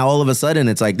 Yeah. Because now all of a sudden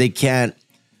it's like they can't.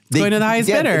 Going to the highest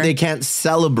bidder. They can't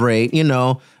celebrate,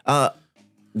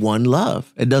 one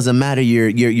love. It doesn't matter your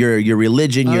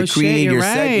religion, your shit, creed, you're your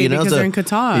right, sect. because they're in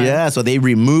Qatar. Yeah, so they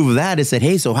removed that and said,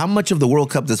 hey, so how much of the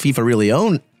World Cup does FIFA really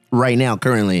own right now,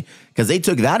 currently? Because they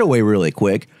took that away really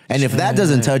quick. And if that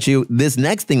doesn't touch you, this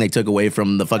next thing they took away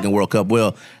from the fucking World Cup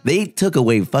they took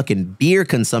away fucking beer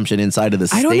consumption inside of the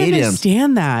I don't stadiums.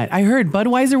 understand that. I heard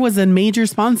Budweiser was a major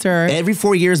sponsor. Every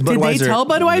 4 years, Budweiser. Did they tell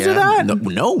Budweiser that?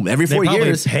 No, every They 4 probably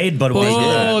years. paid Budweiser.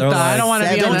 Puta, They're I don't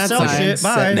wanna be on that sell side. shit.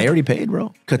 Bye. They already paid,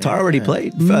 bro. Qatar already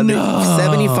played.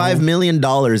 $75 million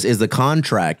is the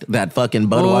contract that fucking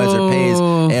Budweiser pays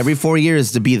every 4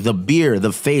 years to be the beer,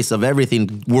 the face of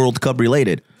everything World Cup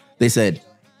related. They said,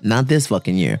 not this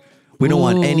fucking year. We don't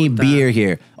want any beer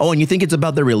here. Oh, and you think it's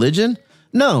about their religion?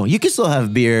 No, you can still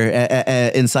have beer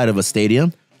inside of a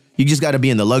stadium. You just got to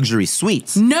be in the luxury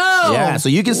suites. No. Yeah, so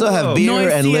you can still have beer No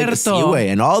es and liquor cierto.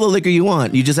 and all the liquor you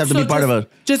want. You just have to be part of a...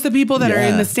 Just the people that are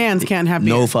in the stands can't have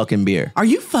beer. No fucking beer. Are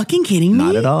you fucking kidding me?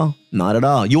 Not at all. Not at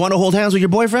all. You want to hold hands with your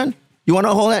boyfriend? You want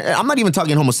to hold hands? I'm not even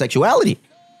talking homosexuality.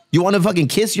 You want to fucking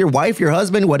kiss your wife, your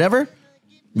husband, whatever?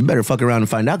 You better fuck around and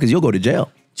find out because you'll go to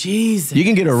jail. Jesus. You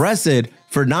can get arrested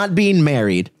for not being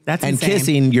married That's and insane.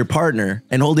 kissing your partner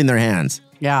and holding their hands.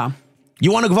 Yeah.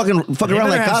 You want to fuck They around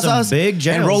like better have some Casas big and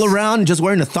jails. roll around just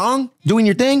wearing a thong, doing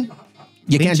your thing?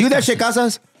 You can't do that shit,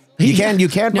 Casas. You can't No,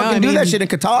 fucking I do that mean, shit in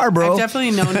Qatar, bro. I've definitely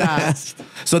known that.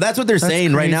 So that's what they're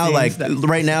saying right now. Like crazy.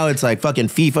 right now, it's like fucking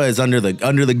FIFA is under the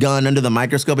gun, under the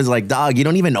microscope. It's like, dog, you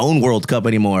don't even own World Cup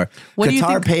anymore. What do you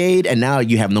Qatar think- paid, and now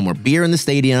you have no more beer in the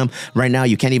stadium. Right now,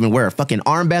 you can't even wear a fucking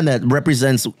armband that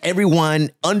represents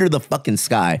everyone under the fucking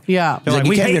sky. Yeah. It's They're like, you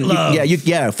we can't hate even- love.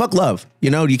 Yeah, fuck love.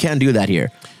 You can't do that here.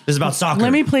 This is about soccer.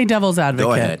 Let me play devil's advocate.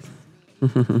 Go ahead.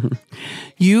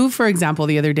 You, for example,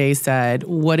 the other day said,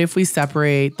 what if we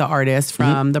separate the artist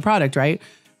from the product, right?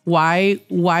 Why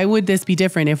would this be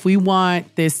different? If we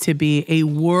want this to be a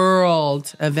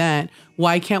world event,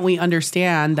 why can't we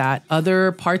understand that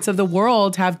other parts of the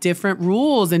world have different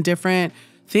rules and different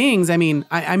things? I mean,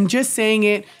 I'm just saying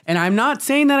it, and I'm not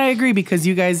saying that I agree because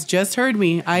you guys just heard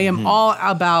me. I am all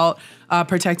about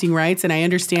protecting rights, and I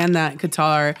understand that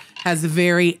Qatar has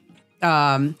very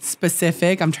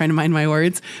specific, I'm trying to mind my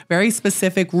words, very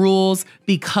specific rules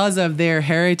because of their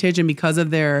heritage and because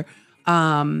of their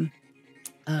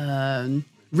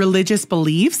religious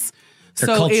beliefs.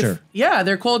 Their culture.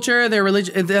 Their culture, their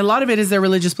religion. A lot of it is their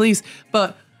religious beliefs.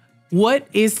 But what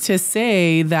is to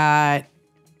say that,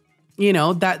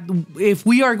 that if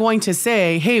we are going to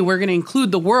say, hey, we're going to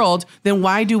include the world, then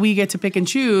why do we get to pick and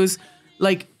choose?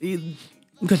 Like,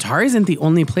 Qatar isn't the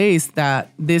only place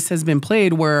that this has been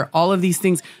played where all of these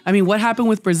things. I mean, what happened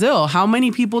with Brazil? How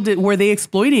many people were they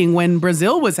exploiting when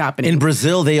Brazil was happening? In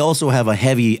Brazil, they also have a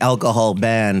heavy alcohol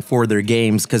ban for their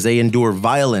games because they endure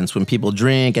violence when people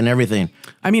drink and everything.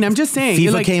 I mean, I'm just saying.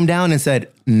 FIFA came down and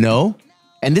said no,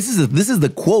 and this is the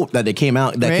quote that came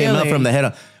out from the head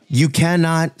of. You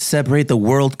cannot separate the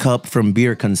World Cup from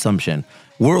beer consumption.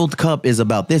 World Cup is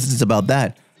about this, it's about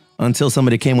that. Until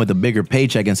somebody came with a bigger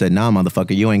paycheck and said, nah,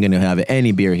 motherfucker, you ain't going to have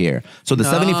any beer here. So the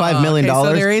 $75 million.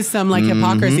 So there is some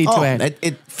hypocrisy to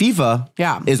it.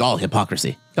 FIFA is all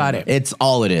hypocrisy. Got it. It's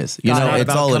all it is. It's not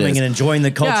about coming and enjoying the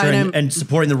culture and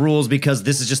supporting the rules because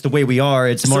this is just the way we are.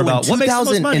 It's more about what makes the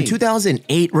most money. In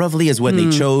 2008, roughly, is when they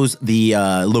chose the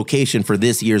location for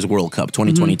this year's World Cup,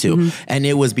 2022. And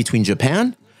it was between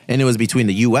Japan, and it was between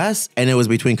the U.S. and it was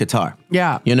between Qatar.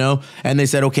 Yeah. And they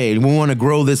said, okay, we want to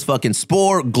grow this fucking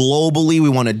sport globally. We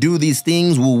want to do these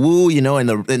things, woo-woo, in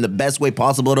the best way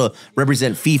possible to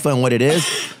represent FIFA and what it is.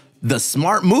 The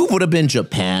smart move would have been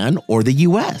Japan or the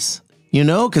U.S.,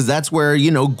 because that's where,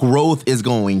 growth is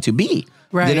going to be.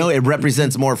 Right. It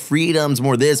represents more freedoms,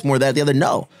 more this, more that, the other.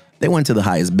 No, they went to the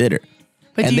highest bidder.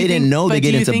 And they didn't know they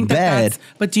get into bed.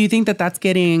 But do you think that that's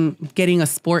getting a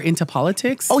sport into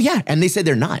politics? Oh, yeah. And they said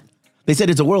they're not. They said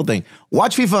it's a world thing.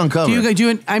 Watch FIFA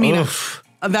Uncover.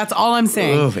 That's all I'm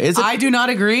saying. I do not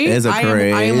agree. I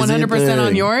am 100%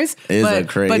 on yours.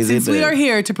 But since we are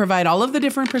here to provide all of the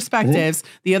different perspectives,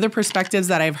 the other perspectives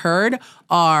that I've heard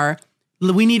are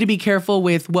we need to be careful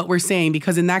with what we're saying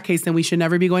because in that case, then we should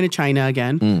never be going to China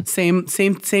again. Same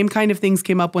kind of things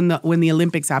came up when the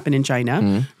Olympics happened in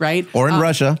China, right? Or in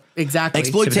Russia. Exactly.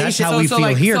 Exploitation. That's how we feel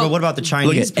here. But what about the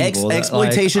Chinese people?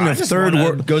 Exploitation of third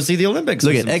world. Go see the Olympics.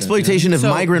 Look at exploitation of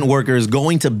migrant workers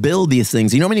going to build these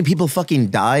things. You know how many people fucking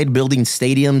died building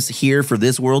stadiums here for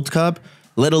this World Cup?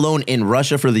 Let alone in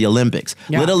Russia for the Olympics.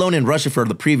 Yeah. Let alone in Russia for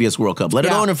the previous World Cup. Let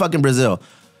alone in fucking Brazil.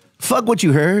 Fuck what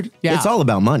you heard. Yeah. It's all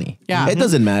about money. Yeah. It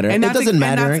doesn't matter. And it doesn't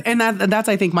matter. And that's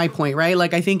I think my point, right?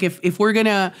 Like I think if we're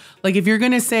gonna if you're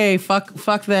gonna say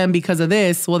fuck them because of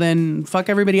this, well then fuck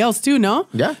everybody else too, no?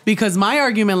 Yeah. Because my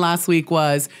argument last week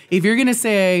was if you're gonna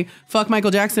say fuck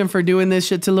Michael Jackson for doing this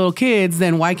shit to little kids,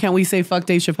 then why can't we say fuck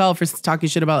Dave Chappelle for talking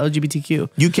shit about LGBTQ?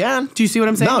 You can. Do you see what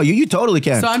I'm saying? No, you totally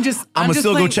can. So I'm gonna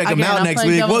still go check him out next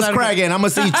week. What's cracking? I'm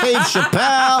gonna see Dave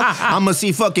Chappelle. I'm gonna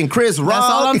see fucking Chris Rock. That's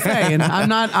all I'm saying.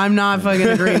 I'm not fucking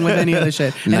agreeing with any of the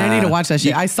shit. And I need to watch that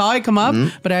shit. I saw it come up,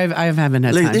 but I haven't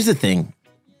had time. There's the thing.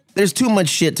 There's too much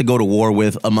shit to go to war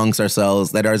with amongst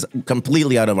ourselves that is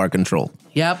completely out of our control.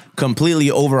 Yep.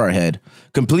 Completely over our head.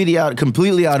 Completely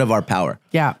out of our power.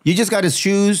 Yeah. You just got to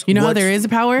choose. You know how there is a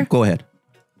power? Go ahead.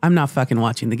 I'm not fucking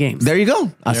watching the games. There you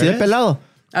go. Así de pelado.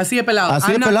 Así de pelado.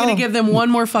 I'm not going to give them one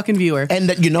more fucking viewer.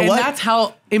 And you know what? And that's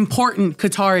how important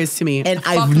Qatar is to me. And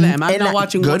fuck them. I'm not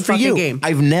watching one fucking game.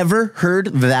 I've never heard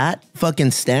that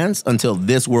fucking stance until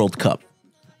this World Cup.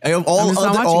 All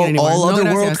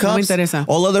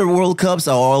other World Cups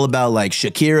are all about like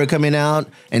Shakira coming out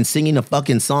and singing a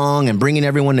fucking song and bringing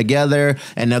everyone together,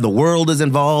 and now the world is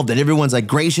involved and everyone's like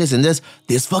gracious. And this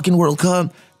fucking World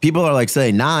Cup, people are like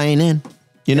saying, nah, I ain't in.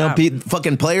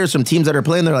 Fucking players from teams that are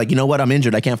playing, they're like, you know what, I'm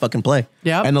injured, I can't fucking play.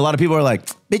 Yeah. And a lot of people are like,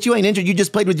 bitch, you ain't injured, you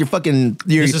just played with your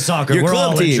this is soccer. Your We're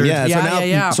club all team.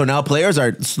 Injured. So now players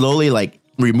are slowly like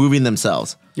removing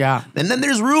themselves. Yeah. And then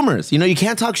there's rumors. You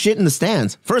can't talk shit in the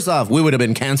stands. First off, we would have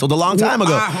been canceled a long time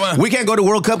ago. We can't go to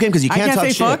World Cup game because you can't talk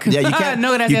shit. Fuck. Yeah, you can't.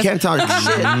 No, you can't talk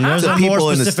shit to people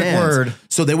in the stands. Word.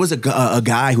 So there was a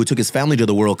guy who took his family to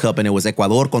the World Cup, and it was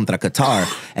Ecuador contra Qatar,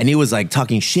 and he was like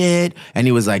talking shit, and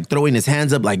he was like throwing his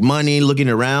hands up like money, looking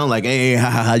around like, hey, ha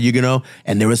ha ha,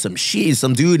 and there was some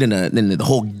dude in the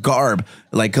whole garb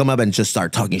like come up and just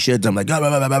start talking shit. I'm like, blah, blah,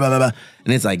 blah, blah, blah, blah.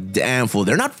 And it's like, damn fool,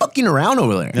 they're not fucking around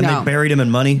over there. And they buried him in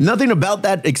money. Nothing about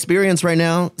that experience right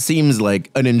now seems like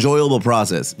an enjoyable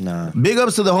process. Nah. Big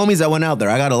ups to the homies that went out there.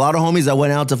 I got a lot of homies that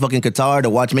went out to fucking Qatar to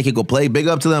watch Mexico play. Big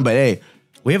up to them, but hey,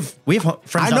 we have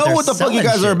friends. I know what the fuck you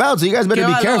guys are about, so you guys better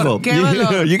be careful.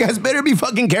 You guys better be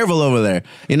fucking careful over there.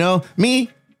 Me,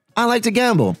 I like to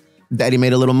gamble. Daddy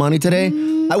made a little money today.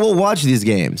 I will watch these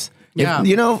games. Yeah.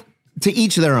 To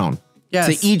each their own. Yes.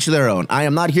 To each their own. I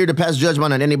am not here to pass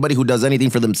judgment on anybody who does anything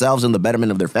for themselves and the betterment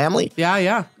of their family.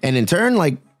 Yeah. And in turn,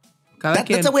 like,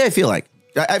 that's the way I feel like.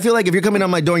 I feel like if you're coming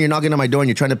on my door and you're knocking on my door and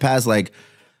you're trying to pass, like,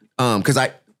 because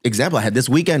example I had this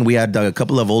weekend. We had a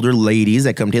couple of older ladies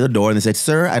that come to the door and they said,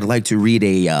 "Sir, I'd like to read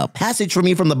a passage for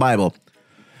me from the Bible."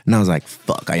 And I was like,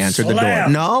 fuck, I answered the door.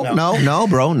 No,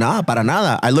 bro, nah, para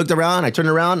nada. I looked around, I turned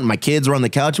around, my kids were on the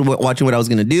couch watching what I was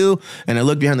going to do. And I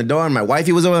looked behind the door and my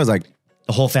wifey was over. I was like,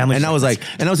 the whole family. And I was like,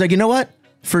 you know what?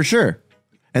 For sure.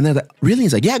 And then like, really?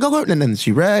 He's like, yeah, go. And then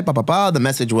she read, The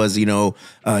message was,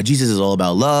 Jesus is all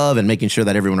about love and making sure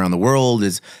that everyone around the world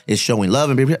is showing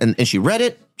love. And she read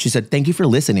it. She said, thank you for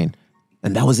listening.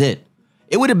 And that was it.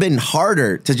 It would have been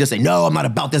harder to just say, no, I'm not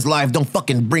about this life. Don't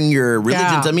fucking bring your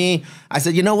religion to me. I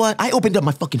said, you know what? I opened up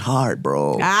my fucking heart,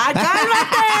 bro. I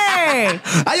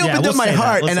opened up my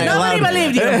heart and I allowed.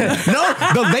 Nobody believed you. No,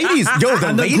 the ladies.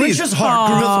 The ladies'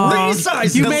 heart grew 3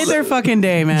 sizes. You made their fucking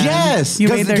day, man. Yes. You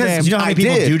made their day. You know how many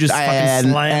people do just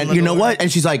fucking slam. And you know what?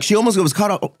 And she's like, she almost was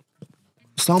caught up.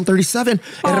 Psalm 37,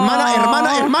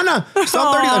 hermana,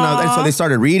 Psalm 37. And so they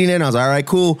started reading it, and I was like, all right,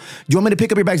 cool. Do you want me to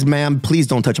pick up your bags? Ma'am, please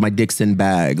don't touch my Dixon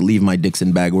bag. Leave my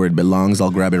Dixon bag where it belongs.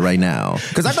 I'll grab it right now.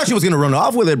 Because I thought she was going to run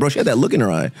off with it, bro. She had that look in her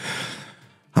eye.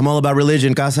 I'm all about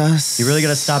religion, casas. You really got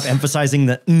to stop emphasizing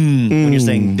the when you're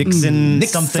saying Dixon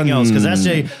something else. Because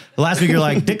actually, last week you're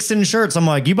like, Dixon shirts. I'm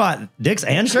like, you bought Dicks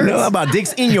and shirts? No, I bought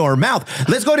Dicks in your mouth.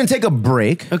 Let's go ahead and take a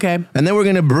break. Okay. And then we're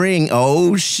going to bring,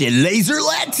 Laser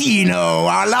Latino.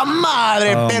 A la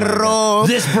madre, perro.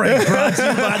 This break brought to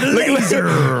you by the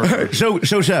Laser.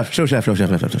 Show Chef.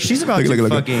 She's about to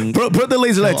fucking... Put the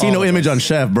Laser Latino image on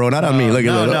Chef, bro. Not on me. Look at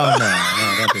No,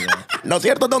 don't do that. No,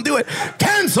 cierto, don't do it.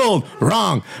 Canceled.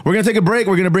 Wrong. We're going to take a break.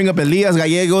 We're going to bring up Elias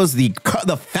Gallegos, the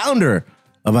founder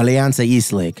of Alliance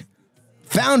Eastlake.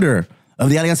 Founder of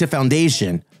the Alliance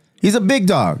Foundation. He's a big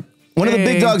dog. One of the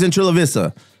big dogs in Chula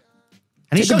Vista.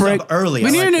 And he shows up early. We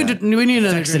need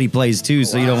another Text that he plays too,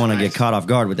 so you don't want to get caught off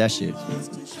guard with that shit.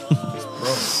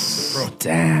 Bro.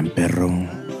 Damn, perro.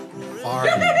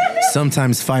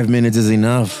 Sometimes 5 minutes is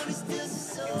enough.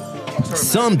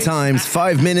 Sometimes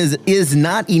 5 minutes is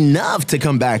not enough to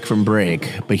come back from break.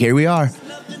 But here we are.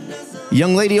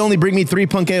 Young lady, only bring me 3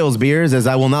 Punk Ales beers, as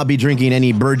I will not be drinking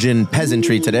any virgin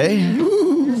peasantry today.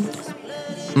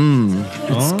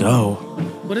 Let's go.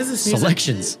 What is this music?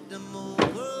 Selections.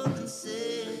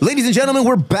 Ladies and gentlemen,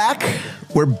 we're back.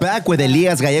 We're back with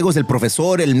Elias Gallegos, el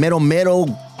profesor, el mero,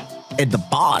 the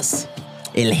boss,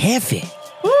 el jefe.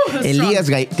 Elias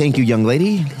Gallegos. Thank you, young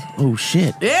lady. Oh,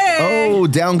 shit. Yay! Oh,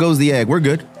 down goes the egg. We're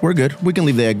good. We can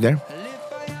leave the egg there.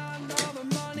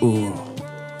 Ooh.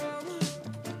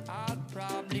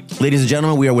 Ladies and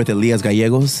gentlemen, we are with Elias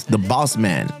Gallegos, the boss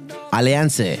man,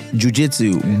 Alliance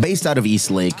Jiu-Jitsu, based out of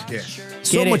Eastlake. Yeah.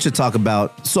 So much to talk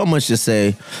about, so much to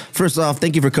say. First off,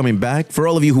 thank you for coming back. For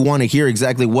all of you who want to hear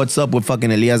exactly what's up with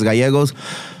fucking Elias Gallegos,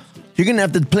 you're going to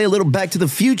have to play a little Back to the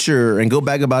Future and go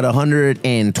back about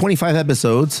 125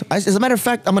 episodes. As a matter of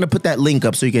fact, I'm going to put that link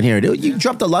up so you can hear it. You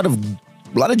dropped a lot of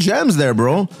gems there,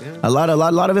 bro. Yeah. A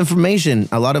lot of information,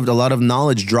 a lot of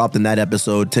knowledge dropped in that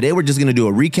episode. Today we're just going to do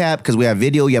a recap because we have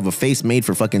video. You have a face made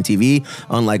for fucking TV.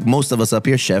 Unlike most of us up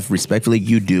here, Chef, respectfully,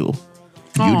 you do.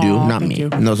 You do, not me.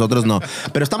 Nosotros no.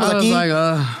 Pero estamos aquí.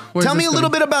 Tell me a little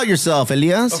bit about yourself,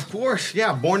 Elias. Of course,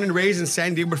 yeah. Born and raised in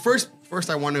San Diego. But first,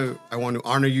 I want to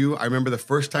honor you. I remember the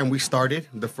first time we started.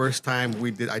 The first time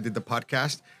I did the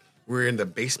podcast. We were in the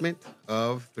basement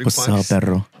of Three Punks. What's up,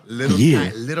 perro?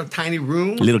 Little tiny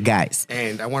room. Little guys.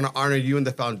 And I want to honor you and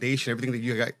the foundation, everything that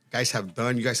you guys have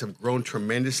done. You guys have grown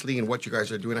tremendously in what you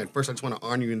guys are doing. And first, I just want to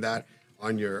honor you in that,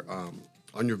 on your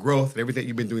growth and everything that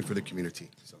you've been doing for the community.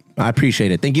 So. I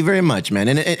appreciate it. Thank you very much, man.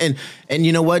 And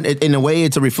you know what? In a way,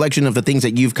 it's a reflection of the things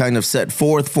that you've kind of set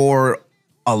forth for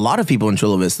a lot of people in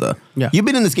Chula Vista. Yeah. You've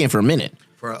been in this game for a minute.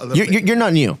 For a little bit. You're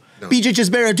not new. No. BJ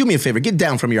Jezbera, do me a favor. Get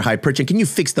down from your high perch and can you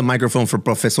fix the microphone for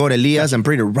Professor Elias and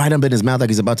bring it right up in his mouth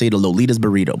like he's about to eat a Lolita's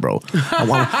burrito, bro.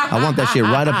 I want that shit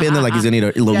right up in there like he's going to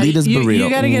eat a Lolita's burrito. You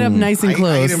got to get up nice and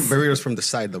close. I eat burritos from the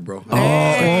side, though, bro.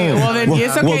 Hey, well, then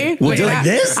it's okay. Like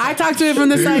this? I talked to it from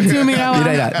the side, too, me.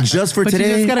 Just for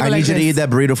today, I need you to eat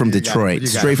that burrito from Detroit,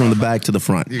 straight from the back to the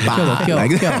front. Kill.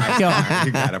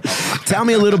 Tell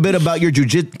me a little bit about your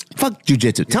jiu-jitsu. Fuck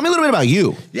jiu-jitsu. Tell me a little bit about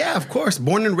you. Yeah, of course.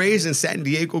 Born and raised in San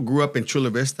Diego, grew up in Chula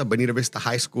Vista, Bonita Vista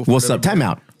High School. What's up? Time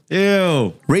out.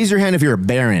 Ew. Raise your hand if you're a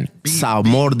Baron.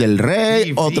 Samor del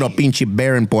Rey, otro pinche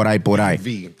Baron por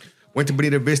ahí. Went to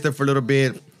Bonita Vista for a little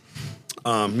bit.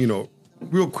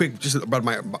 Real quick, just about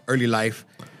my early life.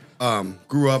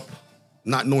 Grew up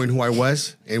not knowing who I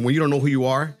was. And when you don't know who you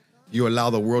are, you allow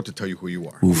the world to tell you who you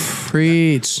are. Oof.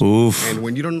 Preach. Oof. And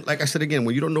when you don't, like I said again,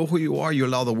 when you don't know who you are, you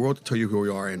allow the world to tell you who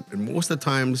you are. And most of the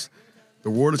times, the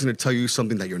world is going to tell you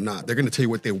something that you're not. They're going to tell you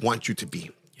what they want you to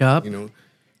be. Yep. You know,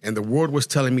 And the world was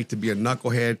telling me to be a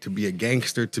knucklehead, to be a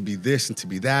gangster, to be this and to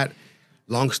be that.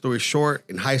 Long story short,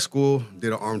 in high school,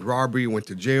 did an armed robbery, went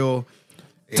to jail.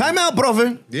 Time out,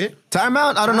 profe. Yeah. Time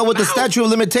out. I don't know what the statute of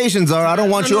limitations are. I don't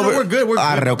want you over. We're good. We're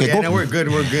good. Okay, Yeah, no, we're good.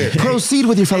 We're good. Proceed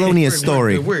with your felonious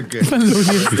story. We're good. I'm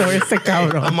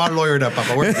all lawyered up,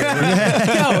 Papa. We're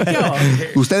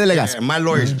good. Usted delegas. My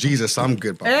lawyer is Jesus, so I'm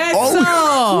good, Papa.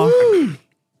 Eso.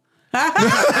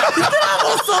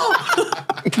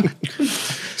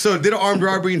 So did an armed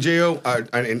robbery in jail,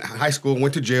 in high school,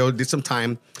 went to jail, did some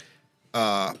time,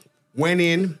 went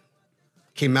in,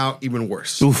 came out even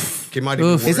worse. Oof. Came out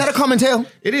even worse. Is that a common tale?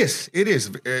 It is. It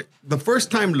is. The first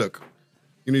time, look,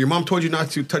 you know, your mom told you not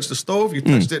to touch the stove. You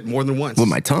touched it more than once. With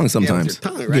my tongue sometimes.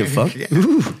 Yeah, with your tongue, right? Give a fuck.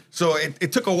 Yeah. So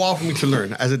it took a while for me to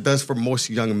learn, as it does for most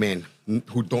young men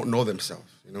who don't know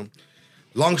themselves, you know.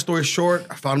 Long story short,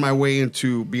 I found my way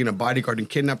into being a bodyguard and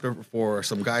kidnapper for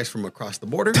some guys from across the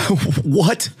border.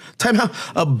 What? Time out.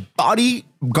 A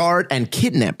bodyguard and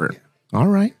kidnapper. Yeah. All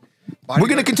right. We're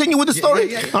going to continue with the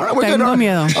story. Yeah. All right, we're Tengo good.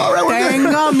 miedo. All right, we're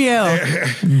Tengo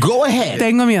miedo. good. Go ahead.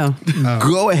 Tengo miedo.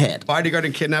 Go ahead. Bodyguard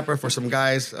and kidnapper for some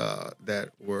guys that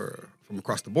were from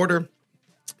across the border,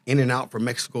 in and out from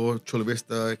Mexico, Chula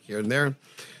Vista, here and there.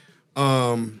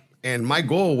 And my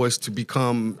goal was to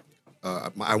become,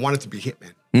 I wanted to be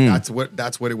hitman.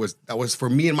 That's what it was. That was for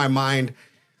me in my mind,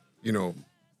 you know.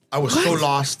 I was so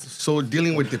lost, so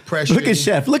dealing with depression. Look at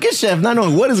Chef, not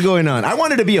knowing what is going on. I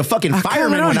wanted to be a fucking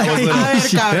fireman when I was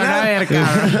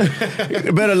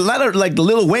little. But a lot of like the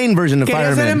Lil Wayne version of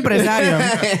fireman. Quería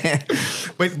ser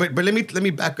empresario. But let me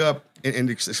back up and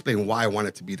explain why I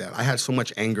wanted to be that. I had so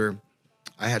much anger.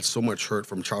 I had so much hurt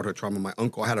from childhood trauma.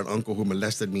 I had an uncle who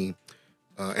molested me.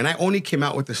 And I only came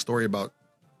out with this story about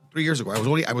 3 years ago. I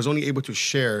was only able to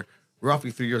share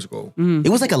roughly 3 years ago. It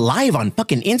was like a live on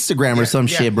fucking Instagram or some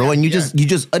shit, bro. And you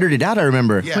just uttered it out, I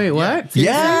remember. Yeah, Wait, what?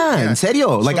 Yeah, en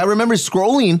serio. Like I remember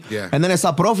scrolling, and then I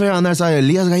saw profe on there. I saw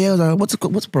Elias Gallegos. What's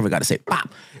profe got to say?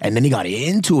 Pop. And then he got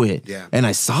into it. Yeah. And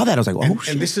I saw that. I was like, oh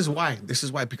shit. And this is why.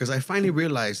 Because I finally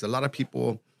realized a lot of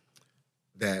people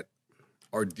that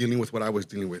are dealing with what I was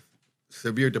dealing with,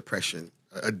 severe depression,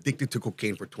 addicted to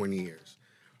cocaine for 20 years.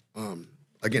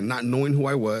 Again, not knowing who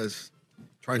I was,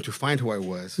 trying to find who I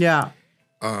was. Yeah.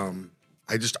 I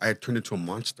had turned into a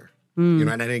monster, you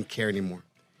know, and I didn't care anymore.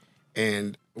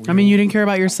 And I mean, you didn't care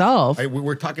about yourself. we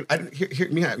were talking. I didn't hear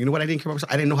me out. You know what? I didn't care about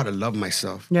myself. I didn't know how to love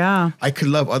myself. Yeah. I could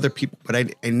love other people, but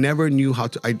I never knew how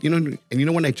to. And you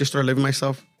know when I just started loving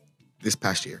myself, this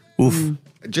past year. Oof.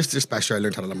 Just this past year, I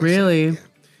learned how to love myself. Really? Yeah.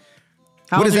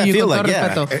 What does that feel like?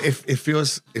 Yeah. It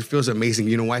feels amazing.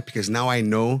 You know why? Because now I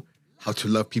know how to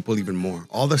love people even more.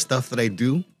 All the stuff that I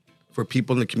do for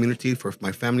people in the community, for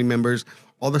my family members,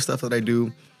 all the stuff that I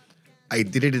do, I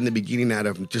did it in the beginning out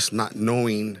of just not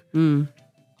knowing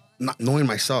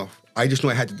myself. I just knew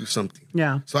I had to do something.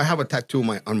 Yeah. So I have a tattoo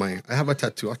on my. I have a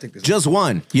tattoo. I'll take this. Just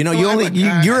one. You know,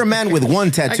 you're a man with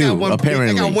one tattoo,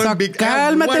 apparently. I got one big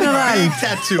Cálmate,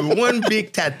 tattoo. One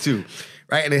big tattoo.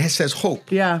 Right? And it says hope.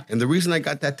 Yeah. And the reason I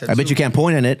got that tattoo. I bet you can't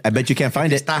point on it. I bet you can't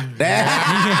find it.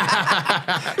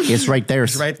 It's right there.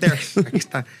 It's right there.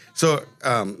 So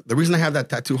the reason I have that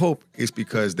tattoo, hope, is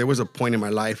because there was a point in my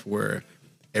life where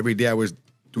every day I was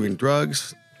doing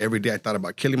drugs. Every day I thought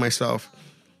about killing myself.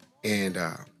 And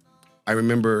I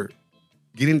remember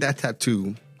getting that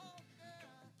tattoo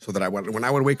so that when I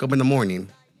would wake up in the morning,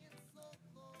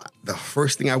 the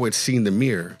first thing I would see in the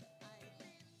mirror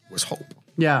was hope.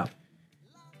 Yeah.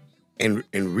 And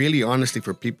really, honestly,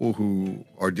 for people who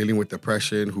are dealing with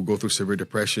depression, who go through severe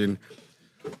depression,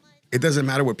 it doesn't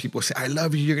matter what people say. I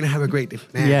love you. You're going to have a great day.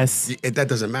 Man, yes. That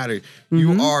doesn't matter.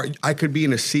 Mm-hmm. I could be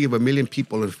in a sea of a million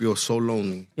people and feel so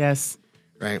lonely. Yes.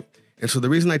 Right? And so the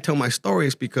reason I tell my story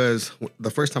is because the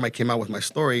first time I came out with my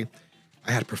story,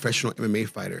 I had professional MMA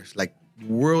fighters, like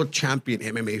world champion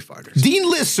MMA fighters. Dean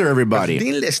Lister, everybody.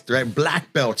 Dean Lister, right?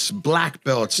 Black belts,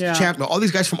 yeah. champion, all these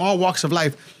guys from all walks of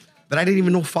life that I didn't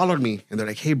even know followed me. And they're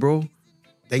like, hey, bro,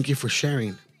 thank you for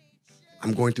sharing.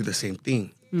 I'm going through the same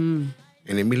thing. And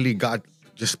immediately God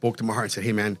just spoke to my heart and said,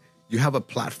 hey, man, you have a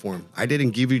platform. I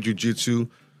didn't give you jiu-jitsu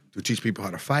to teach people how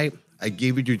to fight. I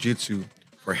gave you jiu-jitsu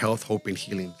for health, hope, and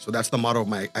healing. So that's the motto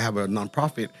of I have a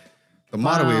nonprofit. The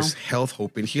motto is health,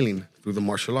 hope, and healing through the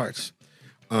martial arts.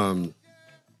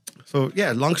 So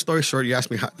yeah, long story short, you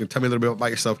asked me, tell me a little bit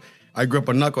about yourself. I grew up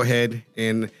a knucklehead,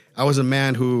 and I was a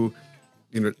man who,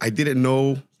 I didn't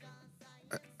know.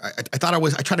 I thought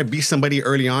I tried to be somebody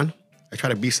early on.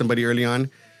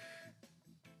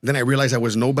 Then I realized I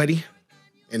was nobody,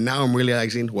 and now I'm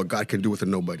realizing what God can do with a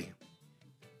nobody.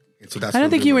 And so that's. I don't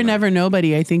think you were never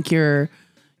nobody. I think you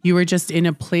were just in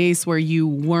a place where you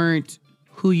weren't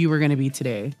who you were going to be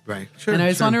today. Right. Sure. And I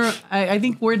just want to, I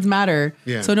think words matter.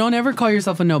 Yeah. So don't ever call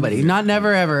yourself a nobody. Not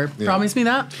never, ever. Yeah. Promise me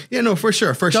that? Yeah, no, for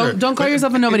sure. Don't call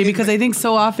yourself a nobody, because I think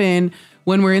so often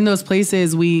when we're in those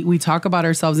places, we talk about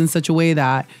ourselves in such a way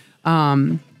that,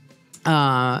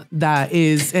 that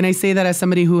is, and I say that as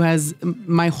somebody who has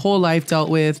my whole life dealt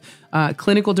with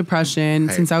clinical depression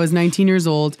since I was 19 years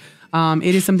old.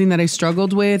 It is something that I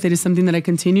struggled with. It is something that I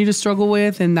continue to struggle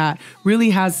with, and that really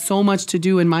has so much to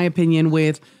do, in my opinion,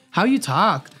 with how you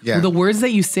talk, the words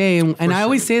that you say. And I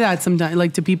always say that sometimes,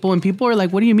 like, to people, and people are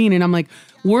like, "What do you mean?" And I'm like,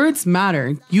 words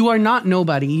matter. You are not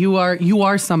nobody. You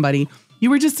are somebody. You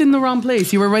were just in the wrong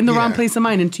place. You were in the wrong place of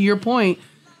mind. And to your point,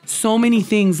 so many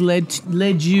things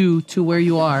led you to where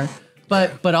you are.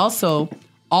 But also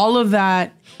all of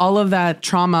that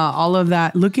trauma, all of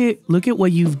that, look at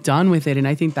what you've done with it. And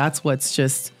I think that's what's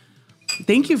just,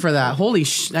 thank you for that. Holy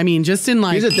I mean, just in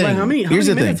like, Here's the thing. How many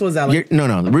minutes was that? Like,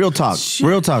 no, real talk. shit.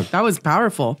 Real talk. That was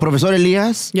powerful. Professor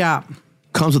Elias Yeah.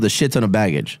 comes with a shit ton of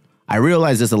baggage. I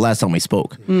realized this the last time we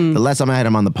spoke. The last time I had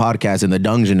him on the podcast in the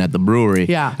dungeon at the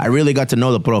brewery, I really got to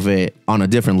know the profe on a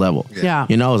different level. Yeah.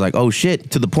 You know, I was like, oh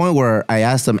shit, to the point where I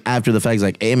asked him after the fact, he's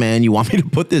like, hey man, you want me to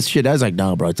put this shit? I was like,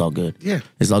 no, bro, it's all good. Yeah.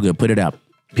 It's all good. Put it out.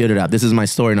 This is my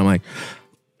story. And I'm like,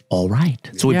 all right.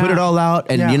 So we put it all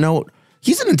out, and you know,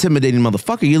 he's an intimidating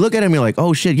motherfucker. You look at him, you're like,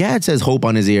 oh shit, yeah, it says hope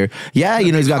on his ear. Yeah,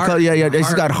 you know, he's got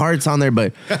he's got hearts on there,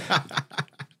 but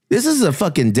this is a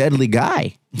fucking deadly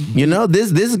guy. You know,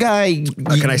 this guy.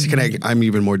 Can I? I'm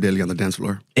even more deadly on the dance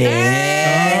floor. Le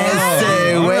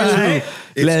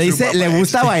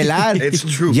gusta bailar. It's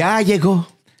true. Ya llegó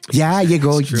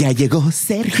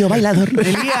Sergio Bailador.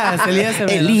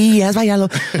 Elias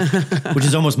Bailador. Which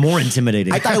is almost more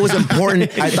intimidating. I thought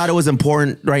it was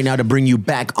important. Right now to bring you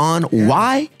back on.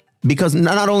 Why? Because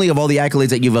not only of all the accolades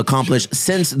that you've accomplished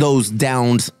since those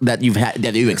downs that you've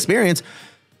experienced,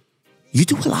 you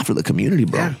do a lot for the community,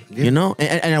 bro. Yeah. You know,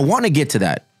 and I want to get to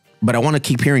that, but I want to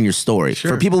keep hearing your story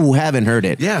for people who haven't heard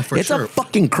it. Yeah, for it's sure. a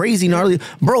fucking crazy gnarly,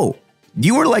 bro.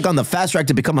 You were like on the fast track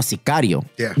to become a sicario.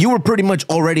 Yeah. You were pretty much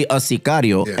already a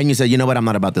sicario, and you said, you know what, I'm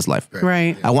not about this life.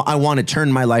 Right. I want to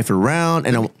turn my life around,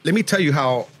 and let me tell you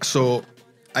how. So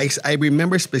I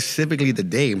remember specifically the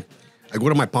day I go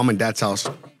to my mom and dad's house.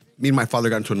 Me and my father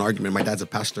got into an argument. My dad's a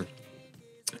pastor,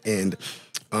 and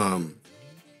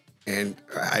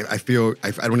I feel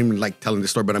I don't even like telling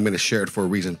this story, but I'm going to share it for a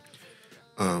reason.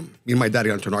 Me and my dad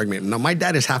got into an argument. Now, my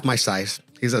dad is half my size.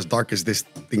 He's as dark as this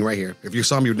thing right here. If you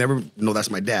saw him, you'd never know that's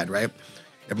my dad, right?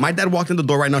 If my dad walked in the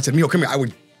door right now and said, Mio, come here, I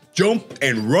would jump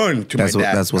and run to my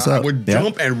dad. That's what's up. I would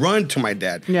jump and run to my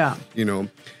dad. Yeah. You know?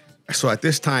 So at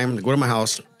this time, I go to my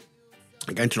house,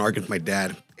 I got into an argument with my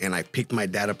dad, and I picked my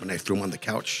dad up and I threw him on the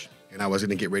couch. And I was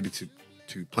going to get ready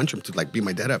to punch him, to like beat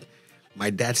my dad up. My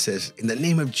dad says, in the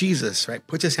name of Jesus, right?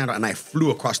 Puts his hand out, and I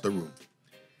flew across the room.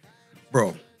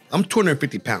 Bro, I'm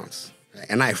 250 pounds, right?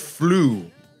 And I flew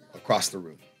across the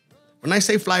room. When I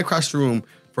say fly across the room,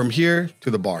 from here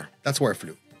to the bar, that's where I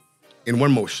flew. In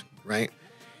one motion, right?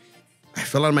 I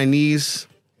fell on my knees,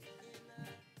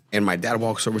 and my dad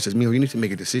walks over and says, Mio, you need to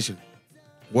make a decision.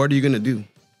 What are you going to do?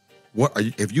 What are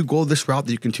you, if you go this route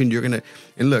that you continue, you're going to,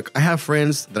 and look, I have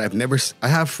friends that I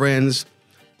have friends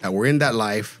that were in that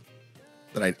life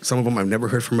that some of them I've never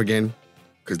heard from again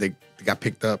because they got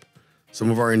picked up. Some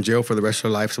of them are in jail for the rest of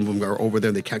their life. Some of them are over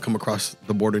there. They can't come across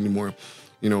the border anymore.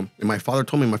 You know, and my father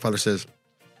told me, my father says,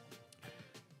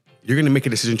 you're going to make a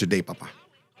decision today, Papa.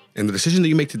 And the decision that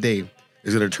you make today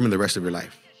is going to determine the rest of your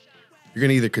life. You're going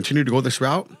to either continue to go this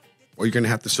route or you're going to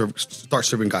have to start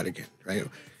serving God again, right?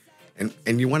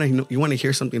 And you want to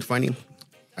hear something funny?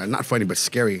 Not funny, but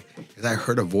scary. Is I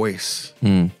heard a voice.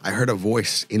 I heard a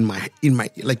voice in my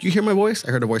like, you hear my voice?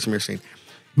 I heard a voice in here saying,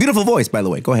 beautiful voice, by the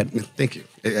way. Go ahead. Thank you.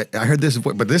 I heard this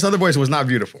voice, but this other voice was not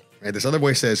beautiful. Right? This other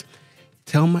voice says,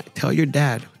 tell your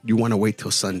dad you want to wait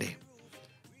till Sunday.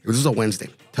 This is a Wednesday.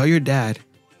 Tell your dad,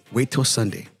 wait till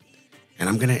Sunday. And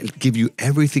I'm going to give you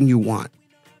everything you want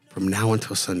from now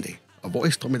until Sunday. A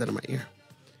voice told me that in my ear.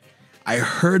 I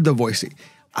heard the voice say,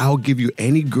 I'll give you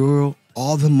any girl,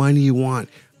 all the money you want,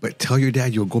 but tell your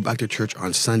dad you'll go back to church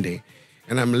on Sunday.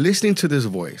 And I'm listening to this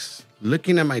voice,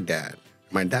 looking at my dad.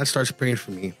 My dad starts praying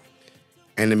for me.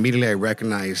 And immediately I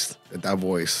recognized that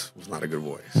voice was not a good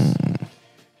voice.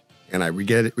 And I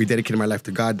rededicated my life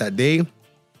to God that day.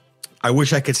 I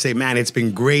wish I could say, man, it's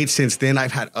been great since then.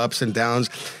 I've had ups and downs.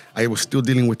 I was still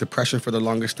dealing with depression for the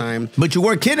longest time. But you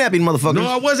weren't kidnapping, motherfuckers. No,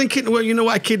 I wasn't kidding. Well, you know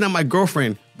what? I kidnapped my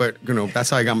girlfriend. But, you know, that's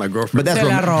how I got my girlfriend. But that's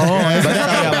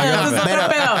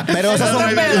Pero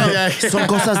esas son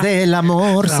cosas del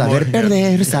amor, saber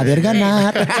perder, saber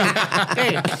ganar.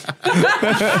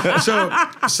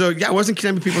 So yeah, I wasn't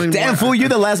kidnapping people anymore. Damn, fool, you're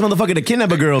the last motherfucker to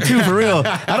kidnap a girl, too, for real.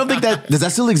 I don't think that... Does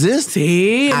that still exist?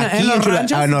 Sí, Aquí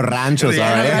en los ranchos, all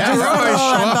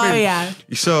right.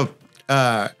 So,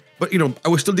 but, you know, I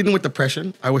was still dealing with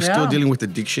depression. I was still dealing with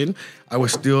addiction. I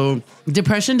was still...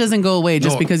 Depression doesn't go away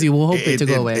just because you will hope it to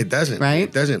go away. It doesn't. Right?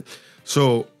 It doesn't.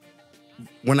 So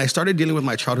when I started dealing with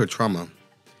my childhood trauma,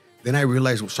 then I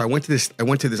realized, so I went to this, I'm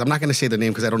not going to say the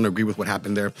name because I don't agree with what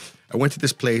happened there. I went to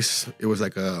this place. It was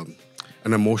like an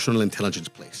emotional intelligence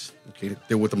place. Okay.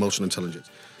 Deal with emotional intelligence.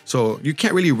 So you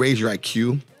can't really raise your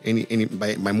IQ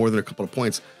by more than a couple of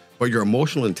points. But your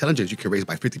emotional intelligence, you can raise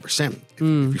by 50% if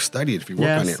you study it, if you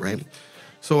work on it, right?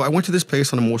 So I went to this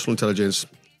place on emotional intelligence,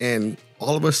 and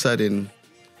all of a sudden,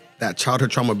 that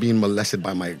childhood trauma being molested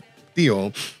by my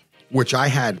tío, which I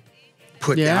had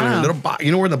put down in a little box.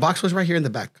 You know where the box was? Right here in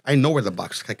the back. I know where the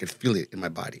box. I could feel it in my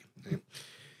body. Right?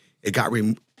 It got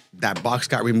that box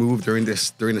got removed during the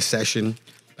session,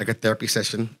 like a therapy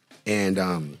session, and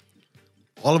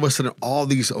all of a sudden, all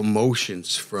these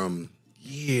emotions from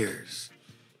years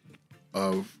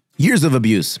of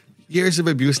abuse.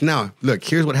 Now, look,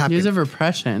 here's what happened. Years of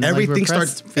repression. Everything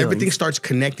starts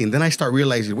connecting. Then I start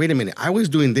realizing, wait a minute, I was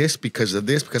doing this because of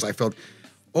this, because I felt,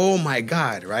 oh my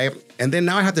God, right? And then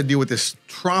now I have to deal with this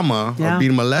trauma of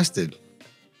being molested.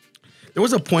 There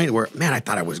was a point where, man, I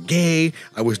thought I was gay.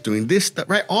 I was doing this stuff,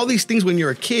 right? All these things when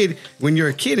you're a kid and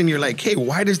you're like, hey,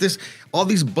 why does this, all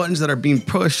these buttons that are being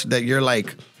pushed that you're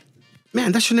like,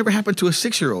 man, that should never happen to a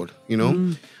 6-year-old, you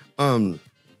know?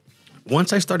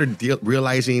 Once I started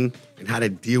realizing and how to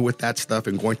deal with that stuff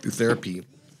and going through therapy,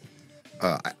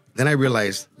 then I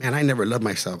realized, man, I never loved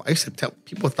myself. I used to tell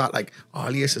people thought like, oh,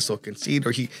 Elias is so conceited,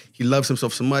 or he loves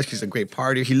himself so much. He's a great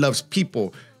partier. He loves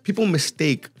people. People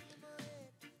mistake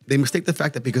the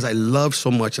fact that because I love so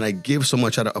much and I give so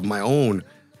much out of my own,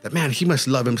 that, man, he must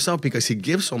love himself because he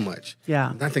gives so much.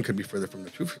 Yeah. Nothing could be further from the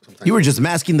truth sometimes. You were just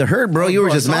masking the hurt, bro. You were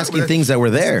just masking things that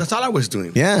were there. That's all I was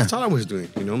doing. Yeah. That's all I was doing,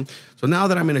 you know? So now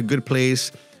that I'm in a good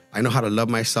place, I know how to love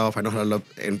myself. I know how to love,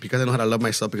 and because I know how to love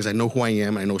myself, because I know who I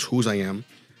am, and I know whose I am,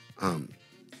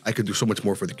 I could do so much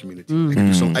more for the community.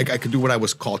 I could do what I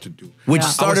was called to do. Which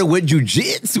started with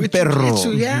Jiu-Jitsu, perro.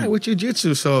 With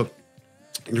Jiu-Jitsu. So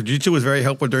Jiu-Jitsu was very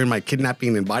helpful during my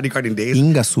kidnapping and bodyguarding days.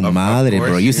 Inga su madre,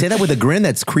 bro. You say that with a grin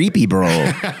that's creepy, bro.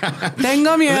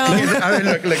 Tengo miedo.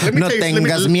 No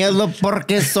tengas miedo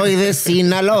porque soy de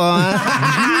Sinaloa.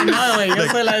 No, güey, yo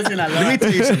soy la de Sinaloa. Let me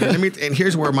tell you something. And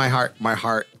here's where my heart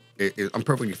I'm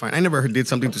perfectly fine. I never did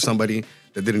something to somebody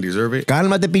that didn't deserve it.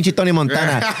 Cálmate, pinche Tony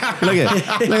Montana. Look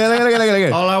at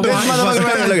it. All I want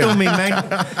is to me, man.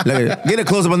 Look at it. Get a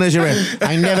close up on this, right?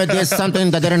 I never did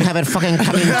something that didn't have it fucking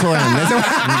coming to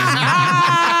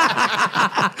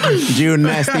him. You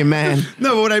nasty man.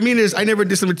 No, but what I mean is I never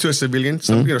did something to a civilian.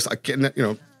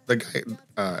 The guy,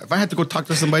 if I had to go talk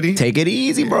to somebody, take it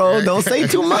easy, bro. Don't say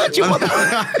too much. You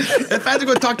if I had to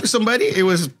go talk to somebody, it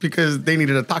was because they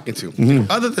needed a talking to.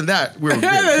 Other than that, we were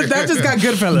good. That just got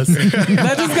good, fellas.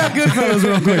 That just got good, fellas,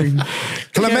 real quick.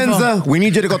 Clemenza, we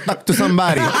need you to go talk to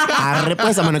somebody. Arre,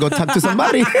 pues, I'm going to go talk to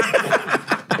somebody.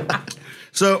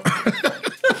 So...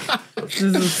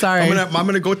 Sorry. I'm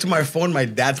gonna go to my phone. My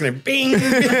dad's gonna bing.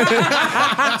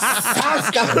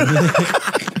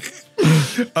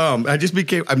 I'm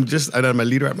a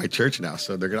leader at my church now,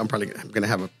 so I'm gonna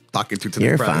have a talking to them.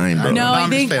 You're fine, bro. No, I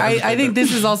think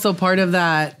this is also part of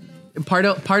that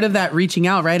reaching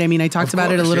out, right? I mean, I talked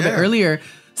about it a little bit earlier.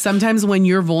 Sometimes when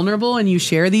you're vulnerable and you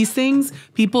share these things,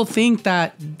 people think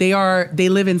that they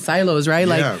live in silos, right?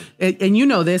 Like, and you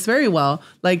know this very well.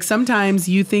 Like sometimes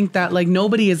you think that like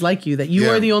nobody is like you, that you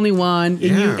are the only one,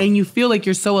 and you feel like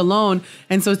you're so alone.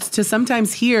 And so to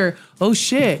sometimes hear, oh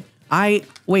shit, I'm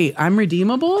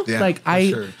redeemable. Yeah, like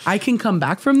I can come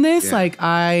back from this. Yeah. Like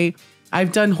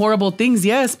I've done horrible things,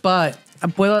 yes, but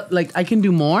I can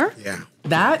do more. Yeah,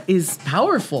 that is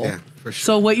powerful. Yeah. For sure.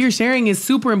 So what you're sharing is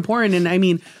super important. And I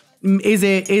mean, is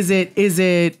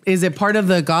it part of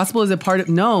the gospel? Is it part of,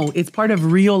 no, it's part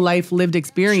of real life lived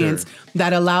experience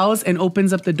that allows and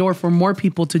opens up the door for more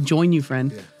people to join you,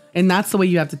 friend. Yeah. And that's the way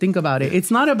you have to think about it.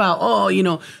 It's not about,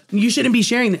 you shouldn't be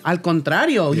sharing it. Al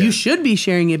contrario, you should be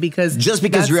sharing it because just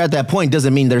because you're at that point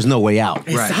doesn't mean there's no way out.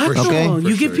 Exactly. Right.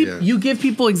 Okay. You give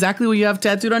people exactly what you have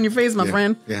tattooed on your face, my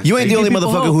friend. Yeah. You ain't the only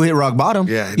motherfucker who hit rock bottom.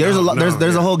 Yeah.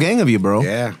 There's a whole gang of you, bro.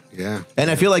 Yeah. Yeah.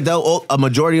 And I feel like a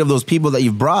majority of those people that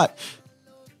you've brought,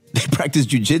 They practice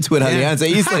jiu-jitsu at Alliance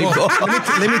Eastlake.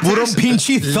 Let me Puro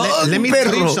pinche thug, let me tell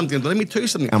you perro. something. Let me tell you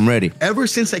something. I'm ready. Ever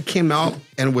since I came out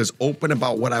and was open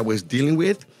about what I was dealing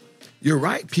with, you're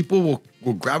right. People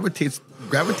will gravitate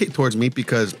towards me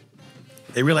because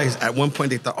they realize at one point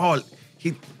they thought, oh,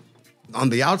 he on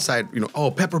the outside,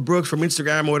 Pepper Brooks from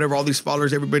Instagram or whatever, all these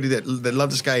followers, everybody that love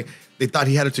this guy, they thought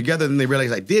he had it together. Then they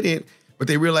realized I didn't. But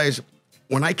they realized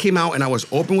when I came out and I was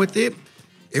open with it,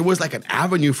 it was like an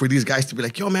avenue for these guys to be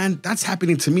like, yo, man, that's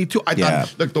happening to me too. I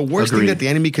thought, look, the worst thing that the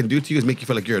enemy can do to you is make you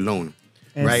feel like you're alone.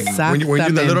 Right? When you're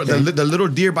the little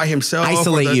deer by himself.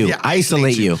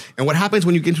 Isolate you. And what happens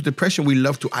when you get into depression, we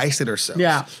love to isolate ourselves.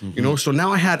 Yeah. So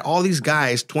now I had all these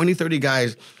guys, 20, 30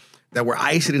 guys that were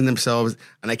isolating themselves.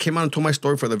 And I came out and told my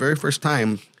story for the very first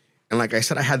time. And like I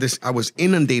said, I was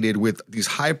inundated with these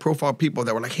high profile people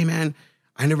that were like, hey man,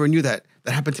 I never knew that.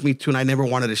 That happened to me too. And I never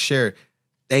wanted to share.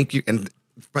 Thank you. And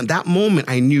from that moment,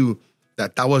 I knew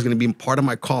that was going to be part of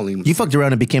my calling. You fucked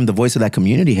around and became the voice of that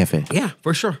community, Jefe. Yeah,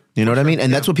 for sure. You know what I mean?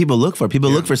 And that's what people look for. People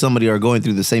look for somebody who are going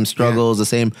through the same struggles, the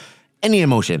same, any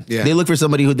emotion. Yeah. They look for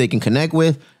somebody who they can connect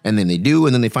with, and then they do,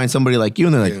 and then they find somebody like you,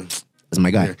 and they're like, that's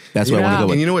my guy. That's what I want to go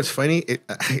with. And you know what's funny?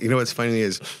 What's funny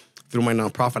is through my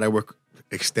nonprofit, I work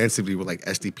extensively with like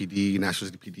SDPD,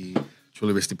 National SDPD,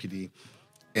 Chula Vista PD.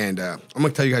 And I'm going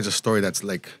to tell you guys a story that's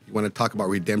like, you want to talk about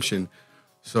redemption.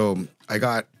 So I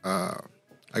got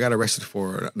arrested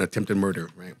for an attempted murder,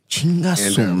 right? Chinga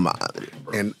su madre,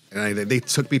 bro. And they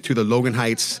took me to the Logan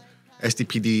Heights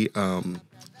SDPD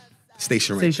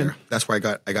station right there. That's where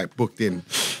I got booked in,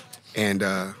 and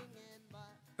I'll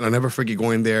never forget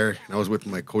going there. And I was with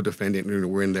my co-defendant,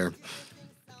 and we're in there.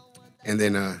 And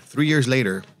then 3 years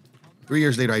later,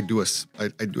 I do a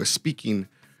speaking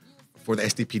for the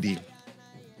SDPD,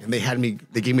 and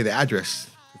they gave me the address.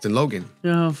 It's in Logan.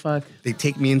 Oh, fuck. They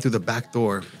take me in through the back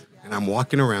door, and I'm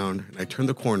walking around, and I turn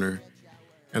the corner,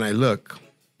 and I look,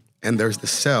 and there's the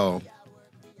cell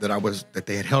that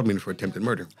they had held me in for attempted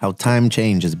murder. How time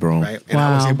changes, bro. Right?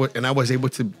 And I was able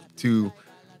to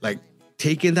like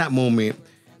take in that moment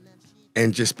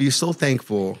and just be so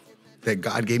thankful that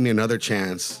God gave me another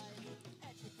chance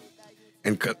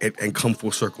and come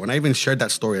full circle. And I even shared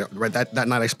that story. Right, that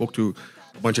night I spoke to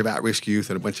a bunch of at-risk youth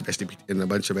and a bunch of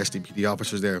SDPD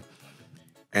officers there,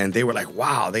 and they were like,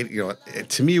 "Wow!"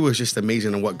 To me, it was just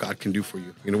amazing on what God can do for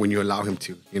you. When you allow Him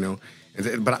to.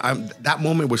 But that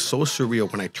moment was so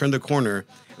surreal when I turned the corner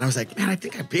and I was like, "Man, I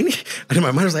think I've been here." And in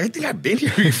my mind, I was like, "I think I've been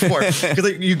here before." Because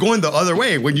like, you're going the other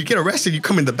way. When you get arrested, you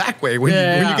come in the back way. When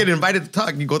you get invited to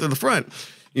talk, you go to the front.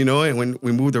 And when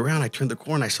we moved around, I turned the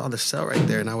corner, I saw the cell right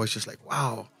there, and I was just like,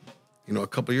 "Wow." A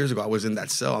couple of years ago, I was in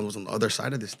that cell. I was on the other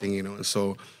side of this thing, And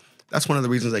so that's one of the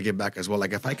reasons I give back as well.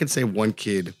 Like, if I could say one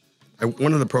kid,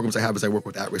 one of the programs I have is I work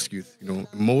with at-risk youth,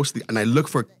 mostly. And I look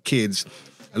for kids,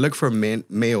 I look for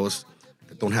males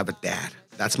that don't have a dad.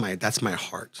 That's my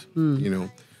heart,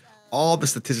 All the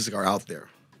statistics are out there.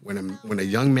 When a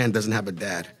young man doesn't have a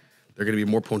dad, they're going to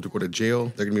be more prone to go to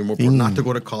jail. They're going to be more prone not to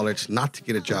go to college, not to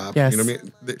get a job. Yes. You know what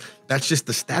I mean? That's just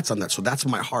the stats on that. So that's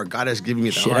my heart. God has given me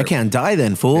that heart. I can't die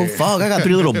then, fool. Yeah. Fuck, I got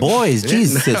 3 little boys.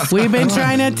 Jesus. We've been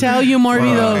trying to tell you,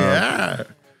 Morbido.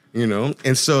 Yeah.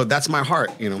 And so that's my heart.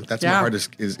 That's my heart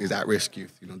is at-risk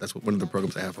youth. That's one of the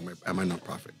programs I have at my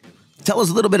nonprofit. Tell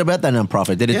us a little bit about that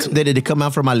nonprofit. Did it come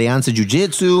out from Alliance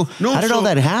Jiu-Jitsu? No. How did all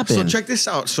that happen? So check this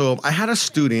out. So I had a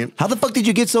student. How the fuck did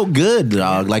you get so good,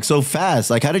 dog? Like so fast?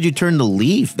 Like how did you turn the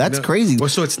leaf? That's crazy. Well,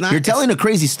 so it's not. You're telling a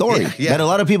crazy story that a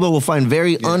lot of people will find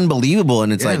very unbelievable,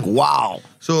 and it's like, wow.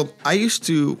 So I used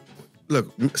to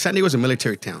look. San Diego's a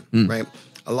military town, right?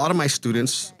 A lot of my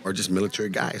students are just military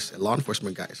guys, law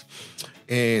enforcement guys.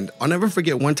 And I'll never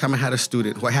forget one time I had a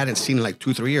student who I hadn't seen in like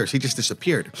 2-3 years. He just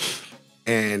disappeared.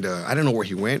 And I don't know where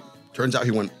he went. Turns out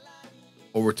he went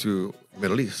over to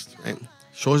Middle East, right?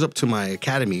 Shows up to my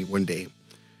academy one day.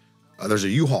 There's a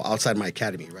U-Haul outside my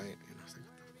academy, right? And I was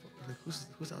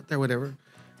like, who's out there, whatever,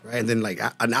 right? And then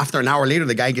and after an hour later,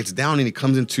 the guy gets down and he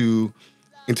comes into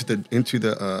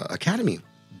the academy,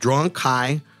 drunk,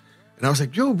 high. And I was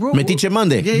like, yo, bro. Metiche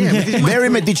Monday. Yeah. Very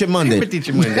Metiche Monday.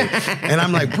 Metiche Monday. And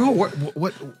I'm like, bro,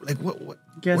 what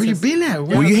where you been at?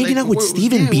 Were you hanging out with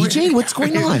Steve and BJ? What's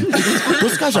going on?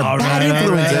 Those guys are bad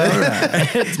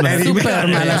influences.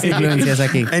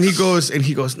 And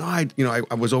he goes, no, I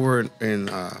was over in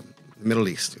the Middle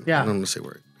East. I don't want to say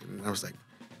where. And I was like,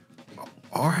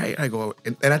 all right. I go,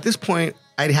 and at this point,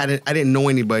 I didn't know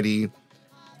anybody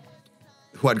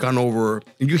who had gone over.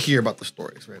 And you hear about the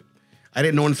stories, right? I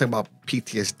didn't know anything about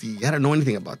PTSD. I didn't know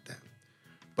anything about that.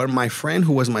 But my friend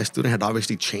who was my student had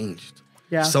obviously changed.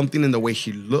 Yeah. Something in the way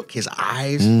he looked, his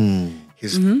eyes,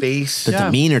 his face, The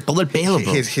demeanor, todo el pelo,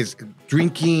 bro. his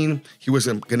drinking. He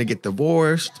wasn't gonna get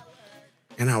divorced,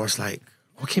 and I was like,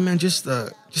 okay, man, just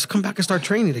come back and start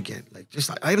training again. Like,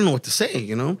 I don't know what to say,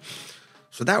 you know.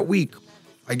 So that week,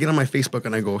 I get on my Facebook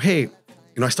and I go, hey,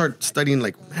 I start studying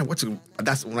like, man,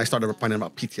 that's when I started finding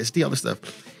about PTSD, all this stuff.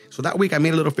 So that week, I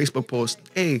made a little Facebook post.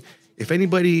 Hey, if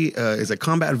anybody is a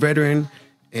combat veteran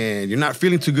and you're not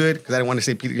feeling too good, because I didn't want to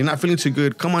say you're not feeling too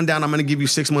good, come on down. I'm going to give you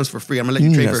 6 months for free. I'm going to let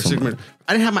you train for 6 months.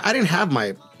 I didn't have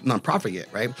my nonprofit yet,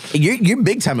 right? You're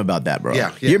big time about that, bro.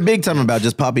 Yeah. You're big time about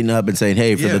just popping up and saying,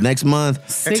 hey, for the next month,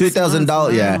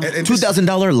 $2,000. Yeah.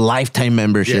 $2,000 lifetime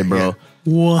membership, bro. Yeah.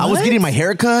 What? I was getting my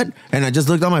hair cut and I just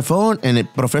looked on my phone and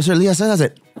Professor Elias said, I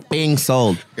said, bing,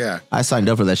 sold. Yeah. I signed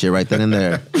up for that shit right then and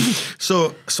there.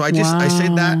 So I said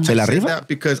that. Se la I said rifa? that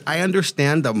because I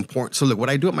understand the importance. So look, what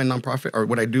I do at my nonprofit or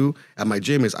what I do at my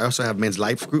gym is I also have men's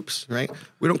life groups, right?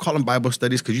 We don't call them Bible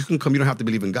studies because you can come, you don't have to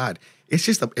believe in God. It's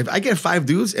just, if I get 5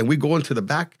 dudes and we go into the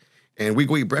back and we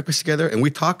go eat breakfast together and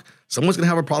we talk, someone's going to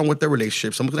have a problem with their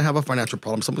relationship. Someone's going to have a financial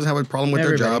problem. Someone's going to have a problem with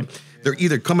their job. They're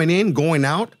either coming in, going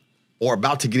out, or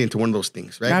about to get into one of those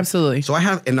things, right? Absolutely. So I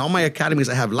have, in all my academies,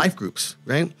 I have life groups,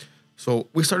 right? So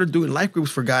we started doing life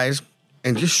groups for guys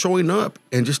and just showing up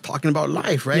and just talking about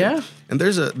life, right? Yeah. And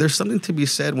there's something to be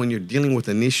said when you're dealing with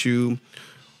an issue.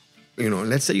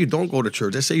 Let's say you don't go to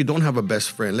church. Let's say you don't have a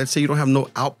best friend. Let's say you don't have no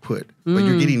output, but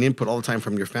you're getting input all the time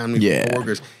from your family,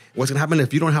 coworkers. What's going to happen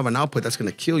if you don't have an output? That's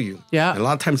going to kill you. Yeah. And a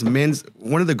lot of times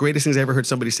one of the greatest things I ever heard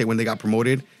somebody say when they got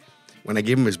promoted, when I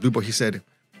gave him his blue book, he said,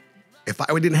 if I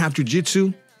didn't have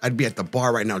jiu-jitsu, I'd be at the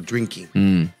bar right now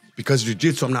drinking. Because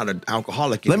jiu-jitsu, I'm not an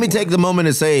alcoholic anymore. Let me take the moment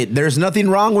to say there's nothing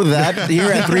wrong with that. Here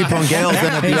at 3 Punkeos and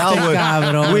at the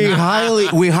Algo,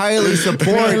 we highly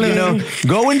support,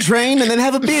 go and train and then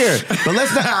have a beer. But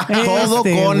let's not todo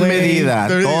con medida.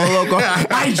 Todo con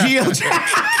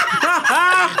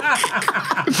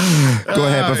Go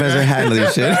ahead, Professor, handle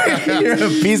this shit. You're a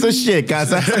piece of shit,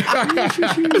 casa.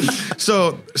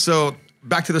 So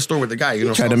back to the store with the guy,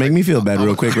 Try to make me feel bad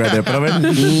real quick right there.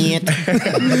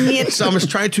 So I was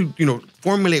trying to,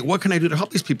 formulate what can I do to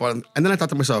help these people. And then I thought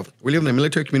to myself, we live in a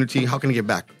military community. How can I give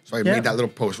back? So I made that little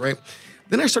post, right?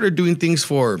 Then I started doing things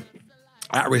for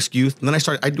at-risk youth. And then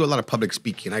I do a lot of public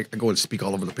speaking. I go and speak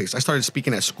all over the place. I started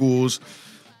speaking at schools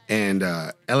and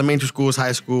elementary schools,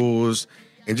 high schools,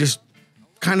 and just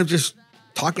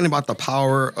talking about the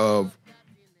power of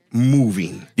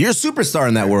moving. You're a superstar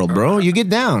in that world, bro. You get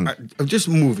down. Of just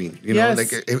moving, Yes.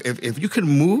 like if you can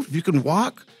move, if you can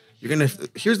walk,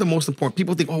 here's the most important.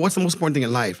 People think, what's the most important thing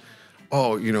in life? I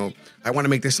want to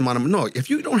make this amount of money. No, if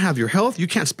you don't have your health, you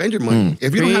can't spend your money.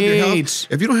 If you don't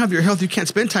have your health, you can't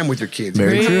spend time with your kids.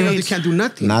 Very if you don't have your true. health, you can't do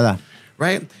nothing. Nada.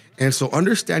 Right? And so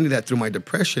understanding that through my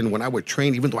depression, when I would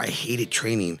train, even though I hated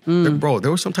training,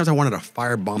 there were sometimes I wanted to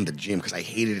firebomb the gym because I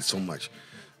hated it so much.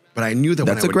 But I knew that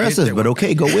That's when I would aggressive, get there, but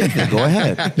okay, go with it. Go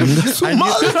ahead.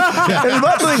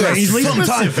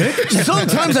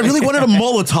 Sometimes I really wanted to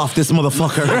Molotov this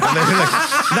motherfucker.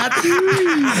 Not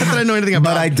that I know anything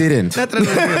about. But I didn't. Not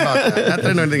that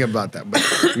I know anything about that. But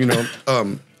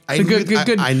I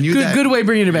knew that. Good way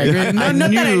bringing it back. Right? Not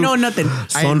that I know nothing.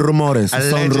 Son rumores.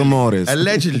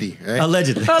 Allegedly, right?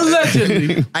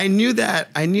 Allegedly. I knew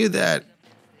that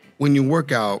when you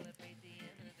work out,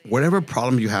 whatever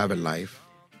problem you have in life,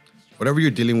 whatever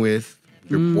you're dealing with,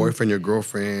 your boyfriend, your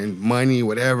girlfriend, money,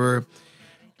 whatever,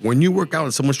 when you work out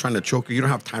and someone's trying to choke you, you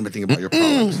don't have time to think about your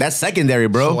problems. That's secondary,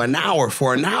 bro. So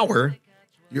for an hour,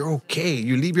 you're okay.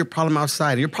 You leave your problem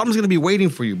outside. Your problem's going to be waiting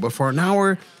for you. But for an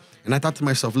hour, and I thought to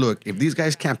myself, look, if these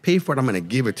guys can't pay for it, I'm going to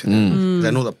give it to them because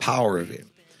I know the power of it.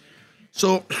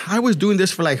 So I was doing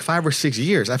this for like 5 or 6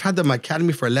 years. I've had my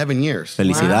academy for 11 years.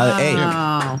 Felicidades. Hey,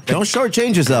 don't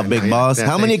shortchange yourself, big boss.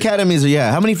 How many academies do you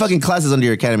have? How many fucking classes under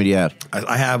your academy do you have?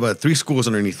 I have 3 schools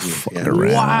underneath me. Yeah.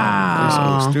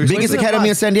 Wow. Three schools. Biggest academy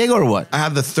in San Diego or what? I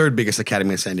have the 3rd biggest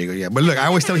academy in San Diego, yeah. But look, I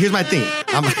always tell you, here's my thing.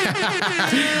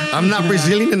 I'm not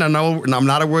Brazilian and I'm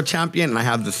not a world champion, and I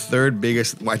have the 3rd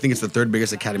biggest, I think it's the 3rd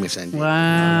biggest academy in San Diego.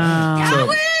 Wow.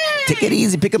 So, Take it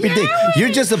easy. Pick up your dick.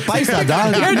 You're just a paisa,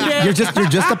 dog. You're just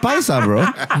a paisa, bro.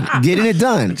 Getting it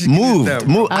done. Move.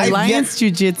 Alliance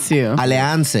Jiu-Jitsu.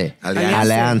 Alliance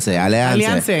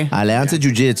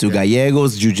Jiu-Jitsu.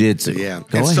 Gallegos Jiu-Jitsu. yeah.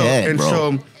 Go ahead, bro.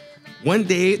 So one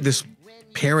day, this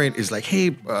parent is like,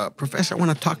 hey, professor, I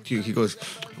want to talk to you. He goes,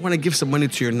 I want to give some money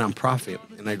to your nonprofit.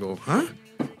 And I go, huh?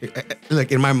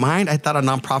 Like in my mind, I thought a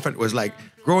nonprofit was like,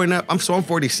 growing up, I'm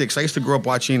 46. So I used to grow up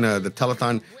watching the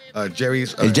telethon, Jerry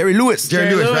Lewis.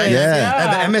 Jerry Lewis, right? Yeah.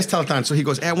 At the MS telethon. So he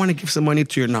goes, hey, I want to give some money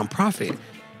to your nonprofit.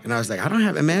 And I was like, I don't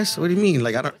have MS. What do you mean?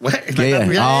 Like, I don't, what? Like, Yeah.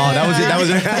 Oh, that was it. That was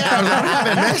it. Yeah, I was like, I don't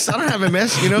have MS. I don't have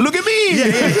MS, you know? Look at me.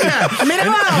 Yeah. I made it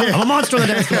out. I'm a monster on the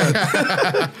dance floor.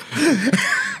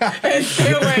 And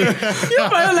stay away.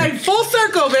 You're like full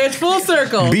circle, bitch. Full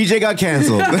circle. BJ got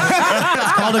canceled.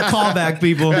 It's called a callback,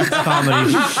 people. It's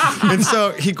comedy. And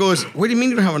so he goes, what do you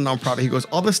mean you don't have a nonprofit? He goes,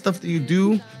 all the stuff that you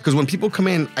do, because when people come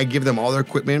in, I give them all their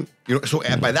equipment. You know, so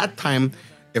by that time,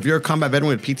 if you're a combat veteran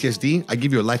with PTSD, I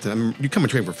give you a lifetime. You come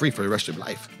and train for free for the rest of your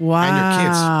life. Wow. And your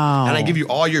kids. And I give you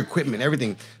all your equipment,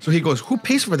 everything. So he goes, who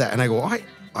pays for that? And I go, I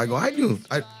do.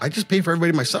 I just pay for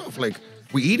everybody myself. Like,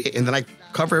 we eat it. And then I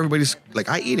cover everybody's, like,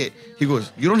 I eat it. He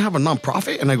goes, you don't have a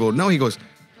nonprofit? And I go, no. He goes,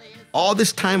 all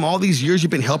this time, all these years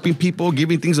you've been helping people,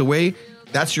 giving things away,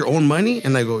 that's your own money?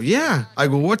 And I go, yeah. I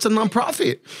go, what's a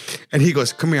nonprofit? And he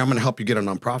goes, come here, I'm going to help you get a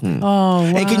nonprofit. Oh, wow.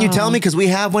 Hey, can you tell me? Because we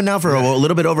have one now for a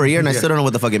little bit over a year, and I still don't know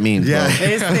what the fuck it means. Yeah.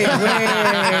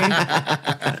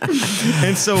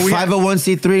 And so we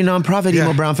 501c3 nonprofit,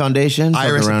 Emo Brown Foundation. Fuck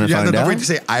IRS, around and find don't out. forget to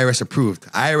say IRS approved.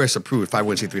 IRS approved,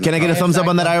 501c3. Can I get a thumbs up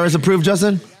on that IRS approved,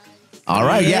 Justin? All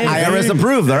right, yeah, IRS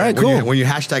approved. All right, cool. When you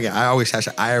hashtag it, I always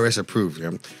hashtag IRS approved.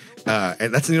 Yeah.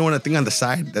 And that's one thing on the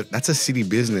side. That's a city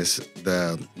business,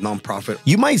 the nonprofit.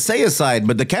 You might say aside,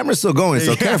 but the camera's still going,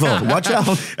 so careful. Watch out.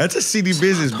 That's a city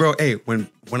business, bro. Hey, when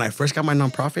I first got my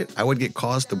nonprofit, I would get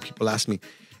calls to people ask me,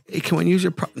 hey, can we use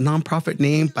your nonprofit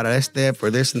name para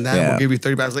for this and that? Yeah. We'll give you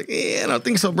 $30. I was like, I don't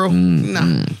think so, bro.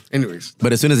 Nah. Anyways.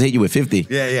 But as soon as I hit you with 50.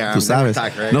 Yeah. Tú sabes.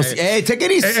 Talk, right? No, hey, take it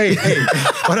easy. Hey.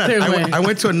 Hold on. Stay away. I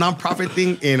went to a nonprofit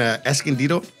thing in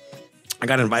Escondido. I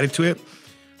got invited to it.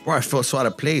 Bro, I felt so out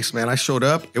of place, man. I showed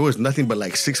up. It was nothing but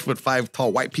like 6'5"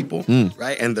 tall white people,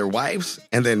 right? And their wives.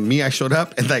 And then me, I showed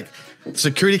up and like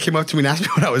security came up to me and asked me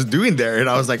what I was doing there. And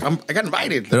I was like, I got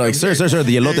invited. They're like, sir,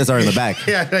 the elotes are in the back.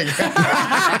 Yeah.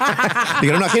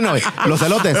 Dijeron, no, aquí no, los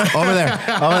elotes, over there.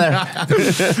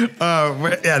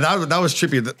 Yeah, that was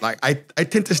trippy. Like I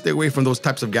tend to stay away from those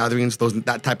types of gatherings,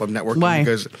 that type of networking. Why?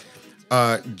 Because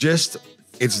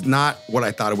it's not what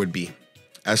I thought it would be.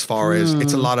 As far as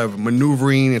it's a lot of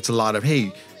maneuvering, it's a lot of,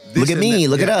 hey, Look at me,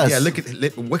 look at us. Yeah, look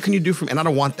what can you do for me? And I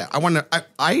don't want that. I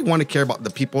want to care about the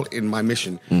people in my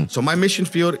mission. So my mission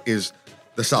field is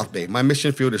the South Bay. My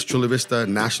mission field is Chula Vista,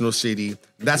 National City.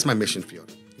 That's my mission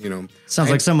field. You know,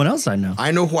 Sounds like someone else I know. I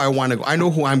know who I want to go. I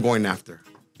know who I'm going after.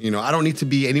 You know, I don't need to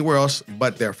be anywhere else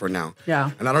but there for now.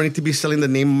 Yeah. And I don't need to be selling the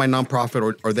name of my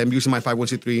nonprofit or them using my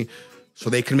 501c3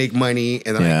 so they can make money.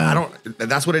 And then I don't.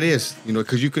 That's what it is. You know,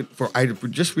 because I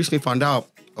just recently found out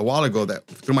a while ago that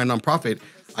through my nonprofit,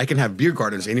 I can have beer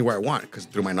gardens anywhere I want because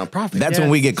through my nonprofit. That's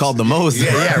when we get called the most.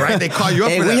 Yeah, right. They call you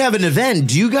up. Hey, for we that. have an event.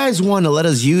 Do you guys want to let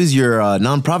us use your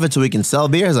nonprofit so we can sell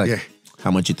beers? Like, how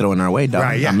much you throwing our way, dog?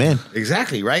 Right, yeah. I'm in.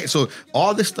 Exactly, right? So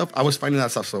all this stuff, I was finding that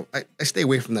stuff. So I stay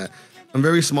away from that. I'm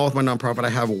very small with my nonprofit. I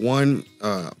have one,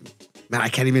 man, I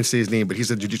can't even say his name, but he's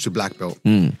a Jiu-Jitsu black belt.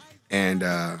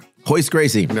 And Hoist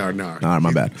Gracie. no. Oh,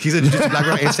 my bad. He's a Jiu-Jitsu black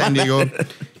belt in San Diego.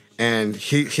 And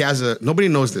he has nobody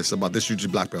knows this about this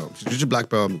Jiu-Jitsu black belt. He's a Jiu-Jitsu black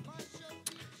belt.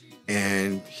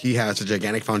 And he has a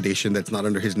gigantic foundation that's not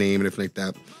under his name and everything like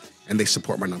that. And they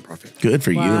support my nonprofit. Good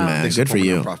for you, man. They Good for support my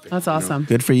you. nonprofit, That's you know? awesome.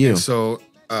 Good for you. And so,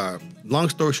 long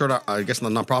story short, I guess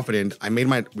on the nonprofit end,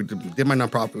 we did my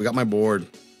nonprofit, we got my board,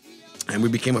 and we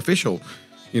became official.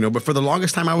 You know, but for the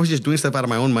longest time, I was just doing stuff out of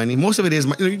my own money. Most of it is,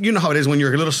 you know how it is when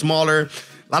you're a little smaller.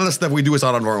 A lot of the stuff we do is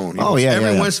out of our own. You know?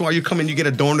 Every once in a while, you come in, you get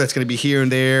a donor that's going to be here and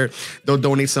there. They'll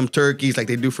donate some turkeys like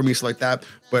they do for me, stuff like that.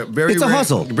 But It's a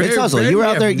hustle. It's a hustle. You're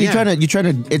out there. You're trying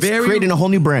to. It's creating a whole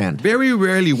new brand. Very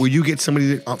rarely will you get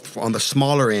somebody on the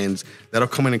smaller ends that'll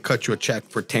come in and cut you a check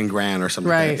for 10 grand or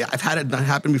something. Right. Like that. I've had it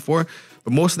happen before,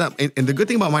 but most of that. And the good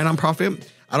thing about my nonprofit,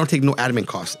 I don't take no admin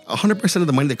costs. 100% of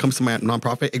the money that comes to my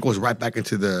nonprofit, it goes right back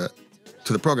into the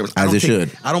programs. As it should.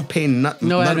 I don't pay nothing.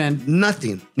 No admin.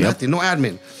 Nothing. Nothing. No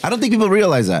admin. I don't think people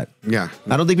realize that. Yeah.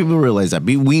 I don't think people realize that.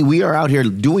 We are out here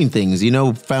doing things. You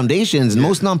know, foundations,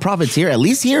 most nonprofits here, at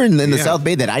least here in the South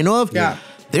Bay that I know of. Yeah.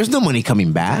 There's no money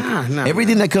coming back. Nah,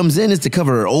 Everything that comes in is to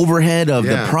cover overhead of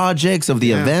the projects, of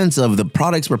the events, of the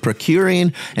products we're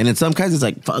procuring. And in some cases, it's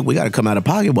like, fuck, we got to come out of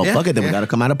pocket. Well, fuck it, then we got to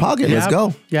come out of pocket. Let's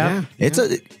go. Yeah. It's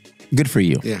good for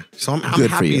you. Yeah. So I'm Good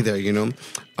for happy you. there, you know.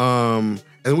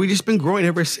 And we've just been growing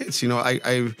ever since. You know,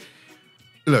 I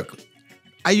look,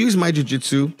 I use my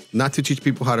jiu-jitsu not to teach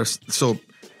people how to. So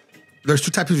there's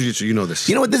two types of jiu-jitsu. You know this.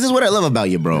 You know what? This is what I love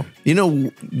about you, bro. You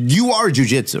know, you are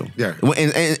jiu-jitsu. Yeah.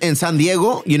 In San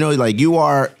Diego, you know, like you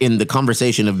are in the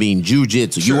conversation of being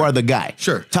jiu-jitsu. Sure. You are the guy.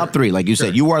 Sure. Top three, like you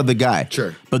said. You are the guy.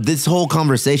 Sure. But this whole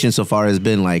conversation so far has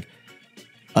been like,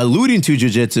 alluding to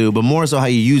jiu-jitsu, but more so how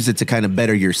you use it to kind of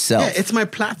better yourself. Yeah, it's my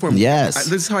platform. Yes.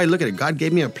 This is how I look at it. God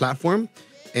gave me a platform,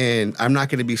 and I'm not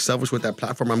going to be selfish with that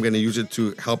platform. I'm going to use it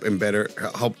to help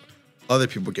other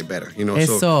people get better. You know,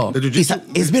 Eso. so the jiu-jitsu.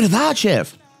 Es verdad,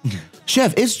 chef.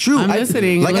 Chef, it's true. I'm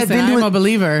listening. Like Listen, I'm a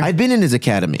believer. I've been in his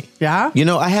academy. Yeah? You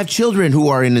know, I have children who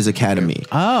are in his academy.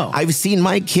 Oh. I've seen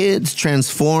my kids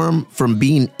transform from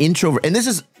being introvert. And this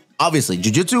is obviously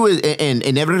jiu-jitsu is,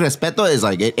 and every respeto is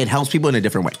like it helps people in a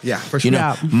different way. Yeah, for sure. You know,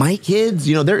 Yeah. my kids,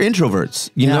 you know, they're introverts,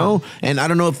 you know? And I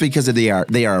don't know if because of they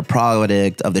are a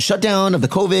product of the shutdown, of the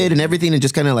COVID and everything, and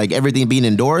just kind of like everything being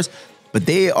indoors. But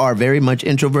they are very much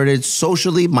introverted.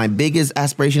 Socially, my biggest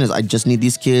aspiration is I just need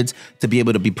these kids to be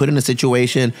able to be put in a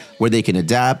situation where they can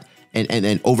adapt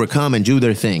and overcome and do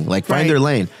their thing, like find their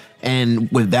lane.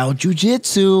 And without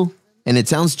jiu-jitsu, and it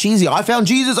sounds cheesy, I found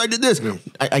Jesus, I did this. Yeah.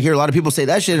 I hear a lot of people say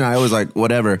that shit, and I was like,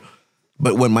 whatever.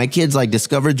 But when my kids like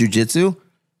discovered jiu-jitsu,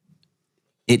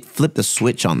 it flipped the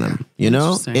switch on them, you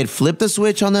know? It flipped the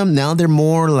switch on them. Now they're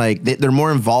more like, they're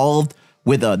more involved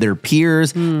with their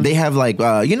peers. They have like,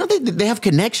 you know, they have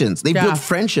connections. They built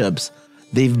friendships.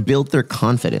 They've built their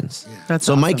confidence. That's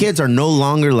so my awesome. kids are no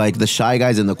longer like the shy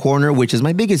guys in the corner, which is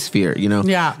my biggest fear, you know?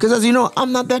 Yeah. Because as you know,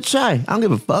 I'm not that shy. I don't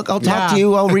give a fuck. I'll talk to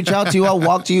you. I'll reach out to you. I'll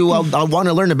walk to you. I'll want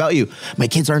to learn about you. My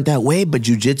kids aren't that way, but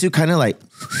jiu-jitsu kind of like,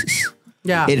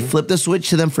 it flipped the switch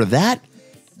to them for that.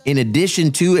 In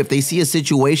addition to, if they see a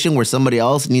situation where somebody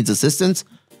else needs assistance,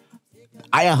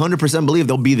 I 100% believe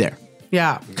they'll be there.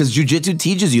 Yeah. Because jiu-jitsu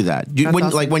teaches you that.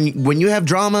 When you have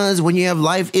dramas, when you have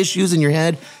life issues in your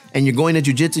head and you're going to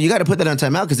jiu-jitsu, you got to put that on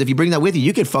timeout, because if you bring that with you,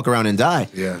 you could fuck around and die.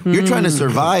 Yeah. You're trying to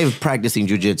survive practicing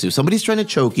jiu-jitsu. Somebody's trying to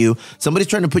choke you. Somebody's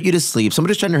trying to put you to sleep.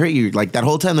 Somebody's trying to hurt you. Like that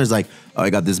whole time there's like, oh, I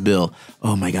got this bill.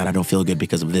 Oh my God, I don't feel good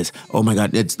because of this. Oh my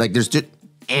God. It's like there's just,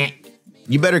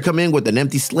 you better come in with an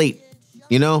empty slate.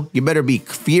 You know, you better be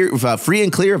free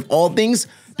and clear of all things,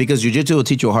 because jiu-jitsu will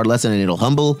teach you a hard lesson, and it'll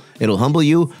humble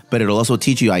you, but it'll also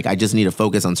teach you, like, I just need to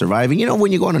focus on surviving. You know,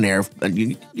 when you go on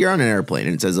you're on an airplane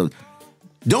and it says,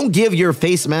 don't give your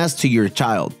face mask to your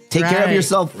child. Take care of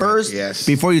yourself first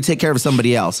before you take care of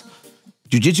somebody else.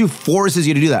 Jiu-jitsu forces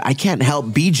you to do that. I can't help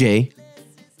BJ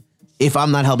if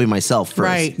I'm not helping myself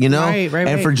first, you know?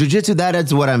 And for jiu-jitsu,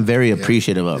 that's what I'm very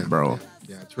appreciative of, bro.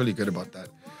 Yeah, it's really good about that.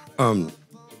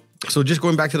 So just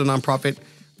going back to the nonprofit,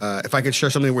 if I could share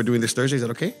something we're doing this Thursday, is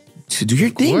that okay? To do your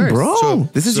thing, bro.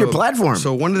 This is your platform.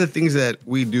 So one of the things that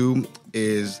we do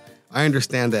is, I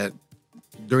understand that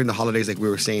during the holidays, like we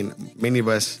were saying,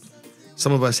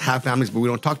 some of us have families, but we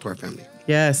don't talk to our family.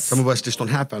 Yes. Some of us just don't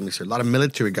have families here. A lot of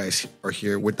military guys are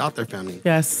here without their family.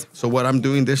 Yes. So what I'm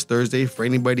doing this Thursday, for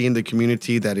anybody in the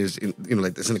community that is in,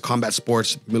 like this in the combat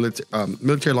sports,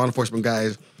 military law enforcement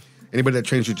guys, anybody that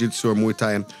trains jiu-jitsu or Muay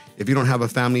Thai, if you don't have a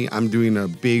family, I'm doing a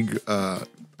big, I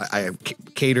have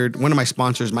catered, one of my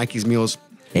sponsors, Mikey's Meals.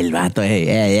 El vato,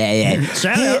 hey.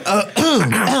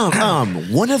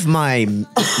 One of my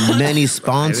many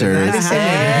sponsors.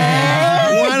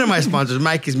 One of my sponsors,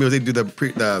 Mikey's Meals, they do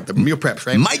the meal preps,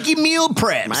 right? Mikey Meal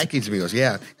Preps. Mikey's Meals,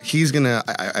 yeah. He's gonna,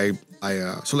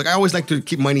 so like I always like to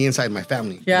keep money inside my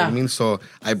family. You know what I mean? So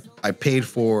I paid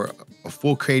for a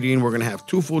full catering. We're gonna have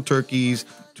 2 full turkeys,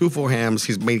 2 full hams.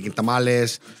 He's making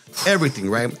tamales, everything,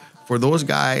 right? For those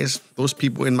guys, those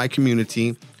people in my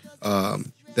community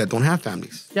that don't have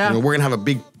families. Yeah. You know, we're gonna have a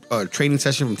big training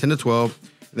session from 10 to 12,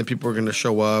 and then people are gonna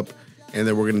show up, and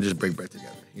then we're gonna just break bread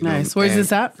together. You Nice. know? Where's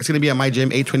this at? It's gonna be at my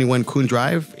gym, 821 Coon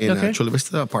Drive in Chula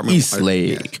Vista apartment.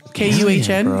 Eastlake.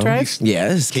 KUHN Drive?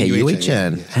 Yes,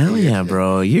 KUHN. Yeah. Hell yeah,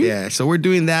 bro. Yeah, so we're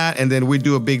doing that, and then I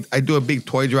do a big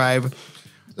toy drive.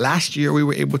 Last year, we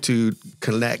were able to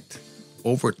collect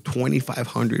over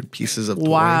 2,500 pieces of toys.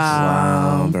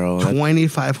 Wow, bro.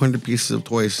 2,500 pieces of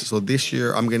toys. So this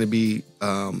year, I'm going to be,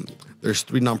 there's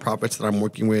 3 nonprofits that I'm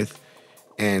working with.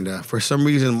 And for some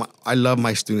reason, I love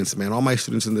my students, man. All my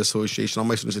students in the association, all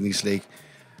my students in Eastlake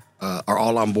are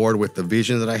all on board with the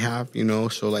vision that I have, you know?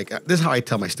 So like, this is how I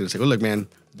tell my students, like, look, man,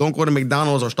 don't go to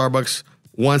McDonald's or Starbucks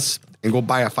once and go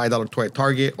buy a $5 toy at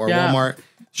Target or Walmart,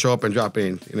 show up and drop in.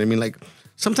 You know what I mean? Like,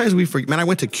 sometimes we forget. Man, I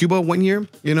went to Cuba one year,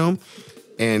 you know?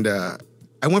 And I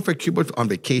went to Cuba on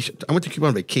vacation.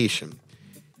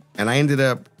 And I ended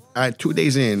up, 2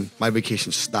 days in, my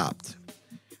vacation stopped.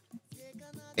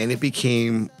 And it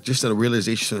became just a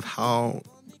realization of how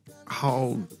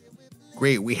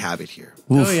great we have it here.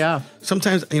 Oof. Oh, yeah.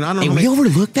 Sometimes, you know, I don't know. And we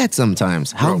overlook that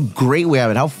sometimes. How great we have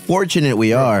it. How fortunate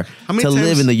we are to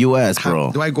live in the U.S.,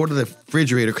 bro. Do I go to the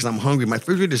refrigerator because I'm hungry? My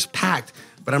refrigerator is packed.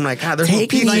 But I'm like, there's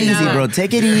Take no it pizza. easy, bro.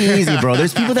 Take it easy, bro.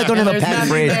 There's people that don't have a There's packed nothing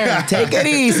fridge. there. Take it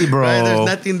easy, bro. Right? There's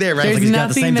nothing there, right? There's He's got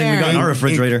the same nothing thing we got in there. our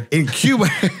refrigerator. In Cuba,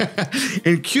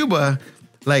 in Cuba,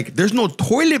 like there's no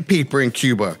toilet paper in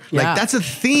Cuba. Yeah. Like that's a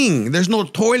thing. There's no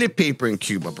toilet paper in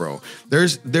Cuba, bro.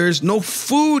 There's no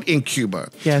food in Cuba.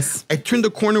 Yes. I turned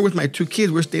the corner with my two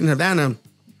kids. We're staying in Havana,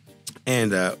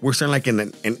 and we're staying like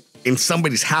in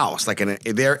somebody's house, like in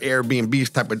their Airbnb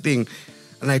type of thing.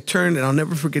 And I turned, and I'll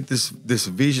never forget this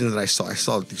vision that I saw. I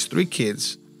saw these three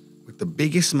kids with the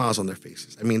biggest smiles on their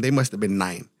faces. I mean, they must have been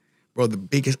 9, bro. The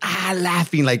biggest,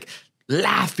 laughing,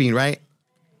 right?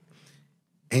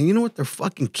 And you know what they're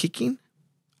fucking kicking?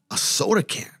 A soda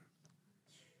can.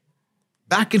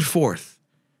 Back and forth,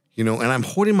 and I'm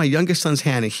holding my youngest son's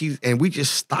hand, and we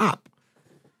just stop.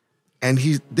 And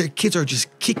their kids are just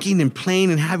kicking and playing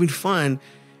and having fun.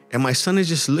 And my son is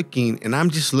just looking, and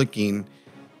I'm just looking.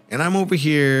 And I'm over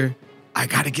here, I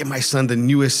got to get my son the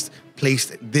newest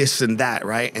place, this and that,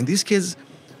 right? And these kids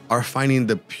are finding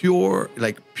the pure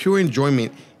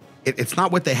enjoyment. It's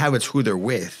not what they have, it's who they're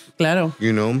with. Claro.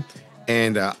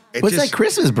 And It's like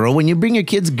Christmas, bro. When you bring your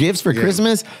kids gifts for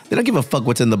Christmas, they don't give a fuck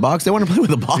what's in the box. They want to play with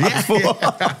the box. Fool.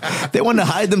 They want to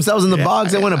hide themselves in the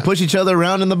box. They want to push each other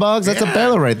around in the box. That's a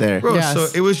bello right there. Bro, Yes. so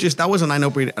it was just, that was an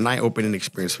eye-opening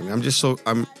experience for me.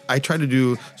 I try to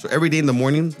do, so every day in the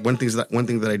morning, one thing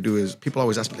that I do is, people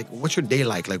always ask me, like, what's your day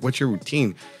like? Like, what's your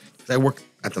routine? 'Cause I work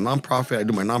at the nonprofit. I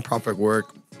do my nonprofit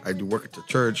work. I do work at the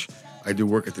church. I do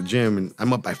work at the gym, and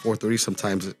I'm up by 4:30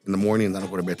 sometimes in the morning, and then I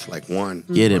go to bed till like 1.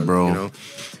 Get it, bro.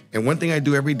 And one thing I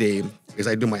do every day is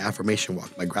I do my affirmation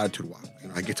walk, my gratitude walk.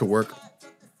 I get to work,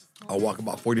 I'll walk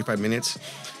about 45 minutes,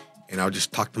 and I'll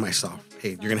just talk to myself.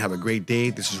 Hey, you're gonna have a great day.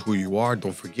 This is who you are.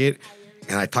 Don't forget.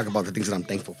 And I talk about the things that I'm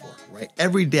thankful for. Right?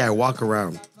 Every day I walk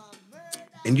around,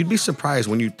 and you'd be surprised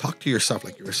when you talk to yourself,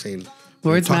 like you were saying.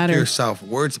 When Words you talk matter. to yourself.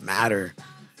 Words matter.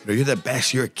 You're the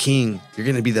best. You're a king. You're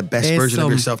going to be the best version Eso.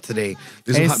 of yourself today.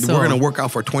 We're going to work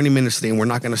out for 20 minutes today, and we're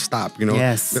not going to stop.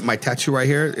 Yes. My tattoo right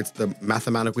here, it's the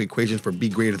mathematical equation for be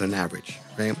greater than average,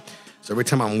 right? So every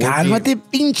time I'm working... Cálmate,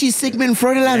 pinche Sigmund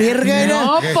Freud de la verga.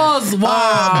 No, pues,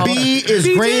 wow. B is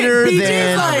greater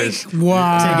than...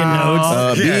 Wow. Taking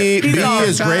notes. B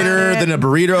is greater than a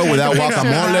burrito without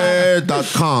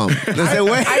guacamole.com.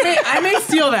 I may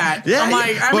steal that. Yeah, I'm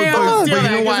like, I but- may have but- to but steal you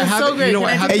that. know why I 'cause it's have so it? great. You know Can why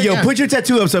I I have take Hey, yo, that? put your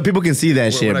tattoo up so people can see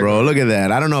that shit, would I bro. go? Look at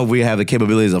that. I don't know if we have the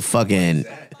capabilities of fucking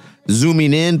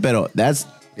zooming in, but that's...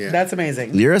 That's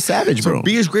amazing. You're a savage, bro. So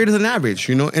B is greater than average,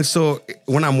 And so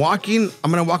when I'm walking,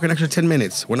 I'm going to walk an extra 10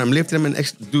 minutes. When I'm lifting, I'm going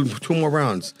to do 2 more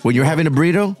rounds. When you're having a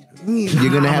burrito, you're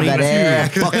going to have that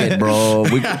ass. Fuck it, bro.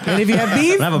 And if you have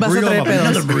beef, I have a vas a burrito, traer I'll have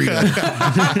another pedos.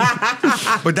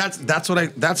 burrito.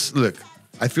 But look,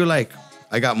 I feel like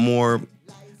I got more,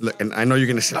 look, and I know you're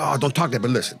going to say, oh, don't talk that, but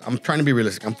listen, I'm trying to be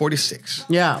realistic. I'm 46.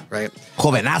 Yeah. Right?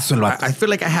 Jovenazo el vato. I feel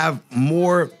like I have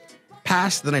more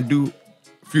past than I do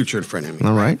future in front of me.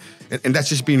 All right. And that's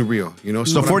just being real,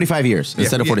 So what 45 years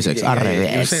instead of 46. You know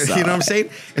what I'm saying?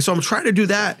 And so I'm trying to do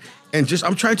that, and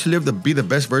I'm trying to be the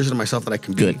best version of myself that I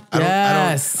can be. Good.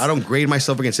 Yes. I don't grade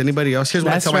myself against anybody else. Here's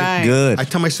what That's I tell right. Good. I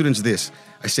tell my students this.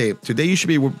 I say, today you should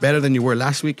be better than you were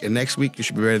last week, and next week you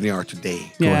should be better than you are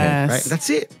today. Yes. Right? That's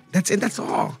it. That's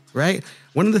all. Right?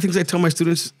 One of the things I tell my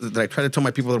students, that I try to tell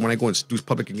my people that when I go and do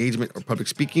public engagement or public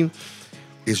speaking,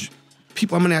 is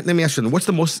people, let me ask you, what's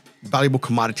the most valuable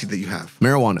commodity that you have?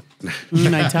 Marijuana.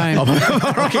 Nighttime.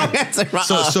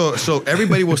 So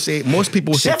everybody will say, most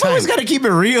people will say Chef time. always got to keep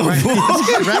it real. fool.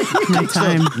 Right?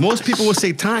 Time. So most people will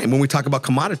say time when we talk about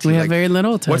commodity. We have very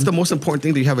little time. What's the most important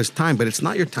thing that you have is time, but it's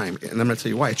not your time. And I'm going to tell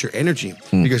you why. It's your energy.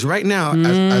 Because right now,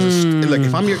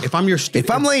 if I'm your student,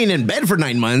 If I'm laying in bed for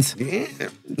 9 months,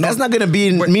 that's not going to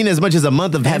mean as much as a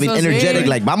month of having Eso sí. energetic,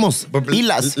 like, vamos, But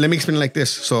pilas. let me explain it like this.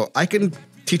 So I can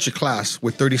teach a class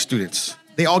with 30 students.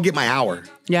 They all get my hour,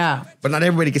 Yeah. but not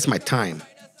everybody gets my time,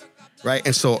 right?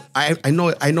 And so I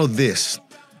know this.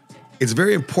 It's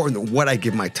very important what I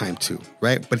give my time to,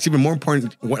 right? But it's even more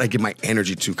important what I give my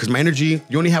energy to, because my energy,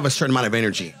 you only have a certain amount of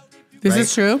energy. This right?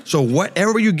 is true. So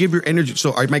whatever you give your energy,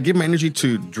 so I might give my energy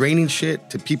to draining shit,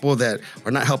 to people that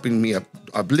are not helping me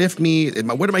uplift me.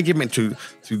 What am I giving to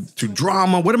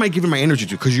drama? What am I giving my energy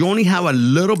to? Because you only have a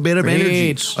little bit of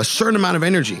energy, Preach. a certain amount of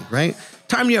energy, right?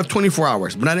 Time you have 24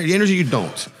 hours, but not the energy you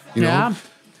don't. You know? Yeah.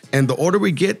 And the older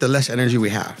we get, the less energy we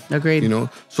have. Agreed. You know?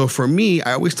 So for me,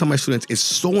 I always tell my students, it's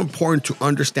so important to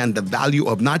understand the value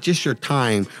of not just your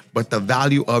time, but the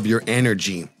value of your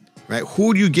energy. right?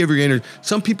 Who do you give your energy?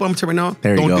 Some people, I'm telling you right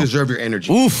now, don't deserve your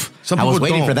energy. Oof. Some I people was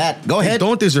waiting don't. for that. Go ahead. They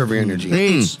don't deserve your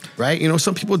energy. Right? You know,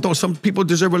 some people don't. Some people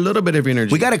deserve a little bit of your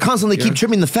energy. We got to constantly keep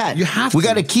trimming the fat. You have We to.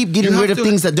 got to keep getting rid of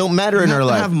things that don't matter in our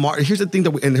life. Here's the thing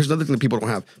and here's another thing that people don't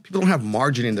have. People don't have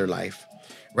margin in their life,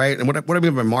 right? And what I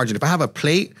mean by margin, if I have a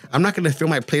plate, I'm not going to fill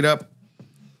my plate up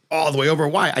all the way over.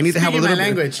 Why? I need to have a little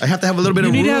bit. I have to have a little bit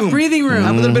of room. You need to have breathing room. I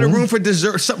have a little bit of room for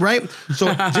dessert, right?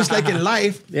 So just like in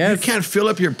life, Yes. you can't fill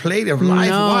up your plate of life.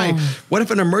 No. Why? What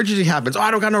if an emergency happens? Oh, I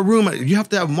don't got no room. You have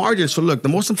to have margin. So look, the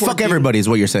most important Fuck everybody is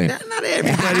what you're saying. Not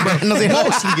everybody, but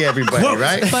mostly everybody,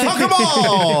 right? Fuck them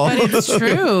all. But it's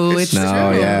true. It's No,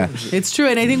 true. yeah. It's true.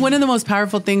 And I think one of the most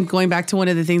powerful things, going back to one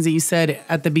of the things that you said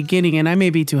at the beginning, and I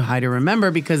may be too high to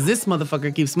remember because this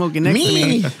motherfucker keeps smoking next to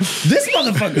me. This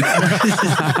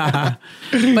motherfucker.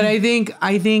 But I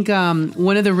think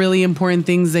one of the really important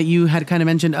things that you had kind of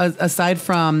mentioned, aside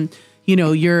from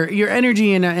your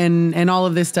energy and all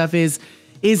of this stuff, is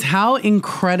how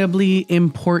incredibly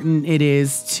important it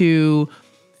is to.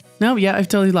 No, yeah, I've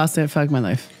totally lost it. Fuck my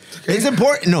life. It's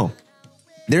important. No.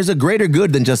 There's a greater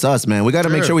good than just us, man. We got to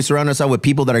make sure we surround ourselves with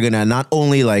people that are going to not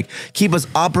only like keep us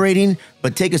operating,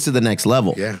 but take us to the next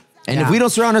level. Yeah. And if we don't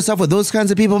surround ourselves with those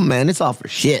kinds of people, man, it's all for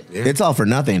shit. Yeah. It's all for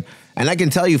nothing. And I can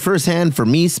tell you firsthand, for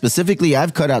me specifically,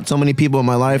 I've cut out so many people in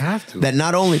my life that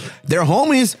not only they're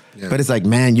homies, but it's like,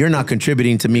 man, you're not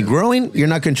contributing to me growing. You're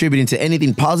not contributing to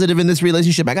anything positive in this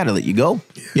relationship. I got to let you go.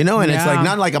 You know, and it's like,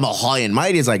 not like I'm all high and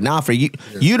mighty. It's like, nah, for you,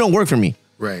 you don't work for me.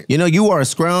 Right. You know, you are a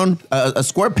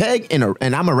square peg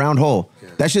and I'm a round hole. Yeah.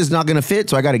 That shit's not gonna fit,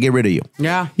 so I gotta get rid of you.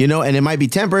 Yeah. You know, and it might be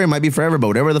temporary, it might be forever, but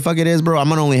whatever the fuck it is, bro, I'm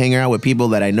gonna only hang out with people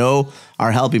that I know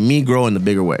are helping me grow in the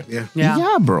bigger way. Yeah.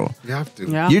 Yeah, bro. You have to.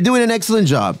 Yeah. You're doing an excellent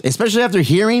job, especially after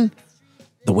hearing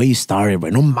the way you started,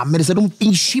 bro. No mames, era un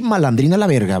pinche malandrina la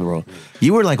verga, bro.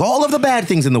 You were like all of the bad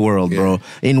things in the world, bro.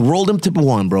 Enrolled him to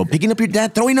one, bro. Picking up your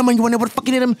dad, throwing him, and you never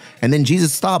fucking hit him. And then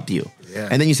Jesus stopped you. Yeah.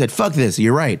 And then you said, fuck this.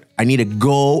 You're right. I need to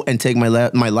go and take my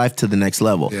life to the next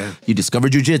level. Yeah. You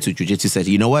discovered Jiu-Jitsu. Jiu-Jitsu says,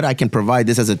 you know what? I can provide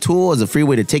this as a tool, as a free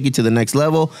way to take you to the next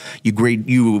level.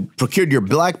 You procured your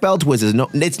black belt, which is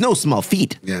it's no small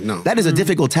feat. Yeah, no. That is a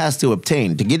difficult task to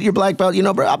obtain. To get your black belt, you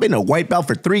know, bro, I've been a white belt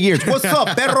for 3 years. What's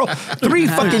up, perro? 3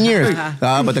 fucking years.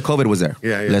 But the COVID was there.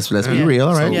 Yeah. Let's be real,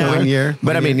 all right? So 1 year.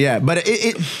 But I mean, but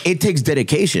it takes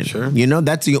dedication. Sure. You know,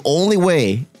 that's the only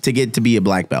way to get to be a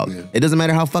black belt. Yeah. It doesn't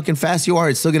matter how fucking fast you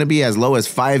are, it's still gonna be as low as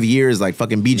 5 years, like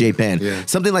fucking BJ Penn. Yeah.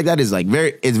 Something like that is like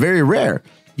it's very rare.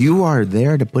 You are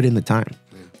there to put in the time.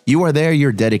 Yeah. You are there,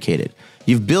 you're dedicated.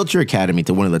 You've built your academy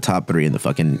to one of the top 3 in the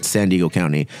fucking San Diego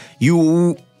County.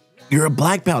 You're a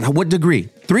black belt. What degree?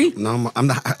 3? No, I'm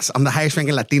the highest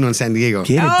ranking Latino in San Diego.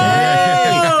 Get it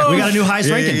Oh! We got a new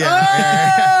highest ranking.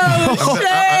 Oh,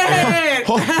 shit!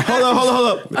 Hold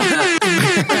up.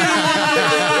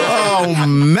 Oh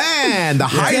man, the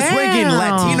highest ranking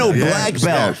Latino black belt.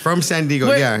 Yeah, from San Diego.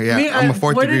 Wait, I'm a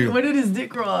 4th degree. Where did his dick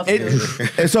grow off?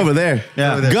 It's over there.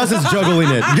 Yeah. Over there. Gus is juggling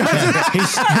it.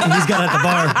 He's got it at the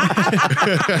bar.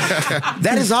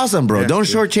 That is awesome, bro. Don't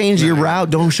shortchange your route.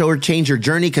 Don't shortchange your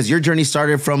journey, because your journey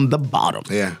started from the bottom.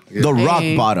 Yeah. The rock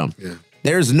bottom. Yeah.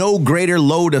 There's no greater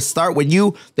low to start with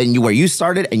you than where you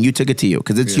started, and you took it to you,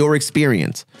 because it's your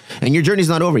experience. And your journey's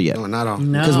not over yet. No, not all.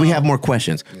 Because we have more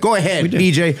questions. Go ahead,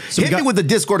 BJ. So Hit me with the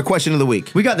Discord question of the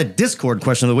week. We got the Discord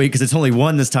question of the week because it's only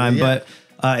one this time, but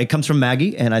it comes from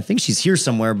Maggie, and I think she's here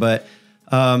somewhere, but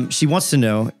she wants to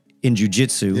know, in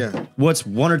jiu-jitsu, what's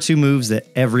 1 or 2 moves that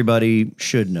everybody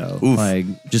should know? Oof. Like,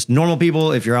 just normal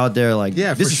people, if you're out there, like,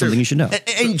 this is something you should know.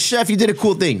 And Chef, you did a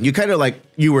cool thing. You kind of like,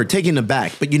 you were taking them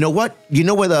back. But you know what? You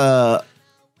know what?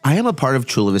 I am a part of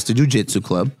Chula Vista Jiu-Jitsu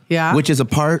Club. Yeah. Which is a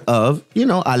part of,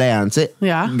 Alliance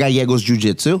Gallegos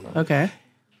Jiu-Jitsu. Okay.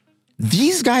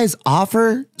 These guys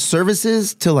offer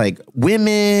services to like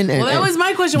women. And, Well, that was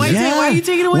my question. Why are you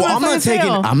taking away my fucking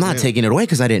sale? I'm not taking it away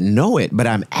because I didn't know it, but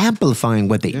I'm amplifying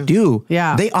what they do.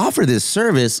 Yeah. They offer this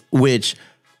service, which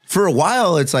for a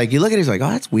while, it's like, you look at it, it's like, oh,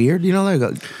 that's weird.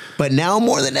 But now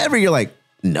more than ever, you're like,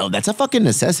 no, that's a fucking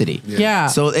necessity. Yeah.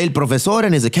 So El Profesor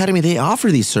and his academy, they offer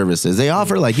these services. They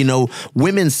offer like,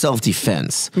 women's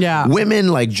self-defense. Yeah. Women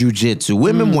like jiu-jitsu,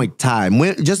 women Muay Thai,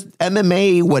 just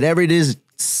MMA, whatever it is,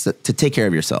 to take care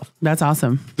of yourself. That's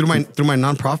awesome. Through my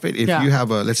nonprofit, if you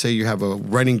have let's say you have a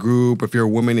running group, if you're a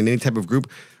woman in any type of group,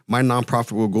 my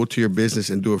nonprofit will go to your business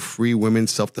and do a free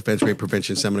women's self-defense rape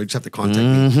prevention seminar. You just have to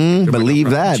contact me. Believe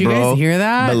that, Did you bro. guys hear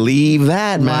that? Believe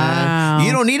that, man. Wow.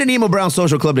 You don't need an Emo Brown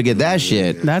social club to get that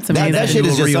shit. That's amazing. That shit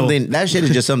is just something. That shit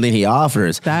is just something he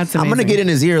offers. That's I'm gonna amazing. get in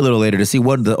his ear a little later to see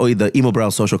what the Emo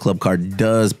Brown social club card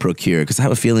does procure, because I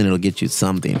have a feeling it'll get you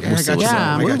something. I got you.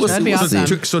 Yeah, I got you. that'd be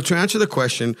awesome. So to answer the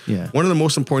question, Yeah. one of the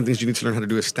most important things you need to learn how to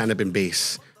do is stand up and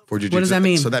base for jiu-jitsu. What does that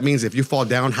mean? So that means if you fall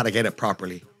down, how to get it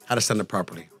properly, how to stand up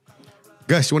properly.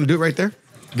 Gus, you want to do it right there?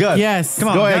 Gus. Yes. Come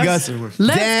on, Go ahead, Gus. Gus.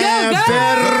 Let's Damn, go, guys.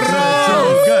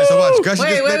 perro. So watch, Gus.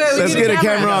 Wait, Let's get a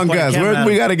camera on Point Gus. camera.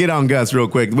 We got to get on Gus real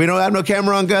quick. We don't have no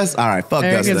camera on Gus? All right, fuck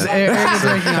Eric Gus is, then. Eric is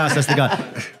working on Gus, it. that's the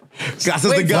guy. Gus is the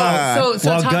Wait, guy. so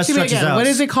While talk Gus to me stretches again. out. What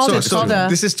is it called? It's called a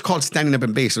This is called standing up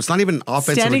and base. So it's not even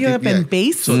offensive. Standing up and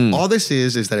base? So all this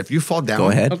is that if you fall down, Go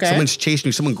ahead. Okay. someone's chasing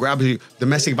you, someone grabs you,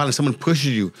 domestic violence, someone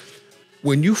pushes you.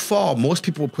 When you fall, most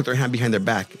people will put their hand behind their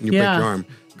back and you break Yeah. your arm.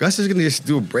 Gus is gonna just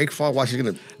do a break fall. Watch, he's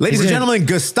gonna. Ladies and gonna- gentlemen,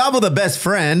 Gustavo, the best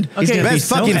friend. He's gonna be best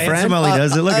so fucking handsome friend. while he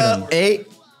does it. Look at him.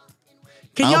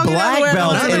 Can A y'all get out of the way? black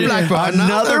belt. Another in- black belt.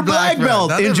 Another black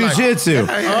belt in jiu-jitsu.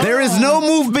 There is no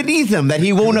move beneath him that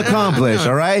he won't accomplish,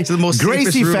 all right? It's the most Gracie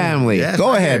safest room. family. Yes, Go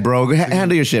right ahead, here. bro.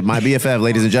 Handle your shit. My BFF,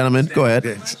 ladies and gentlemen. Go ahead.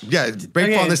 Yeah, break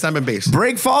Okay. fall this time and base.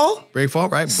 Break fall. Break fall,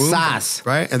 right? Boom. Sas.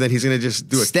 Right? And then he's gonna just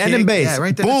do a Stand kick. and base. Yeah,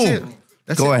 right there. Boom. That's it.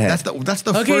 That's Go it. ahead. That's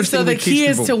the Okay, first so thing the we key teach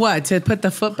is people. to what? To put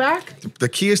the foot back? The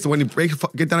key is to when you break,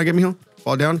 get down, get me home,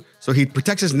 fall down. So he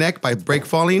protects his neck by break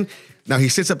falling. Now he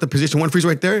sits up the position. One freeze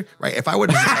right there. Right. If I would,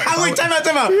 Wait, time out.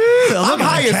 I'm at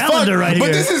high the as fuck, calendar right but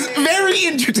here. this is very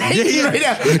entertaining Yeah. right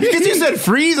now. Because you said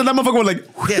freeze, and that motherfucker was like,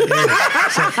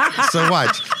 So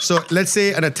watch. So let's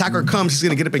say an attacker comes, he's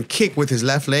gonna get up and kick with his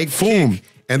left leg, Boom. kick,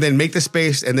 and then make the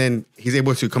space, and then he's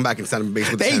able to come back and stand up base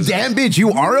with his hey, hands up. damn bitch,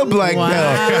 you are a black Wow.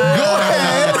 belt. Go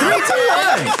ahead.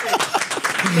 3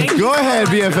 times. Go ahead,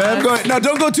 BFF. Go ahead. No,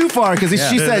 don't go too far, because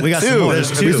she said We got some two. more.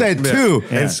 There's We two. said Yeah. two.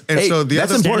 And Hey, so the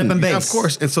that's other important. Stand up and Yeah, base. of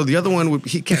course. And so the other one,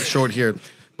 he can't show it here,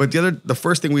 but the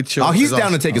first thing we'd show. Oh, he's is down to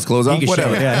also- take his clothes off. can show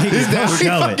Whatever. it. Yeah, he can he's down. show He's it.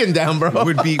 fucking down, bro.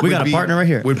 would be We got a partner right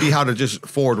here. Would be how to just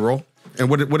forward roll. And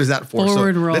what is that for?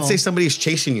 Forward roll. Let's say somebody's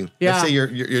chasing you. Yeah. Let's say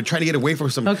you're trying to get away from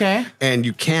something. Okay. And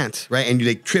you can't, right? And you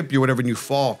like trip you or whatever, and you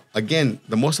fall. Again,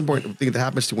 the most important thing that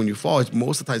happens to when you fall is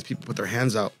most of the times people put their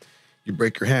hands out. You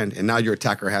break your hand, and now your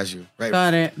attacker has you, right?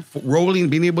 Got it. Rolling,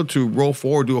 being able to roll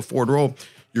forward, do a forward roll.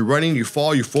 You're running, you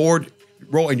fall, you forward,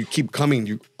 roll, and you keep coming.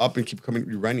 You up and keep coming.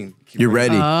 You're running. Keep You're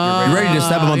running. ready. You're ready to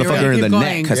stab a you're motherfucker ready. in the Keep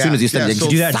neck going. as soon as you step. Yeah, in. so-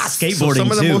 do that So skateboarding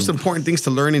some of the too. most important things to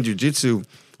learn in jiu-jitsu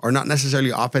are not necessarily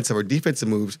offensive or defensive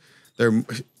moves. They're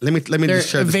let me They're just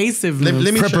share this. evasive Let moves.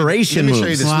 me show you- Preparation let me show you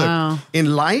moves. this. Wow. Look,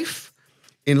 in life,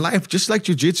 just like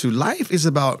jiu-jitsu, life is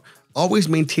about always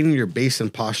maintaining your base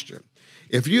and posture.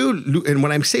 If you and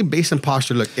when I say base and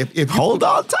posture, look, if you Hold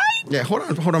on tight. yeah, hold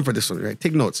on for this one, right?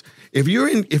 Take notes. If you're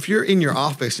in your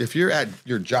office, if you're at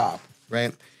your job,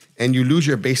 right, and you lose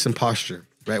your base and posture,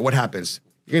 right, what happens?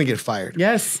 You're gonna get fired.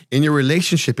 Yes. In your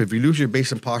relationship, if you lose your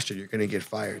base and posture, you're gonna get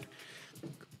fired.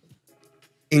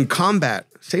 In combat,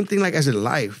 same thing like as in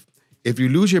life. If you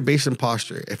lose your base and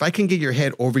posture, if I can get your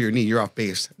head over your knee, you're off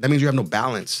base. That means you have no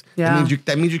balance. Yeah.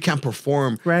 That means you can't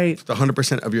perform Right. to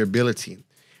 100% of your ability.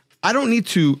 I don't need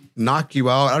to knock you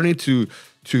out. I don't need to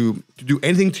do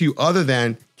anything to you other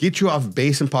than get you off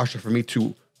base and posture for me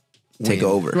to Take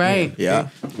win. over. Right. Yeah.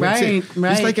 That's Right. it.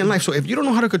 Right. Just like in life. So if you don't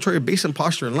know how to control your base and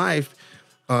posture in life,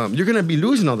 you're gonna be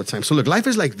losing all the time. So look, life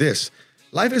is like this.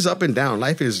 Life is up and down.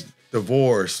 Life is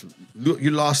divorce.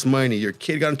 You lost money. Your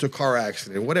kid got into a car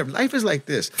accident. Whatever. Life is like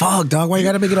this. Fuck, dog. Why you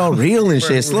gotta make it all real and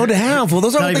shit? Slow down, fool.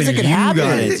 Those are all Not things that even can you happen.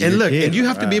 got it. And look, Yeah. and you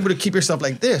have to be able to keep yourself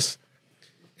like this,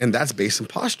 and that's base and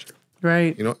posture.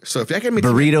 Right. You know. So if I can make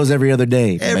Burritos every other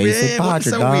day. Every Basic day, once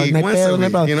posture, a dog. week, My once a fellow, my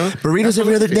week, brother. you know? Burritos That's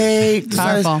every what other it day.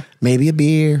 Powerful. Maybe a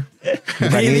beer.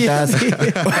 Carnitas.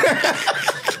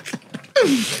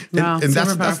 No, and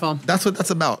super powerful. that's what that's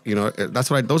about. You know,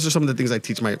 that's what those are some of the things I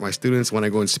teach my students when I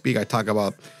go and speak. I talk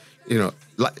about,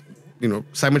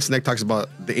 Simon Sinek talks about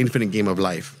the infinite game of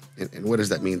life. And what does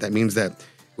that mean? That means that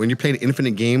when you play an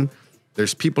infinite game,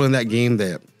 there's people in that game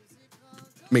that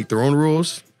make their own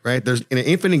rules, right? There's in an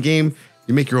infinite game,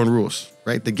 you make your own rules,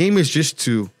 right? The game is just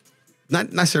to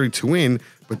not necessarily to win,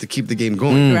 but to keep the game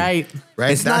going. Right.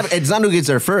 Right? It's not who gets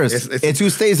there first. It's who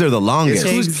stays there the longest.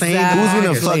 It's who's playing the Who's gonna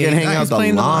longest. fucking hang out Who's the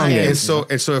playing the longest?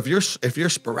 And so if you're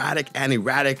sporadic and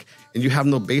erratic and you have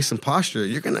no base and posture,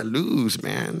 you're gonna lose,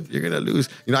 man. You're gonna lose.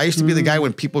 You know, I used to be the guy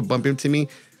when people bump into me,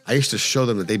 I used to show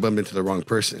them that they bumped into the wrong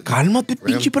person. Cálmate,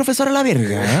 pinche profesor a la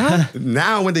verga.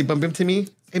 Now when they bump into me,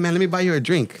 hey man, let me buy you a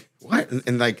drink. What?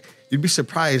 And like you'd be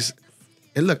surprised.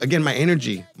 And look, again, my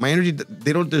energy,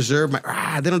 they don't deserve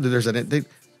they don't deserve that.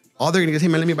 All they're gonna get, hey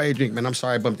man, let me buy you a drink, man. I'm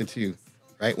sorry I bumped into you,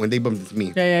 right? When they bumped into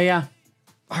me. Yeah.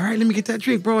 All right, let me get that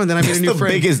drink, bro. And then I made a new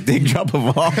friend. Biggest dick drop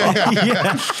of all.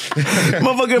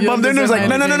 Motherfucker bumped in there. Like,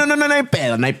 no,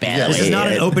 pedo. This is not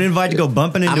an open invite to go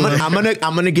bumping into him.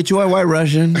 I'm gonna get you a White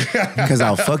Russian because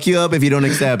I'll fuck you up if you don't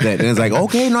accept it. And it's like,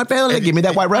 okay, no pedo, give me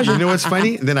that White Russian. You know what's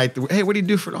funny? And then hey, what do you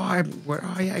do for?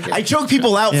 I choke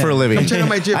people out for a living. Come check out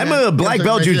my gym. I'm a black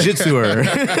belt jiu-jitsuer.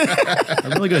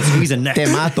 I'm really good at squeezing necks. Te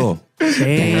mato.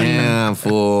 Damn,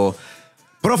 fool.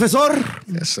 Professor.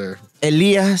 Yes, sir.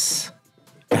 Elias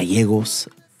Gallegos,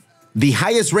 the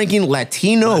highest ranking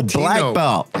Latino black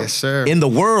belt. Yes, sir. In the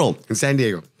world. In San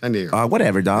Diego.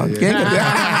 Whatever, dog.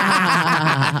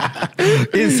 Yeah.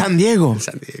 In San Diego.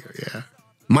 Yeah.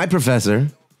 My professor.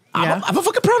 Yeah. I'm a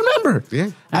fucking proud member.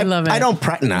 Yeah. I love it. I don't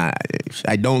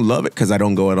I don't love it because I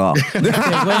don't go at all.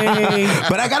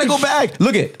 But I gotta go back.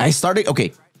 Look I started.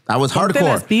 Okay, I was hardcore.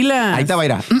 las pilas. Ahí te va,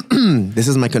 mira. This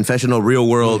is my confessional real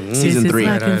world season 3.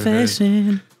 This is my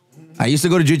confession. I used to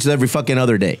go to jiu-jitsu every fucking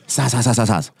other day. Sas.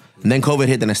 And then COVID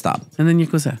hit, then I stopped. And then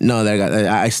Yakuza. No,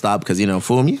 I stopped because,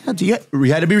 fool, we had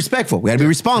to be respectful. We had to be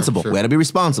responsible. Sure. We had to be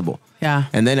responsible. Yeah.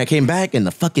 And then I came back and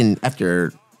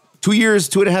after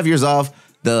 2.5 years off,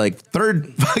 the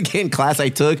third fucking class I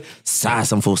took,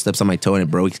 some full steps on my toe and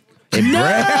it broke. It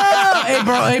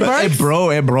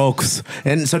broke.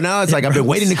 And so now it's like I've been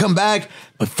waiting to come back,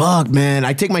 but fuck, man,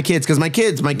 I take my kids because my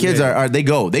kids are they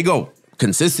go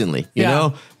consistently, you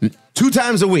know, 2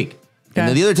 times a week. And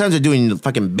then the other times they're doing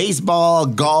fucking baseball,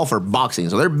 golf, or boxing.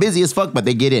 So they're busy as fuck, but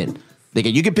they get in.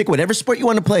 You can pick whatever sport you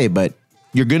want to play, but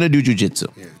you're gonna do jiu-jitsu.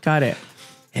 Yeah. Got it.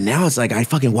 And now it's like I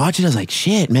fucking watch it. I was like,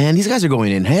 shit, man, these guys are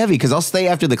going in heavy because I'll stay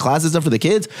after the classes up for the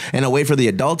kids and I'll wait for the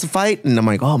adults to fight. And I'm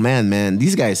like, oh man,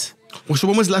 these guys. Well, so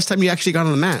when was the last time you actually got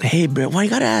on the mat? Hey, bro, why you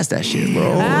gotta ask that shit,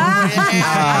 bro?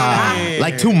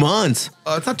 Like 2 months.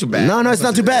 Oh, it's not too bad. No, it's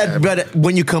not too bad. But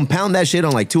when you compound that shit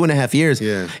on like 2.5 years,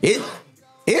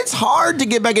 it's hard to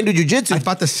get back into jiu-jitsu. I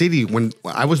fought the city when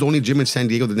I was the only gym in San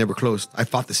Diego that never closed. I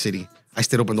fought the city. I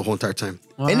stayed open the whole entire time.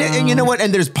 Wow. And you know what?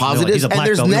 And there's positives and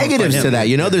there's negatives to that.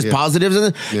 There's positives.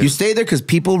 And you stay there because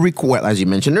people require, as you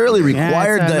mentioned earlier,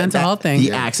 require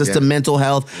the access to mental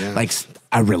health, like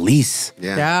a release.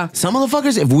 Yeah. Some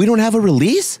motherfuckers, if we don't have a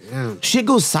release, shit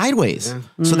goes sideways.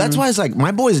 So that's why it's like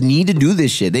my boys need to do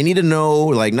this shit. They need to know,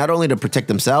 like, not only to protect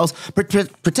themselves, but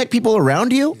protect people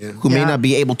around you who may not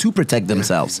be able to protect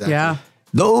themselves. Exactly. Yeah.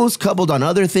 Those coupled on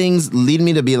other things lead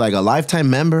me to be like a lifetime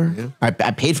member. Yeah.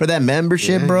 I paid for that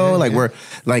membership, bro.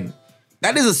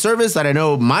 That is a service that I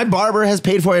know my barber has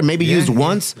paid for it, maybe used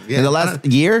once in the last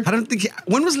year. I don't think.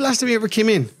 When was the last time you ever came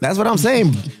in? That's what I'm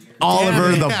saying.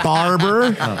 Oliver the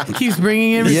barber. He keeps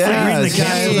bringing in Yes. List.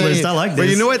 I like this. But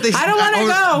you know what? I don't want to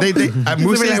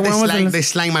go. They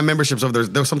slang my memberships over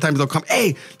there. Sometimes they'll come,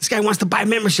 hey, this guy wants to buy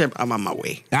membership. I'm on my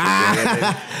way. They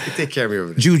take care of me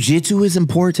over there. Jiu-jitsu is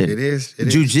important. It is.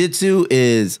 Jiu-jitsu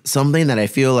is something that I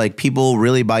feel like people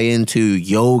really buy into,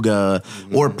 yoga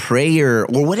or prayer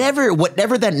or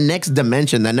whatever that next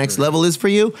dimension, that next level is for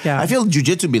you. Yeah. I feel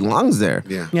jiu-jitsu belongs there.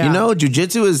 Yeah.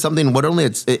 Jiu-jitsu is something, not only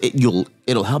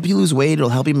it'll help you lose weight, it'll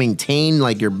help you maintain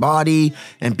like your body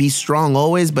and be strong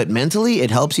always, but mentally it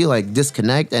helps you like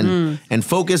disconnect and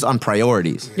focus on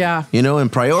priorities. Yeah.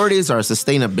 And priorities are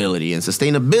sustainability, and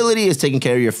sustainability is taking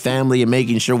care of your family and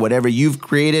making sure whatever you've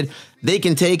created they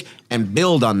can take and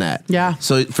build on that. Yeah.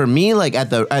 So for me, like at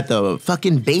the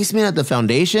fucking basement, at the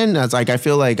foundation, it's like I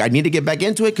feel like I need to get back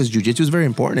into it because jiu-jitsu is very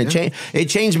important. It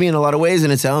changed me in a lot of ways,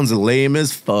 and it sounds lame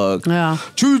as fuck. Yeah.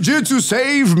 Jiu-jitsu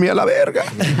saved me a la verga.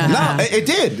 No, it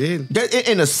did.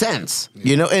 In a sense,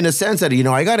 in a sense that,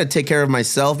 I got to take care of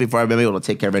myself before I've been able to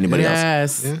take care of anybody else.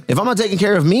 Yes. Yeah. If I'm not taking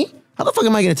care of me, how the fuck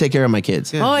am I going to take care of my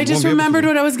kids? Yeah. Oh, I just remembered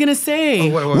what I was going to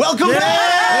say. Welcome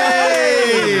back!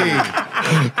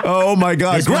 Oh my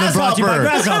God. Grasshopper.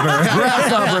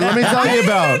 Grasshopper. Let me tell you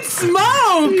about.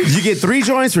 Smoke. You get 3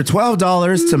 joints for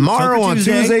 $12 tomorrow on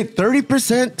Tuesday.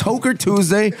 30% Toker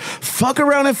Tuesday. Fuck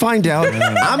around and find out.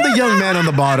 I'm the young man on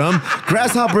the bottom.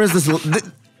 Grasshopper is this.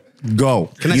 Go.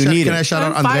 Can I shout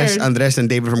out Andres and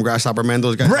David from Grasshopper, man?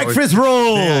 Those guys. Breakfast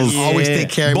rolls. Always take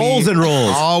care of me. Bowls and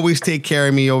rolls. Always take care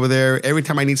of me over there. Every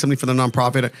time I need something for the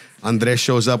nonprofit, Andres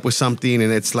shows up with something,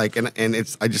 and it's like, and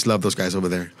it's. I just love those guys over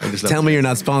there. Tell me you're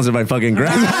not sponsored by fucking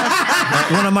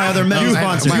Grasshopper. One of my other metal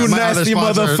sponsors. You nasty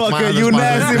motherfucker. You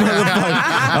nasty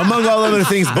motherfucker. Among all other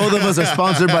things, both of us are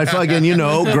sponsored by fucking,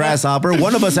 Grasshopper.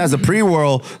 One of us has a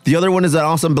pre-whirl. The other one is an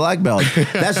awesome black belt.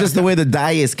 That's just the way the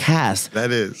die is cast.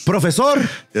 That is. Professor.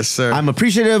 Yes, sir. I'm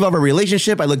appreciative of our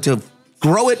relationship. I look to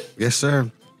grow it. Yes, sir.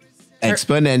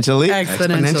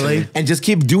 Exponentially. And just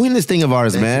keep doing this thing of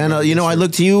ours, man. You know, I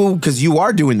look to you because you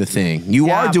are doing the thing.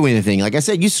 You are doing the thing. Like I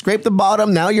said, you scraped the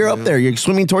bottom. Now you're up there. You're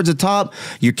swimming towards the top.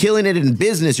 You're killing it in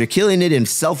business. You're killing it in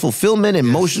self-fulfillment,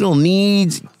 emotional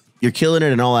needs. You're killing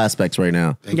it in all aspects right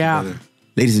now. Thank you, brother.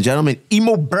 Ladies and gentlemen,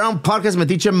 Emo Brown Podcast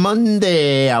Metiche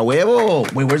Monday. A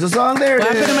huevo. Wait, where's the song there?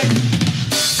 What happened to my...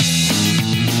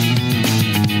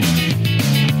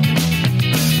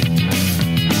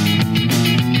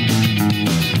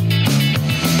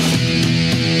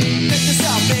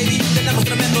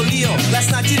 Last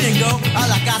night you didn't go a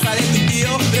la casa de tu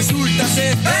tío. Resulta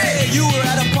ser, hey, you were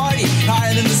at a party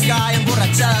higher than the sky,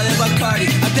 emborrachada de Bacardi.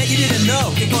 I bet you didn't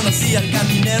know que conocía al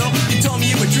cantinero. You told me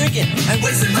you were drinking and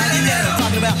wasting my dinero.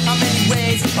 Talking about how many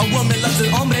ways a woman loves an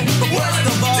hombre, but worst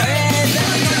of all, hey,